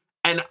done.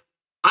 And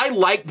I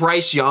like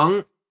Bryce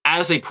Young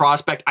as a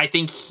prospect. I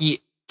think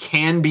he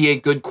can be a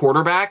good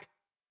quarterback,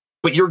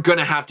 but you're going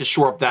to have to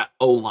shore up that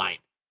O-line.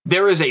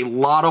 There is a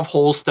lot of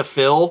holes to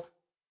fill.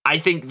 I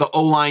think the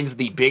O-line's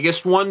the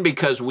biggest one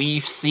because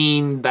we've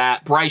seen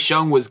that Bryce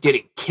Young was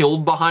getting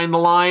killed behind the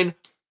line.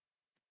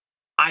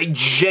 I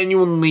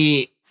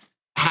genuinely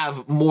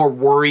have more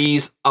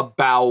worries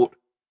about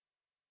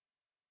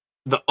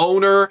the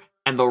owner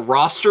and the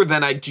roster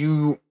than I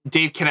do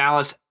Dave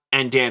Canales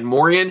and Dan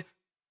Morgan.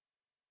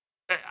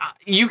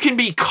 You can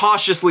be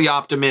cautiously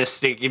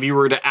optimistic if you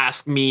were to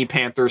ask me,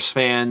 Panthers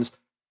fans,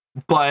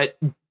 but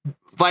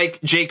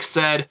like Jake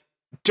said,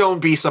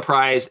 don't be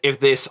surprised if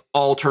this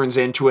all turns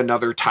into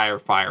another tire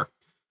fire.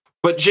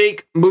 But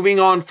Jake, moving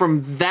on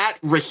from that,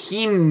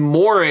 Raheem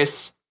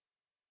Morris,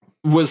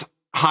 was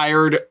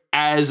hired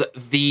as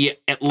the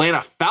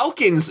Atlanta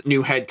Falcons'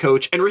 new head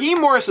coach, and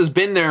Raheem Morris has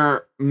been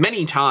there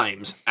many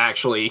times,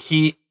 actually.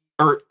 He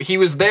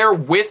was there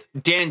with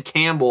Dan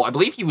Campbell. I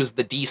believe he was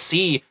the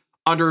DC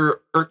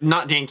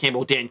not Dan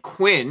Campbell, Dan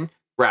Quinn,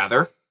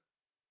 rather,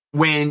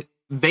 when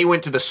they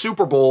went to the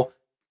Super Bowl.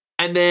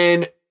 And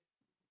then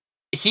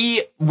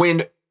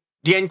when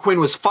Dan Quinn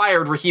was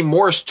fired, Raheem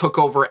Morris took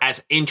over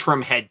as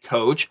interim head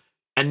coach.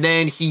 And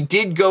then he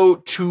did go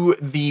to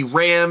the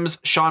Rams.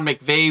 Sean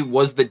McVay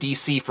was the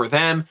DC for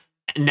them.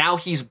 And now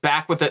he's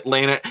back with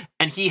Atlanta.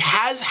 And he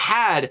has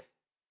had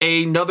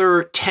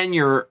another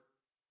tenure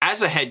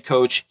as a head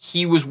coach.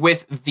 He was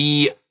with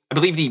I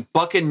believe the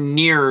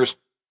Buccaneers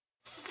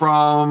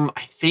from,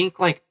 I think,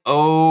 like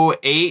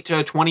 2008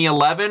 to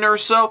 2011 or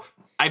so.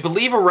 I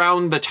believe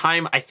around the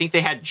time, I think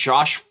they had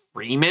Josh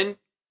Freeman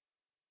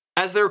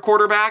as their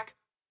quarterback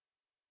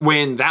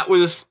when that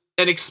was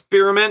an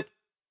experiment.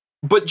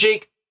 But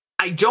Jake,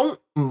 I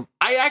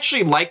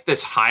actually like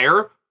this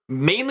hire,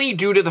 mainly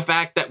due to the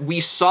fact that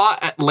we saw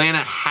Atlanta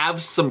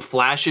have some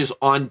flashes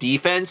on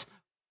defense.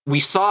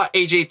 We saw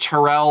AJ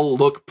Terrell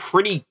look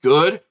pretty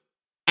good,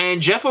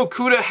 and Jeff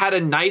Okudah had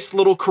a nice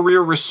little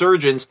career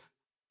resurgence.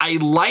 I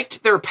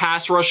liked their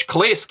pass rush.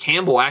 Calais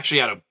Campbell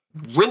actually had a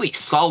really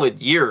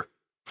solid year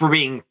for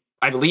being,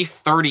 I believe,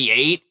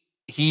 38.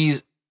 He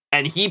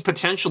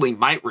potentially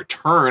might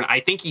return. I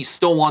think he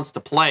still wants to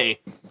play.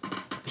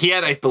 He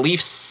had, I believe,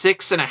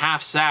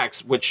 6.5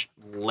 sacks, which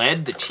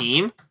led the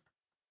team.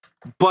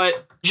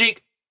 But,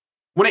 Jake,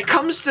 when it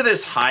comes to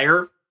this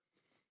hire,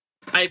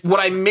 what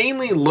I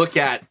mainly look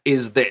at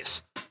is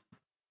this.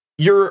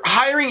 You're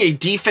hiring a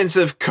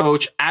defensive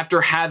coach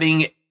after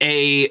having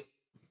a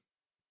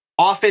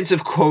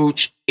offensive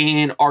coach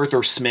in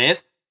Arthur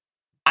Smith.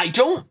 I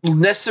don't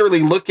necessarily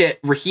look at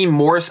Raheem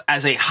Morris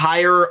as a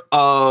hire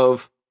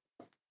of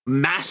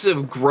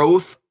massive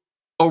growth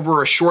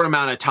over a short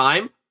amount of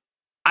time.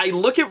 I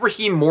look at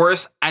Raheem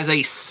Morris as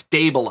a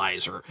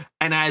stabilizer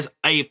and as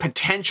a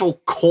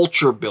potential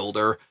culture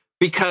builder,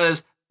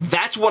 because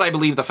that's what I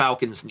believe the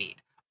Falcons need.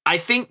 I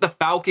think the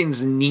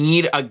Falcons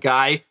need a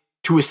guy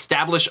to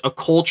establish a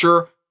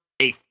culture,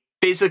 a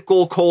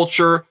physical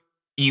culture.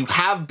 You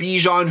have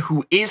Bijan,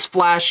 who is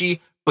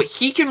flashy, but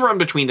he can run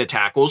between the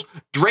tackles.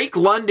 Drake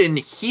London,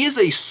 he is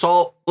a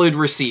solid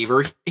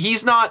receiver.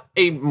 He's not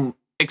a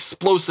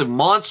explosive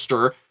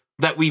monster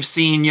that we've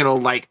seen,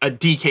 like a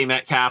DK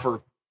Metcalf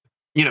or,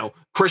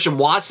 Christian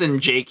Watson.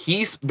 Jake,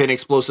 he's been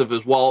explosive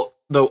as well,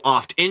 though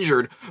oft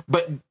injured.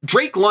 But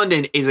Drake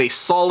London is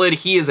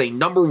he is a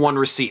number one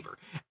receiver.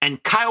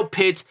 And Kyle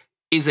Pitts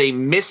is a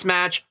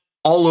mismatch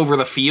all over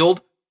the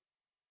field.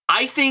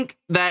 I think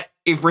that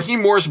if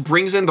Raheem Morris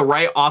brings in the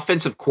right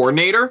offensive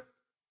coordinator,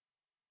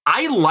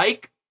 I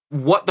like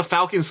what the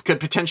Falcons could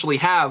potentially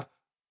have,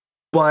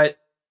 but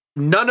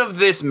none of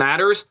this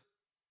matters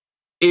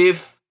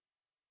if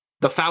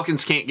the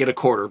Falcons can't get a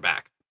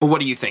quarterback. But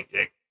what do you think,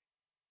 Jake?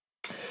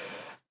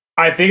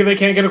 I think if they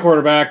can't get a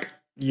quarterback,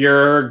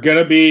 you're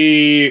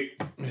probably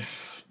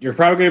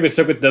going to be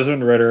stuck with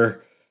Desmond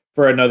Ridder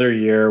for another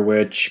year,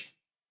 which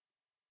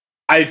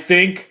I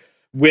think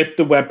with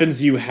the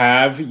weapons you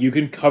have, you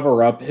can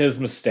cover up his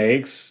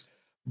mistakes.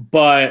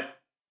 But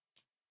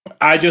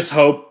I just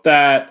hope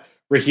that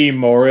Raheem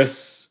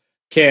Morris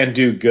can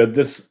do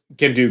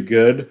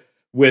good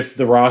with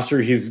the roster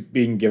he's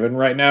being given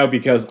right now,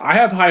 because I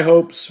have high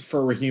hopes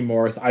for Raheem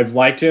Morris. I've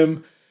liked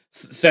him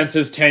since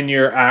his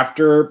tenure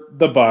after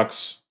the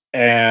Bucs,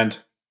 and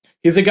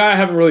he's a guy I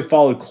haven't really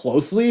followed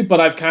closely, but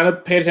I've kind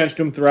of paid attention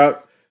to him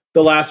throughout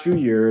the last few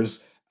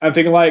years. I'm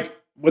thinking, like,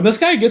 when this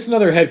guy gets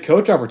another head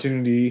coach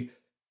opportunity,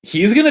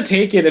 he's going to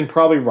take it and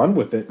probably run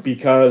with it,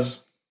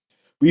 because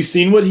we've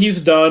seen what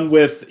he's done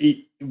with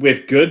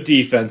good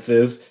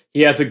defenses.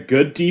 He has a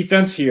good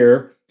defense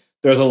here.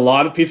 There's a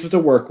lot of pieces to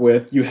work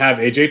with. You have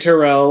AJ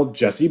Terrell,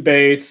 Jesse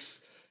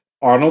Bates,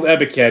 Arnold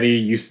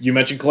Ebiketie. You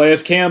mentioned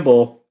Calais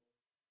Campbell.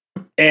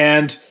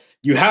 And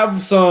you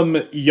have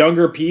some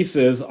younger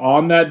pieces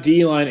on that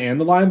D-line and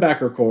the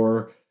linebacker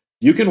core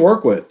you can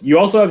work with. You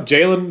also have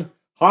Jalen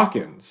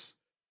Hawkins,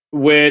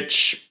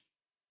 which,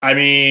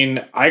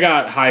 I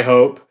got high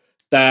hope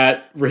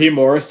that Raheem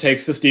Morris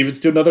takes the Stevens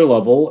to another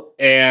level,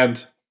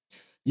 and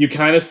you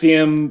kind of see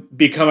him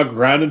become a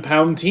ground and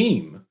pound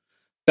team.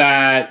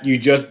 That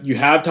you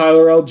have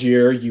Tyler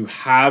Algier, you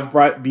have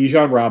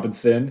Bijan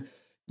Robinson,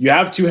 you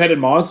have two-headed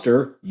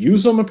monster,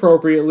 use them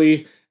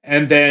appropriately,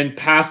 and then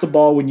pass the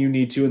ball when you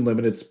need to in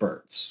limited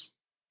spurts.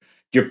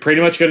 You're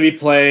pretty much going to be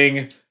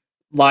playing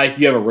like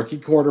you have a rookie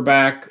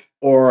quarterback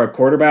or a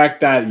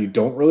quarterback that you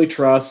don't really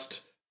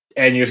trust,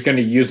 and you're just going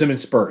to use them in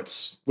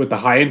spurts. With the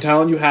high-end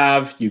talent you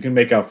have, you can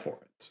make up for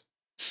it.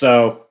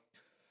 So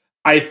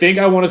I think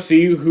I want to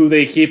see who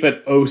they keep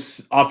at who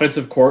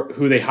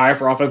they hire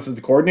for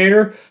offensive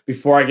coordinator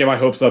before I get my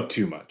hopes up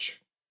too much.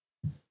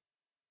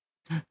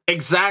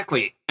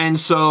 Exactly. And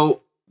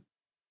so,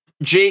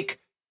 Jake,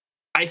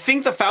 I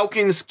think the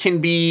Falcons can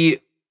be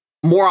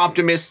more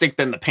optimistic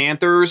than the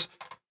Panthers,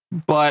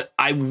 but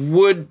I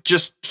would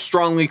just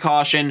strongly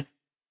caution,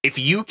 If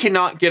you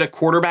cannot get a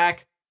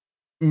quarterback,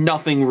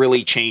 nothing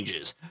really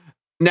changes.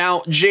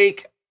 Now,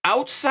 Jake,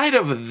 outside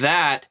of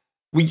that,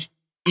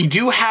 you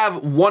do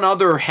have one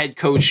other head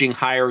coaching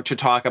hire to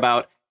talk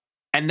about,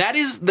 and that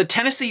is the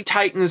Tennessee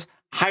Titans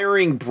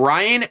hiring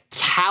Brian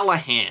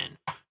Callahan,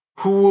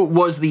 who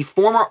was the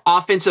former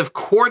offensive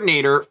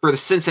coordinator for the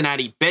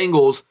Cincinnati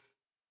Bengals.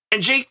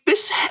 And Jake,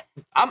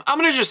 I'm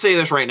going to just say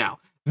this right now.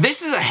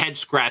 This is a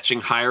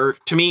head-scratching hire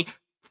to me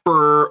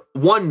for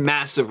one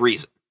massive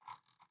reason.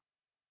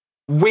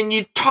 When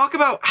you talk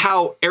about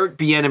how Eric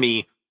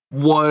Bieniemy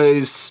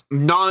was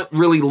not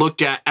really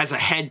looked at as a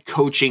head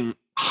coaching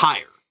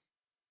hire,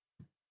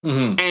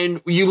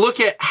 and you look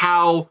at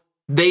how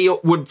they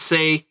would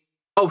say,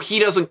 oh, he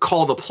doesn't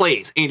call the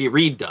plays, Andy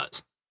Reid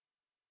does.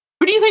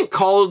 Who do you think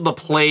called the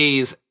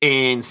plays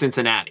in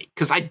Cincinnati?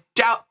 Because I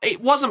doubt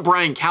it wasn't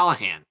Brian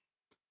Callahan.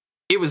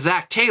 It was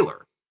Zach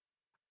Taylor.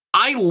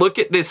 I look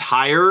at this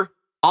hire,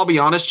 I'll be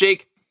honest,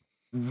 Jake,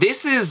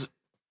 this is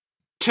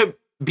to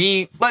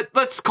be,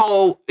 let's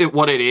call it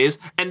what it is,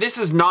 and this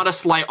is not a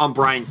slight on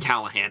Brian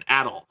Callahan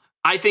at all.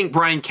 I think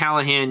Brian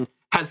Callahan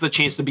has the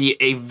chance to be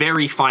a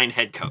very fine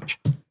head coach.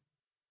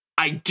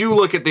 I do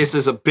look at this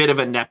as a bit of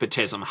a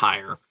nepotism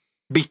hire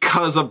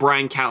because of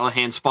Brian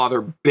Callahan's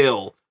father,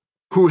 Bill,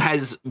 who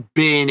has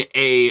been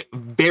a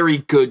very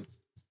good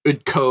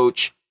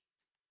coach,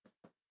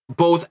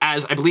 both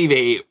as, I believe,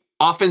 a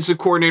offensive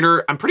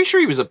coordinator. I'm pretty sure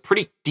he was a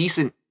pretty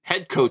decent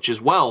head coach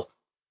as well.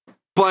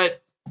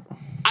 But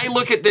I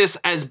look at this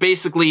as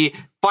basically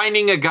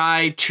finding a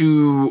guy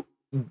to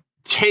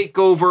take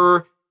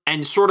over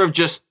and sort of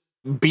just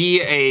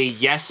be a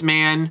yes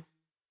man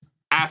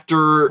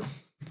after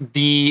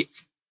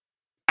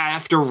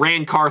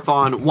Rand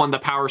Carthon won the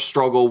power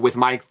struggle with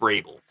Mike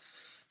Vrabel.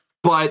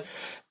 But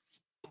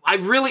I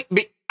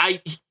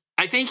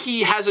think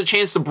he has a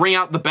chance to bring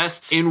out the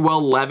best in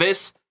Will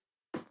Levis,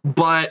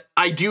 but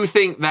I do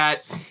think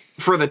that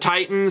for the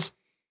Titans,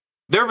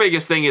 their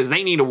biggest thing is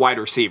they need a wide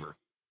receiver,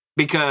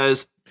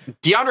 because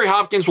DeAndre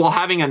Hopkins, while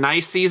having a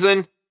nice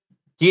season,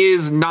 he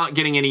is not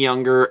getting any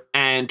younger,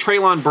 and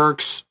Treylon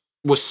Burks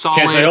was solid,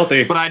 can't stay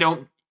healthy.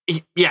 But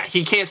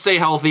he can't stay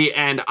healthy,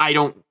 and I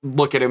don't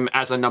look at him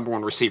as a number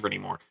one receiver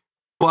anymore.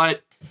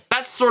 But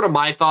that's sort of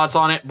my thoughts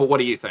on it, but what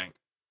do you think?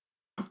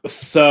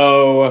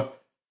 So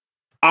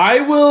I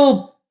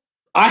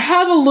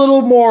have a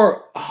little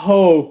more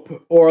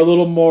hope or a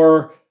little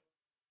more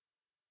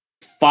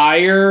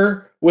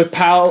fire with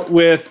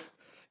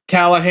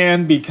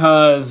Callahan,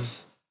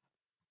 because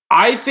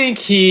I think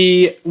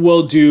he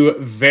will do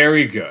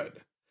very good.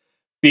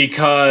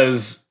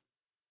 Because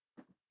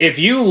if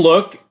you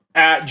look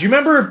at, do you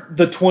remember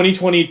the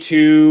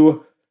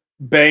 2022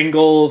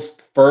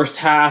 Bengals first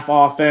half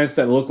offense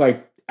that looked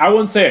like, I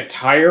wouldn't say a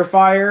tire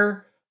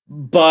fire,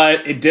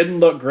 but it didn't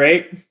look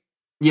great?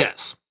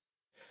 Yes.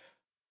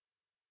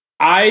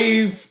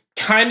 I've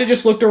kind of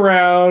just looked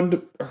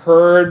around,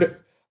 heard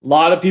a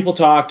lot of people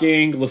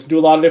talking, listened to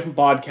a lot of different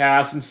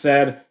podcasts, and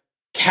said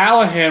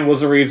Callahan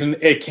was the reason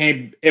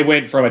it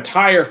went from a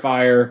tire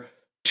fire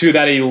to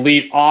that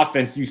elite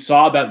offense you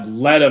saw that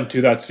led him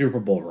to that Super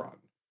Bowl run.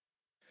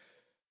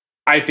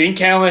 I think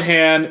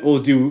Callahan will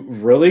do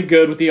really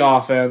good with the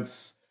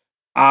offense.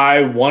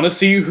 I want to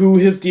see who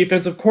his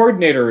defensive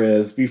coordinator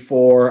is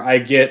before I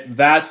get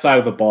that side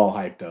of the ball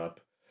hyped up.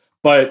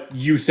 But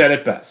you said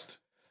it best.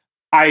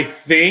 I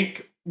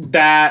think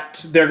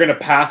that they're going to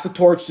pass the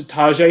torch to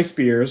Tajay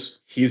Spears.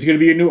 He's going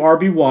to be a new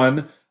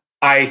RB1.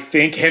 I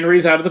think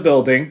Henry's out of the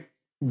building.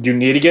 You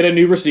need to get a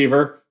new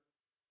receiver.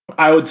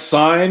 I would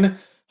sign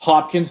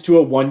Hopkins to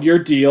a 1-year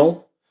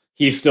deal.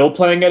 He's still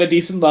playing at a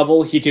decent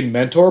level. He can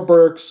mentor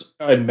Burks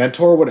and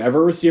mentor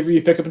whatever receiver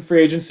you pick up in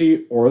free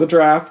agency or the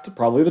draft,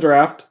 probably the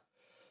draft.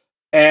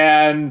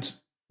 And,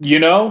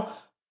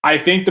 I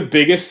think the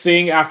biggest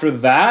thing after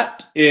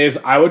that is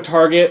I would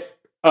target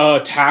a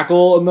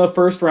tackle in the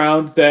first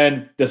round.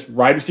 Then this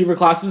wide receiver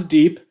class is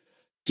deep.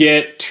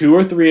 Get 2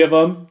 or 3 of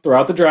them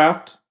throughout the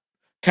draft.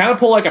 Kind of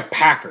pull like a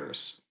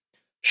Packers.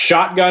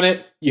 Shotgun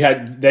it.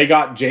 They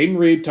got Jaden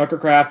Reed, Tucker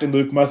Kraft, and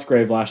Luke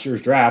Musgrave last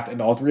year's draft,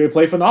 and all 3 would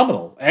play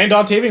phenomenal. And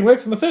Dontavian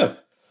Wicks in the 5th.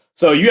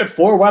 So you had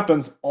 4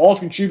 weapons, all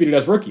contributed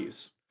as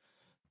rookies.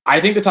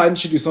 I think the Titans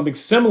should do something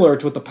similar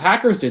to what the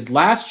Packers did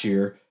last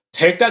year.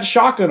 Take that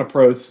shotgun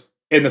approach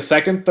in the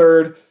 2nd,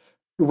 3rd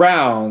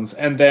rounds,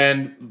 and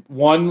then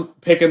 1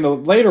 pick in the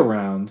later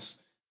rounds,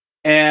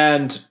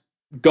 and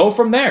go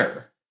from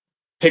there.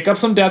 Pick up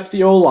some depth at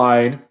the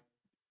O-line,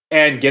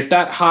 and get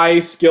that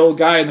high-skill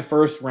guy in the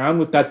 1st round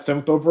with that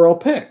 7th overall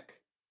pick.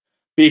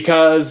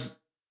 Because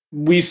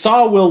we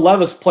saw Will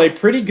Levis play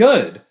pretty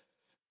good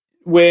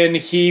when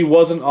he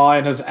wasn't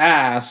on his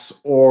ass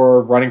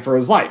or running for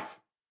his life.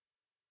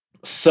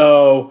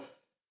 So,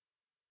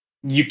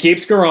 you keep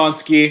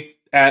Skoronski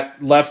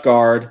at left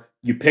guard,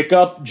 you pick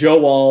up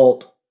Joe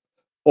Alt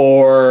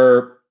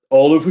or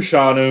Olu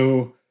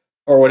Fushanu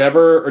or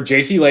whatever, or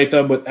JC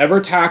Latham, whatever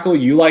tackle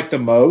you like the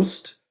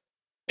most.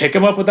 Pick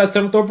him up with that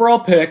 7th overall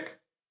pick,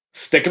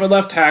 stick him at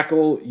left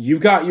tackle. You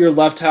got your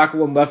left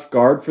tackle and left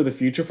guard for the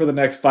future for the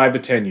next 5 to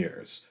 10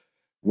 years.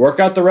 work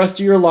out the rest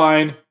of your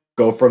line,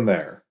 go from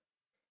there.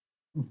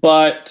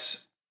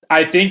 But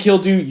I think he'll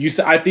do.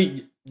 I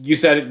think you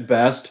said it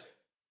best.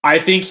 I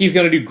think he's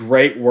going to do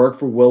great work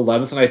for Will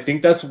Levis, and I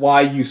think that's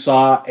why you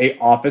saw a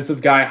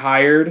offensive guy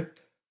hired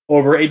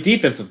over a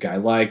defensive guy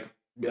like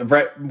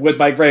with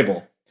Mike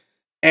Vrabel.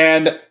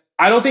 And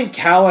I don't think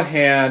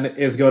Callahan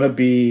is going to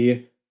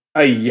be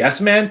a yes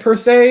man per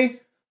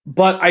se,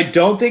 but I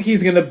don't think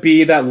he's going to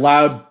be that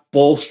loud,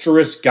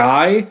 boisterous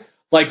guy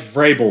like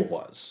Vrabel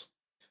was.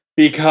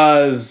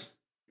 Because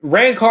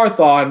Rand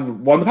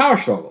Carthon won the power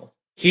struggle.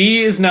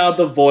 He is now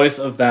the voice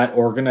of that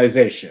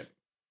organization.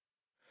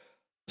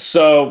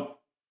 So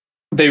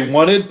they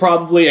wanted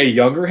probably a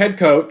younger head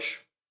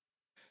coach,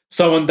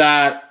 someone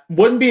that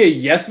wouldn't be a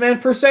yes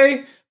man per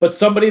se, but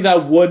somebody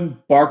that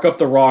wouldn't bark up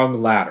the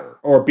wrong ladder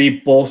or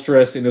be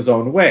boisterous in his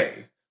own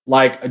way,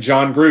 like a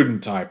John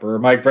Gruden type or a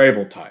Mike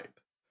Vrabel type.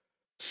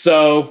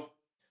 So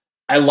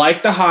I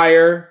like the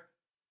hire.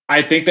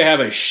 I think they have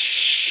a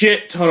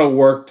shit ton of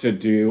work to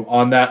do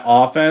on that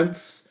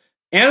offense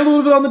and a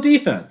little bit on the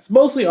defense.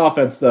 Mostly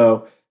offense,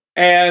 though.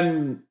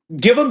 And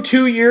give them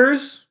 2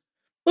 years.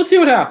 Let's see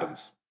what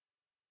happens.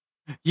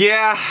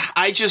 Yeah,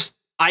 I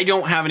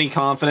don't have any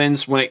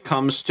confidence when it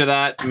comes to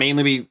that,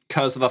 mainly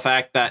because of the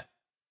fact that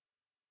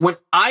when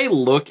I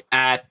look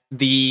at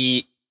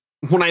the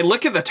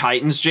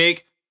Titans,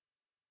 Jake,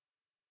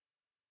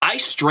 I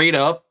straight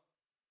up,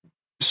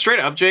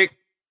 Jake,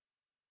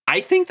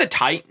 I think the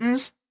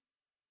Titans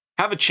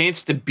have a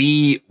chance to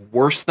be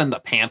worse than the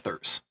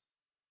Panthers,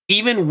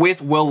 even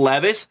with Will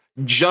Levis,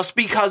 just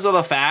because of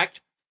the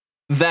fact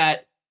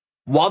that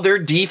while their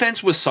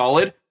defense was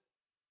solid,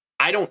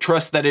 I don't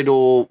trust that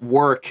it'll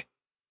work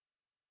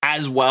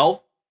as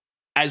well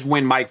as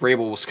when Mike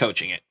Vrabel was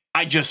coaching it.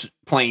 I just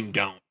plain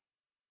don't.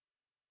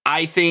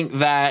 I think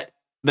that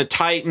the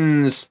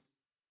Titans,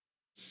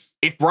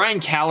 if Brian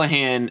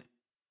Callahan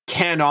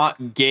cannot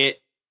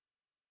make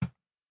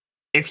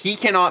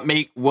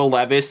Will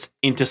Levis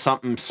into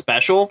something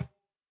special,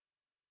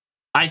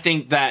 I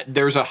think that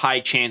there's a high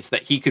chance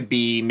that he could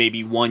be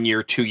maybe 1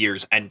 year, 2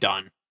 years, and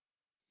done.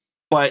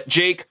 But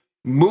Jake,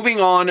 moving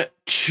on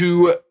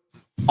to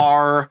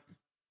our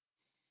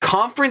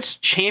conference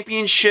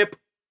championship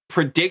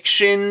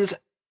predictions,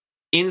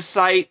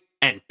 insight,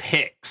 and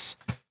picks.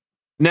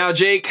 Now,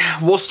 Jake,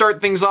 we'll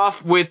start things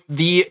off with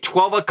the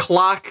 12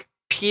 o'clock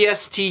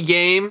PST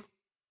game,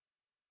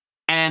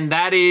 and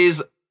that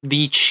is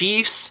the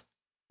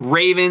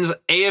Chiefs-Ravens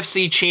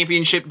AFC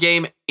Championship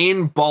game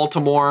in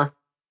Baltimore.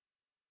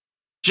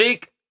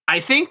 Jake, I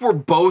think we're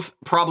both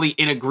probably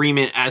in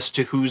agreement as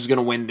to who's going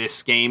to win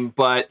this game,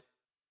 but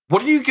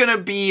what are you going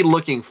to be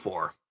looking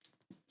for?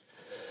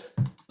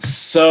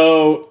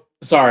 So,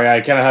 sorry,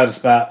 I kind of had a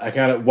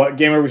spat. What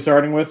game are we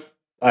starting with?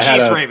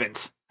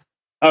 Chiefs-Ravens.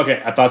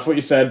 Okay, I thought that's what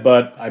you said,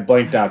 but I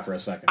blanked out for a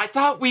second. I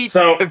thought we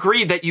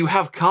agreed that you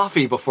have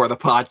coffee before the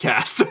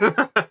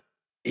podcast.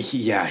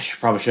 Yeah, I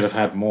probably should have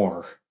had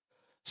more.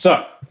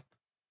 So,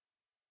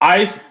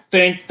 I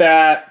think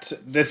that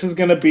this is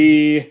going to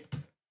be...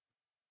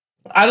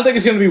 I don't think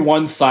it's going to be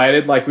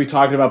one-sided like we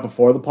talked about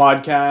before the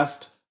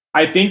podcast.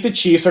 I think the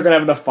Chiefs are going to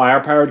have enough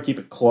firepower to keep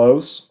it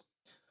close.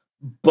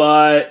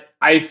 But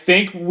I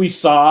think we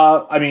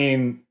saw,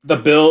 the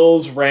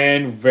Bills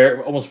ran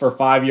almost for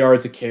 5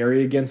 yards a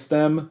carry against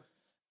them.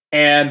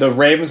 And the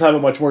Ravens have a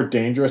much more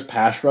dangerous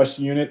pass rush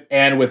unit.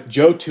 And with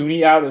Joe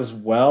Thuney out as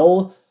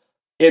well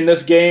in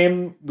this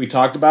game, we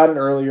talked about it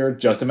earlier,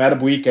 Justin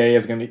Madubuike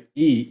is going to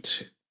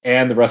eat.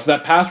 And the rest of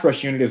that pass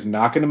rush unit is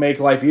not going to make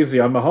life easy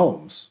on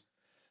Mahomes.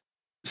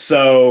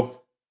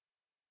 So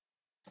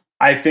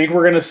I think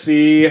we're going to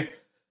see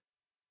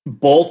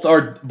both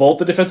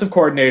the defensive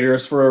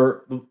coordinators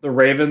for the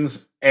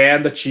Ravens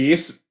and the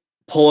Chiefs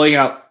pulling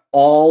out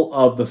all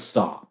of the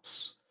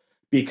stops,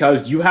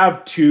 because you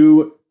have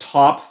two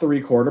top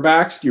three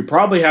quarterbacks. You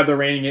probably have the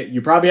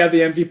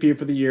MVP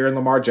for the year in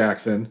Lamar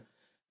Jackson,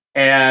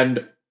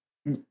 and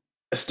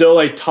still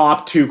a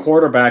top two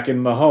quarterback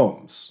in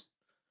Mahomes.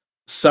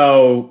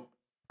 So,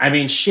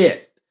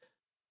 shit.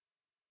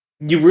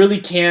 You really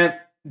can't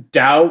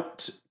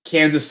doubt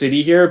Kansas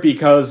City here,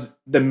 because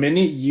the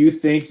minute you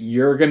think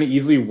you're going to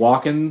easily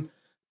walk in,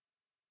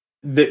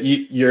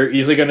 you're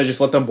easily going to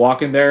just let them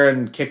walk in there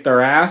and kick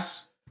their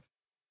ass,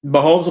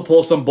 Mahomes will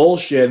pull some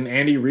bullshit and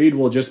Andy Reid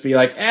will just be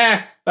like,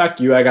 fuck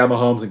you, I got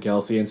Mahomes and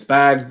Kelsey, and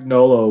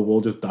Spagnuolo will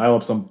just dial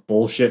up some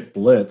bullshit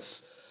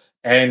blitz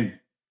and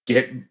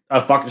get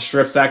a fucking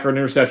strip sack or an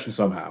interception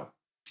somehow.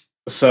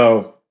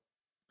 So,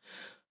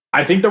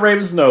 I think the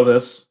Ravens know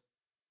this.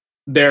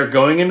 They're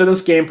going into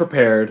this game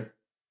prepared.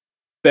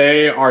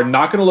 They are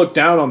not going to look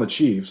down on the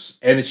Chiefs,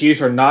 and the Chiefs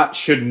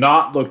should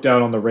not look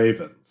down on the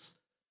Ravens.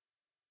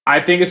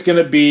 I think it's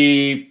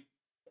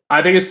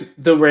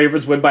the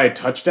Ravens win by a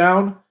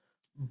touchdown,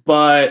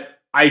 but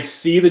I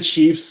see the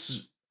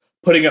Chiefs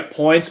putting up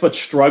points but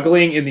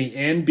struggling in the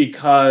end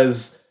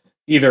because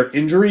either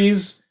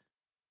injuries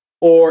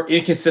or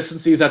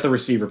inconsistencies at the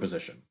receiver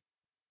position.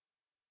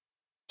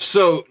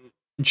 So,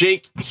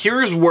 Jake,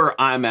 here's where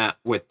I'm at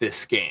with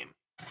this game.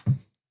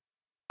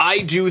 I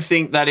do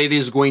think that it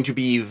is going to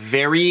be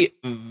very,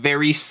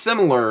 very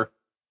similar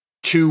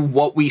to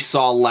what we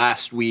saw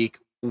last week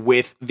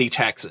with the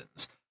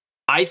Texans.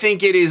 I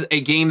think it is a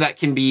game that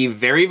can be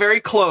very, very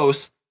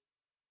close.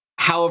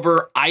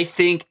 However, I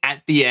think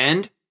at the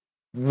end,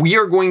 we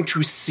are going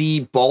to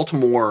see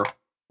Baltimore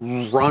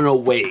run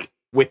away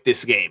with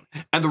this game.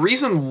 And the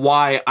reason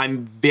why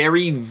I'm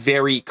very,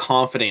 very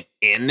confident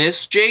in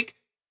this, Jake,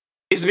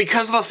 is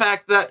because of the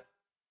fact that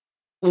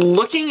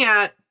looking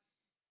at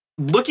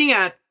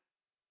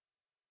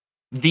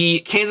the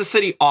Kansas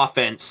City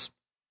offense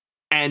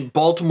and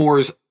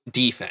Baltimore's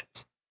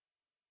defense,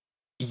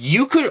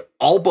 you could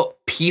all but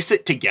piece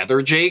it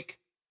together, Jake.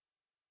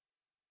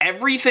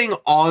 Everything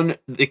on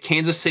the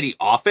Kansas City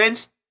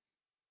offense,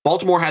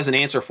 Baltimore has an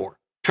answer for.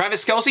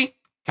 Travis Kelce,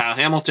 Kyle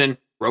Hamilton,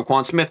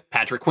 Roquan Smith,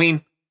 Patrick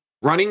Queen.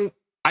 Running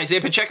Isaiah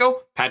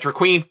Pacheco, Patrick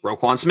Queen,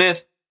 Roquan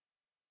Smith.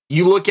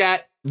 You look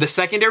at the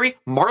secondary,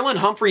 Marlon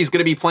Humphrey is going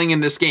to be playing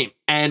in this game.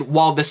 And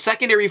while the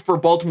secondary for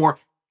Baltimore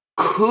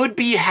could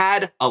be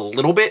had a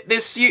little bit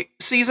this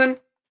season,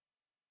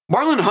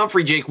 Marlon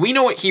Humphrey, Jake, we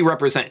know what he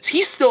represents.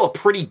 He's still a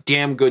pretty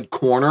damn good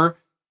corner,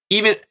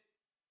 even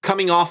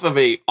coming off of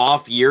a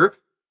off year.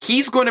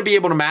 He's going to be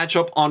able to match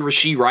up on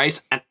Rashee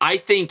Rice, and I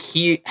think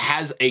he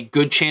has a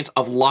good chance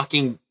of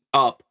locking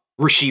up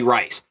Rashee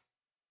Rice.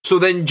 So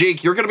then,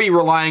 Jake, you're going to be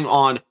relying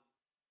on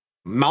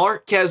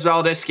Marquez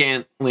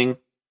Valdes-Scantling,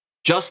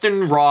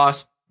 Justin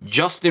Ross,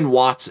 Justin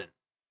Watson,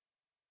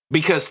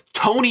 because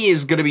Tony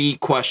is going to be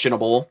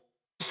questionable.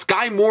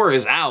 Sky Moore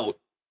is out.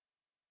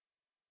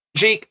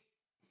 Jake,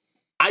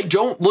 I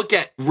don't look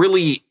at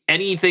really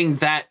anything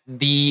that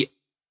the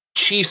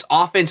Chiefs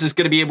offense is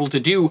going to be able to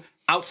do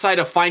outside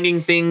of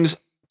finding things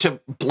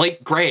to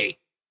Blake Gray.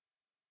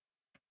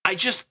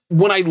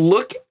 When I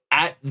look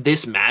at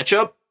this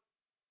matchup,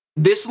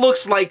 this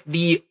looks like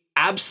the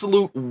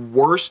absolute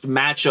worst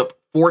matchup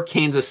for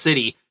Kansas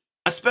City,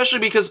 especially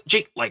because,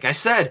 Jake, like I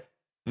said,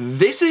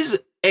 this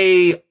is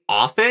a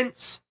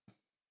offense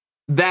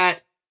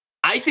that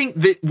I think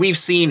that we've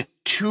seen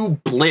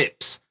two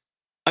blips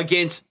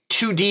against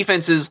two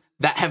defenses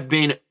that have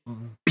been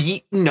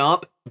beaten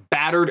up,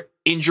 battered,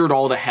 injured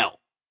all to hell.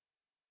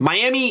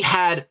 Miami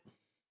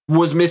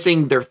was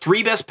missing their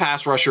three best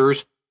pass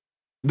rushers,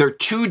 their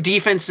two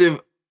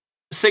defensive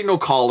signal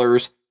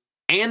callers,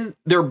 and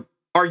their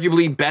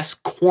arguably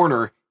best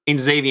corner in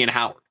Xavier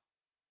Howard.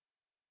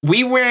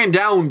 We ran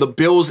down the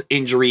Bills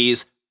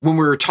injuries when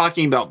we were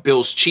talking about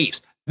Bills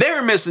Chiefs.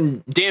 They're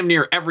missing damn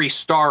near every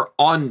star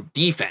on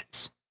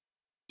defense,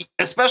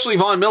 especially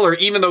Von Miller.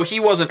 Even though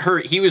he wasn't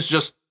hurt, he was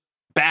just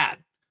bad.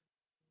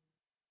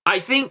 I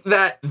think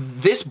that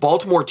this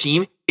Baltimore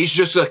team is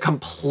just a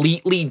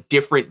completely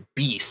different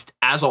beast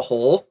as a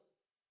whole.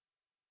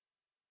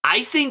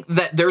 I think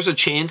that there's a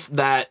chance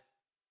that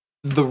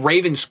the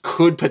Ravens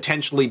could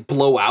potentially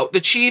blow out the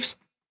Chiefs,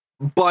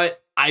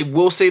 but I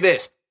will say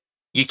this.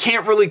 You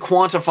can't really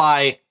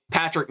quantify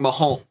Patrick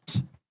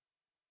Mahomes.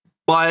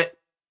 But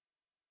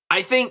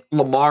I think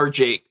Lamar,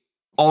 Jake,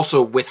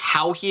 also with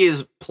how he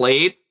has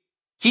played,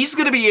 he's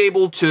going to be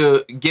able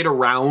to get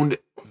around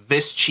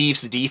this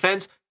Chiefs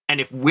defense.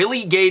 And if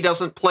Willie Gay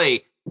doesn't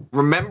play,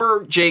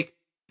 remember, Jake,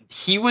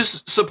 he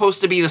was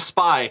supposed to be the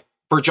spy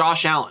for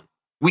Josh Allen.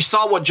 We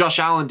saw what Josh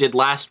Allen did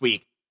last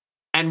week.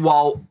 And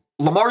while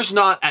Lamar's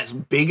not as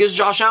big as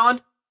Josh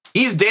Allen,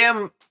 he's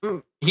damn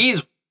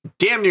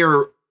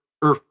near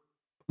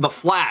the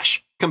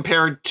Flash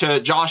compared to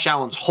Josh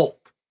Allen's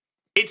Hulk.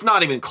 It's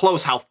not even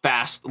close how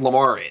fast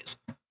Lamar is.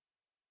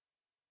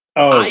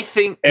 Oh, I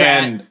think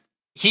that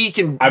he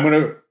can... I'm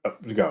going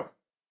to go.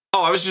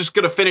 Oh, I was just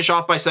going to finish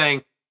off by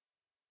saying,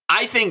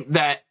 I think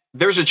that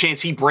there's a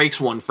chance he breaks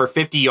one for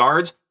 50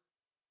 yards.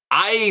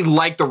 I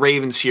like the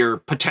Ravens here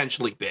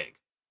potentially big.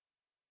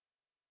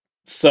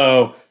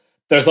 So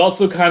there's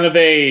also kind of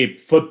a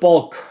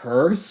football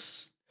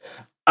curse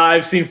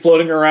I've seen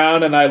floating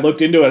around, and I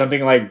looked into it. I'm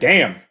thinking like,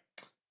 damn,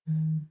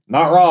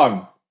 not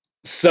wrong.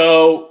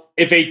 So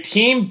if a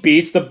team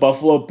beats the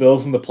Buffalo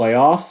Bills in the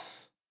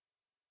playoffs,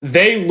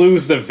 they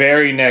lose the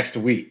very next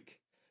week.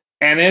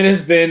 And it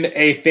has been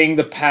a thing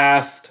the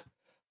past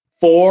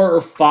 4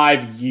 or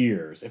 5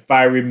 years, if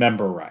I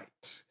remember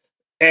right.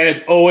 And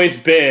it's always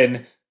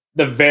been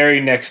the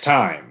very next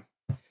time.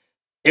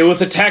 It was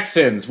the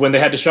Texans when they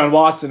had Deshaun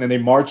Watson and they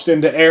marched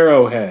into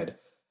Arrowhead.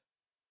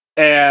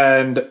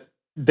 And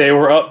they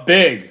were up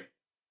big.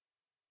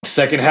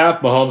 Second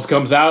half, Mahomes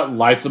comes out,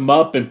 lights them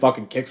up, and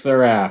fucking kicks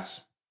their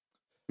ass.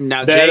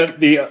 Now, then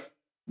Jake,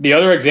 the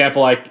other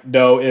example I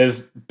know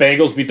is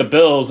Bengals beat the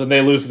Bills and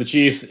they lose to the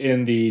Chiefs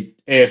in the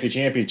AFC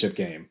Championship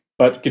game.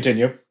 But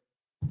continue.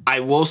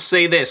 I will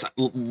say this.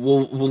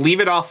 We'll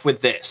leave it off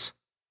with this.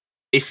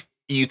 If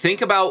you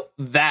think about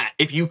that,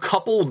 if you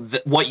couple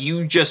what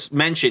you just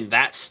mentioned,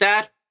 that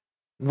stat,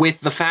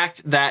 with the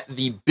fact that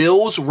the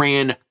Bills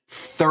ran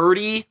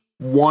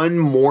 31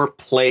 more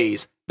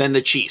plays than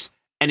the Chiefs,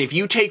 and if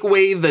you take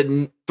away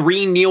the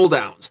 3 kneel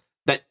downs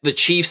that the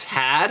Chiefs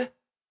had,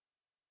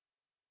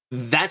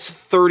 that's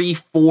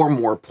 34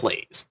 more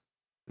plays.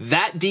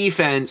 That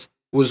defense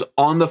was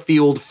on the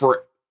field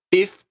for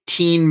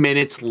 15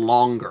 minutes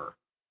longer.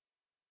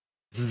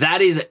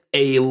 That is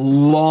a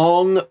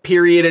long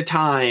period of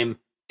time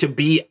to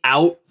be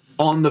out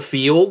on the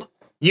field.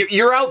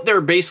 You're out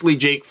there basically,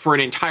 Jake, for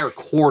an entire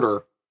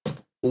quarter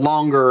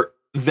longer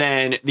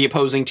than the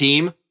opposing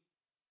team.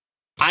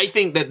 I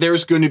think that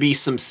there's going to be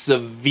some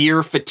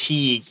severe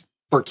fatigue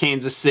for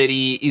Kansas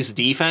City's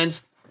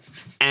defense.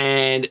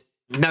 And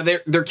now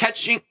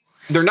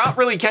they're not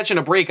really catching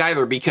a break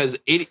either, because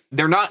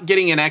they're not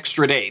getting an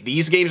extra day.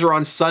 These games are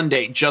on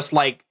Sunday, just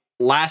like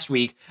last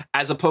week,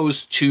 as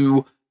opposed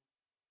to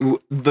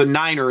the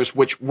Niners,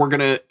 which we're going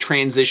to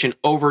transition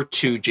over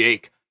to,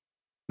 Jake.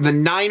 The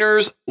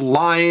Niners,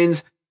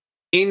 Lions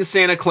in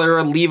Santa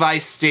Clara,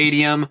 Levi's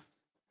Stadium.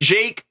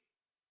 Jake,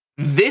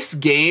 this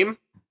game,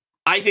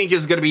 I think,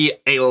 is going to be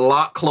a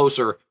lot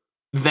closer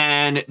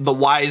than the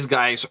wise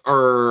guys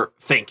are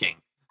thinking.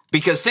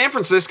 Because San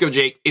Francisco,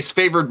 Jake, is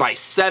favored by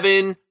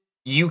 7.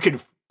 You could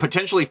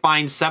potentially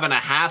find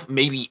 7.5,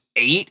 maybe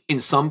 8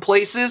 in some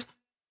places.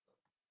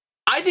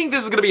 I think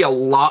this is going to be a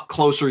lot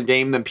closer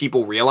game than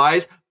people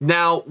realize.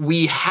 Now,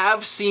 we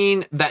have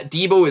seen that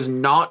Debo is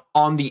not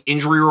on the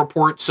injury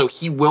report, so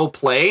he will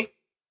play.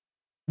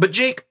 But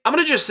Jake, I'm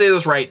going to just say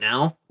this right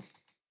now.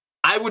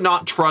 I would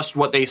not trust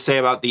what they say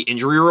about the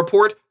injury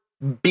report,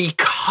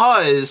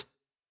 because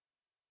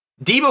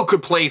Debo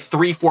could play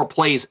 3-4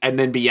 plays and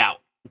then be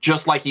out,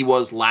 just like he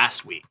was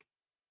last week.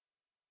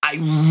 I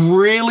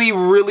really,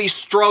 really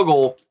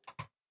struggle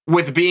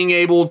with being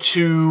able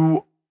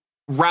to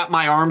wrap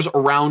my arms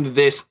around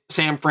this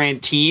San Fran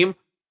team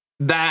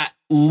that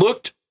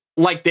looked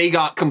like they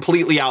got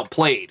completely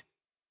outplayed.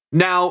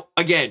 Now,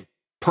 again,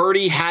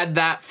 Purdy had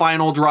that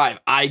final drive.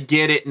 I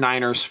get it,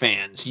 Niners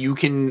fans. You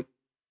can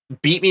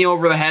beat me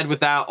over the head with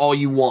that all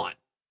you want.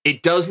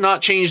 It does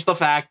not change the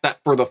fact that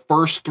for the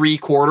first 3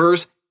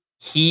 quarters,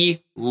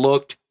 he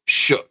looked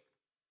shook.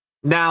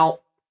 Now,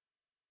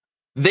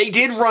 they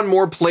did run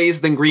more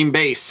plays than Green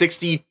Bay,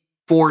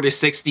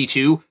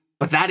 64-62,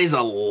 but that is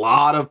a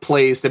lot of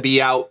plays to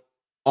be out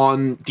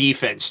on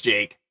defense,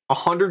 Jake.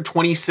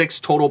 126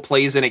 total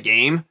plays in a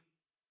game.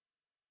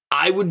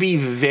 I would be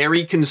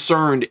very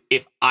concerned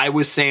if I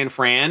was San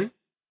Fran,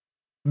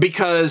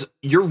 because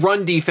your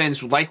run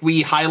defense, like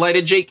we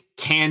highlighted, Jake,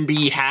 can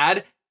be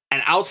had.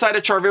 And outside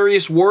of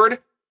Charvarius Ward,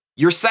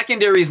 your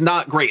secondary is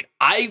not great.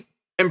 I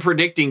am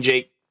predicting,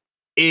 Jake,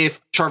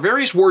 if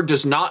Charvarius Ward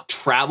does not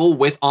travel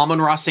with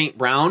Amon-Ra St.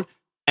 Brown,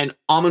 and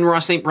Amon-Ra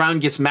St. Brown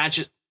gets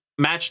matched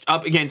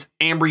up against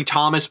Ambry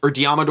Thomas or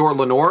Diamador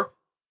Lenore,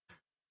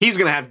 he's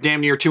going to have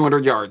damn near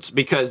 200 yards,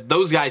 because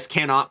those guys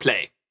cannot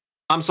play.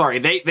 I'm sorry,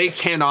 they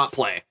cannot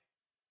play.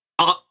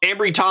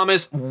 Ambry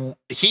Thomas,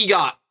 he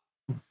got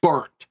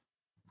burnt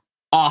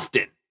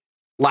often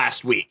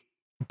last week.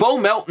 Bo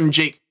Melton,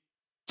 Jake,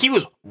 he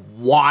was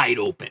wide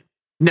open.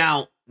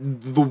 Now,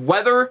 the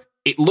weather,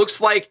 it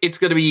looks like it's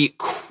going to be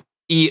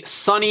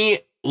sunny,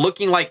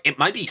 looking like it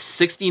might be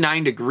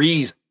 69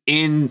 degrees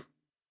in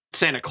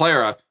Santa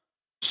Clara,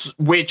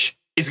 which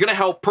is going to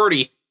help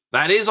Purdy.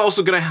 That is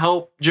also going to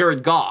help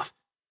Jared Goff,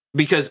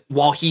 because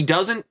while he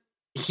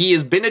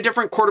has been a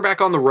different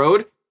quarterback on the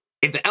road.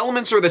 If the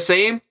elements are the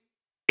same,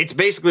 it's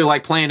basically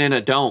like playing in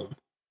a dome.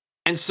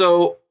 And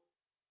so,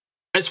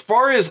 as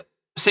far as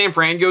San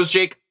Fran goes,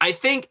 Jake, I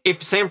think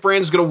if San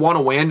Fran's going to want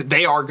to win,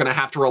 they are going to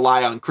have to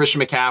rely on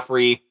Christian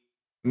McCaffrey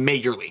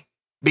majorly,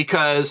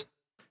 because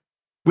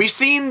we've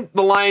seen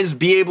the Lions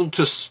be able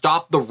to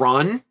stop the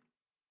run,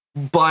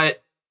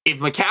 but if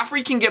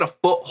McCaffrey can get a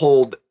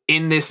foothold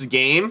in this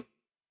game,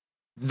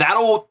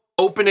 that'll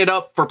open it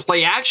up for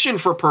play action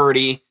for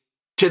Purdy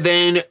to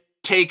then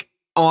take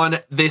on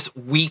this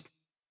weak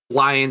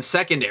Lions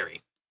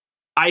secondary.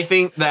 I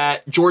think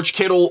that George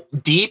Kittle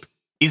deep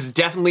is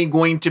definitely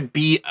going to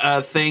be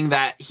a thing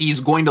that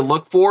he's going to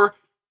look for,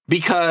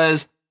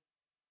 because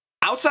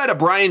outside of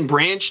Brian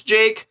Branch,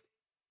 Jake,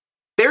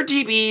 their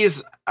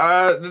DBs,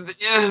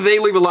 they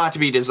leave a lot to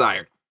be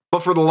desired.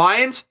 But for the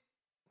Lions,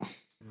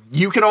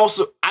 you can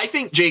also, I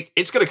think, Jake,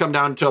 it's going to come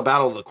down to a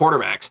battle of the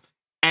quarterbacks.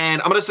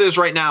 And I'm going to say this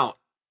right now.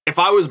 If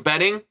I was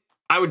betting,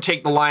 I would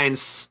take the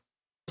Lions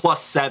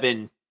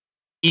 +7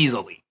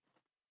 easily.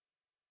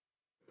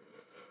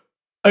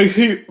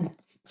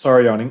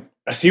 Sorry, yawning.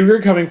 I see where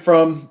you're coming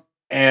from,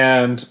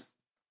 and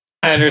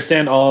I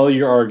understand all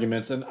your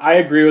arguments, and I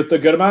agree with a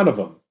good amount of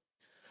them.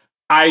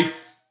 I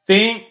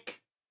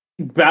think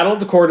battle of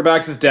the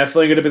quarterbacks is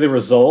definitely going to be the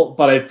result,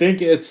 but I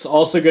think it's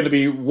also going to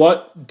be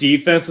what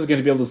defense is going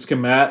to be able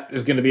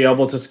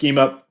to scheme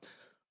up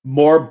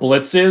more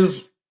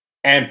blitzes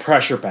and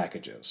pressure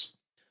packages.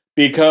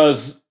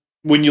 Because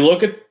when you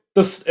look at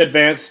the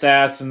advanced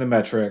stats and the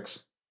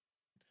metrics,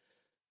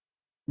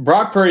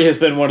 Brock Purdy has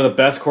been one of the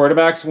best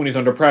quarterbacks when he's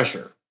under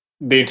pressure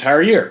the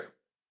entire year.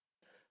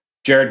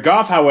 Jared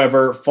Goff,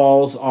 however,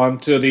 falls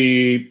onto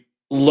the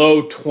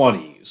low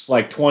 20s,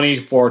 like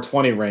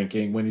 24-20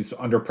 ranking when he's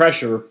under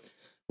pressure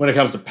when it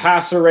comes to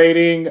passer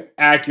rating,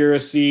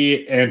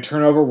 accuracy, and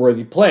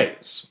turnover-worthy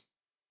plays.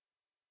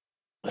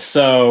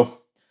 So,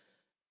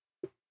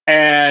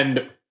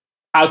 and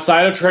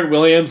outside of Trent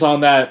Williams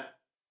on that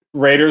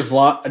Raiders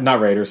not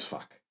Raiders,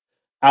 fuck.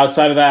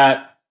 Outside of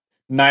that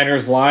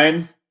Niners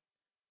line,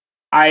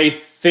 I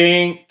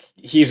think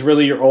he's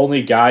really your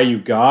only guy you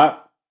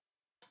got.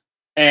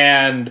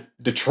 And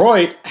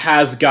Detroit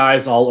has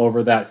guys all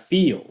over that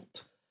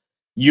field.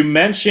 You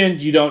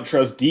mentioned you don't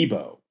trust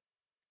Debo.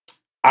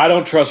 I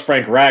don't trust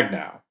Frank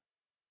Ragnow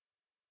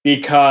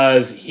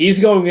because he's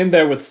going in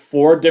there with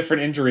 4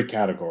 different injury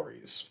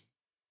categories.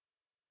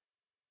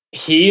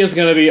 He is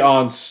going to be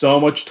on so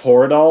much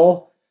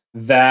Toradol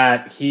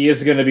that he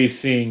is going to be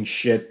seeing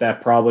shit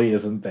that probably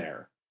isn't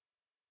there.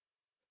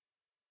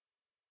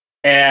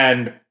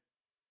 And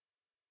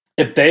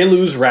if they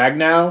lose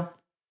Ragnow,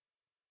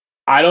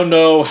 I don't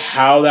know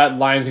how that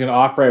line's going to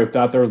operate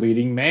without their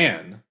leading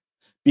man,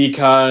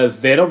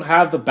 because they don't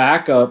have the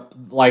backup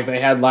like they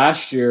had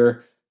last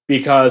year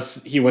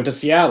because he went to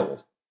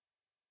Seattle.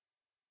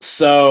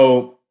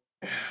 So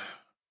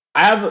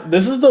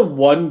this is the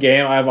one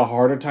game I have a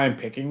harder time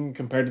picking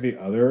compared to the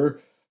other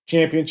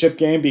championship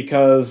game,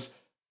 because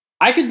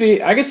I could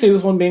see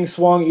this one being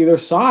swung either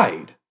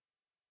side.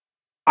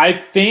 I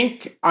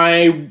think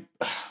I'm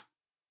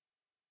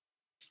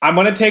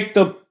going to take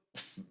the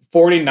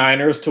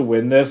 49ers to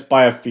win this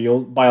by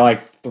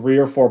like 3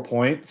 or 4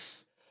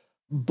 points,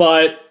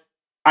 but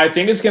I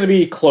think it's going to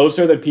be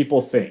closer than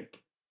people think.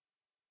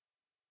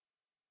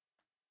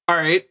 All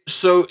right,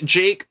 so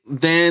Jake,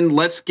 then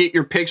let's get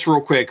your picks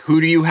real quick.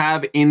 Who do you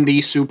have in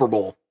the Super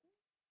Bowl?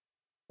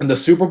 In the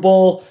Super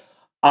Bowl,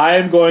 I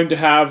am going to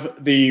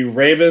have the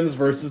Ravens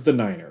versus the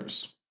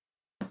Niners.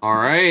 All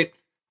right.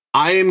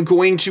 I am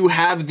going to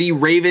have the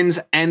Ravens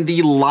and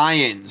the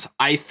Lions.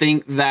 I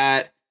think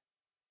that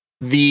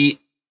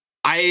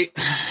I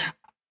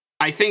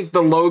think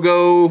the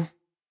logo,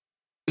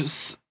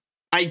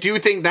 I do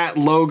think that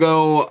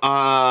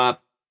logo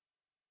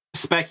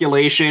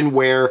speculation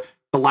where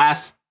the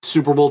last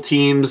Super Bowl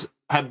teams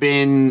have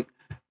been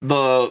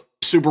the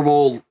Super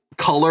Bowl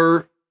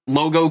color,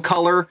 logo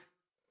color,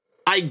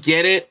 I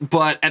get it,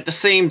 but at the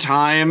same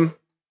time,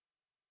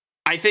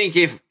 I think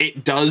if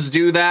it does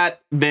do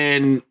that,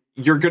 then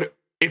you're gonna,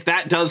 if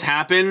that does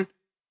happen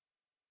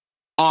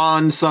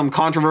on some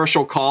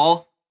controversial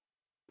call,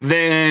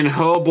 then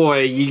oh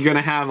boy, you're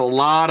gonna have a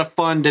lot of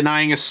fun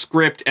denying a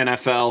script,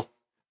 NFL.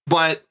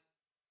 But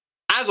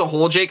as a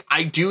whole, Jake,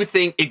 I do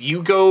think if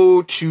you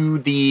go to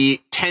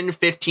the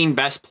 10-15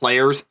 best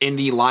players in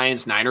the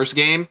Lions-Niners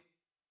game,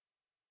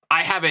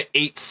 I have it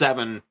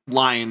 8-7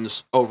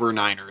 Lions over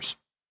Niners.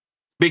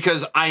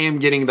 Because I am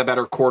getting the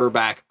better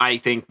quarterback, I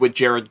think, with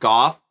Jared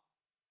Goff.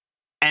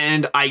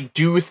 And I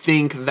do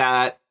think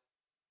that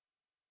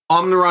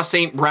Amon-Ra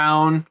St.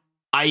 Brown,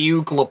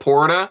 Ayuk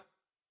Laporta,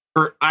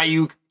 or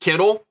Ayuk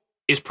Kittle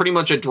is pretty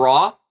much a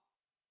draw.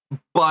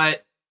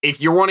 But if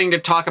you're wanting to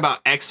talk about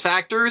X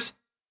factors,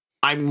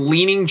 I'm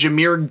leaning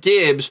Jahmyr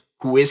Gibbs,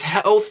 who is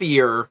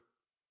healthier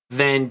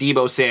than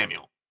Deebo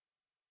Samuel.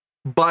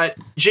 But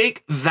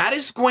Jake, that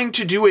is going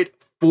to do it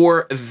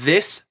for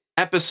this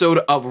episode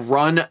of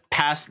Run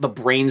Past the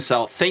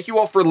Braincell. Thank you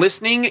all for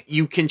listening.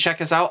 You can check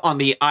us out on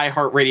the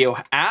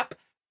iHeartRadio app,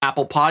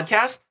 Apple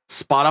Podcasts,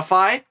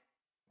 Spotify,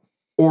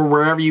 or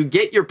wherever you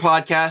get your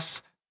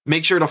podcasts.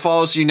 Make sure to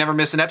follow so you never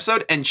miss an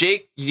episode. And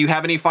Jake, do you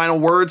have any final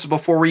words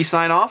before we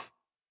sign off?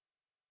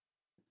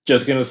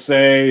 Just gonna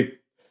say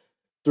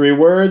 3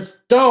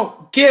 words.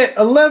 Don't get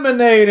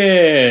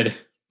eliminated.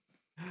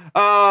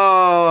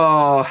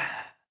 Oh.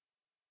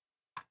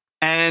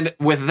 And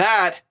with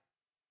that,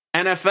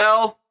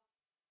 NFL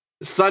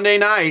Sunday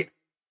night,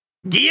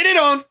 get it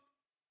on.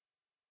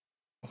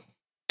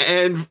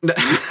 And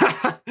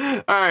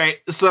all right,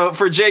 so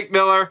for Jake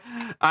Miller,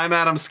 I'm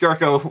Adam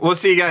Skirko. We'll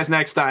see you guys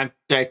next time.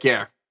 Take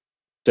care.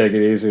 Take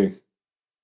it easy.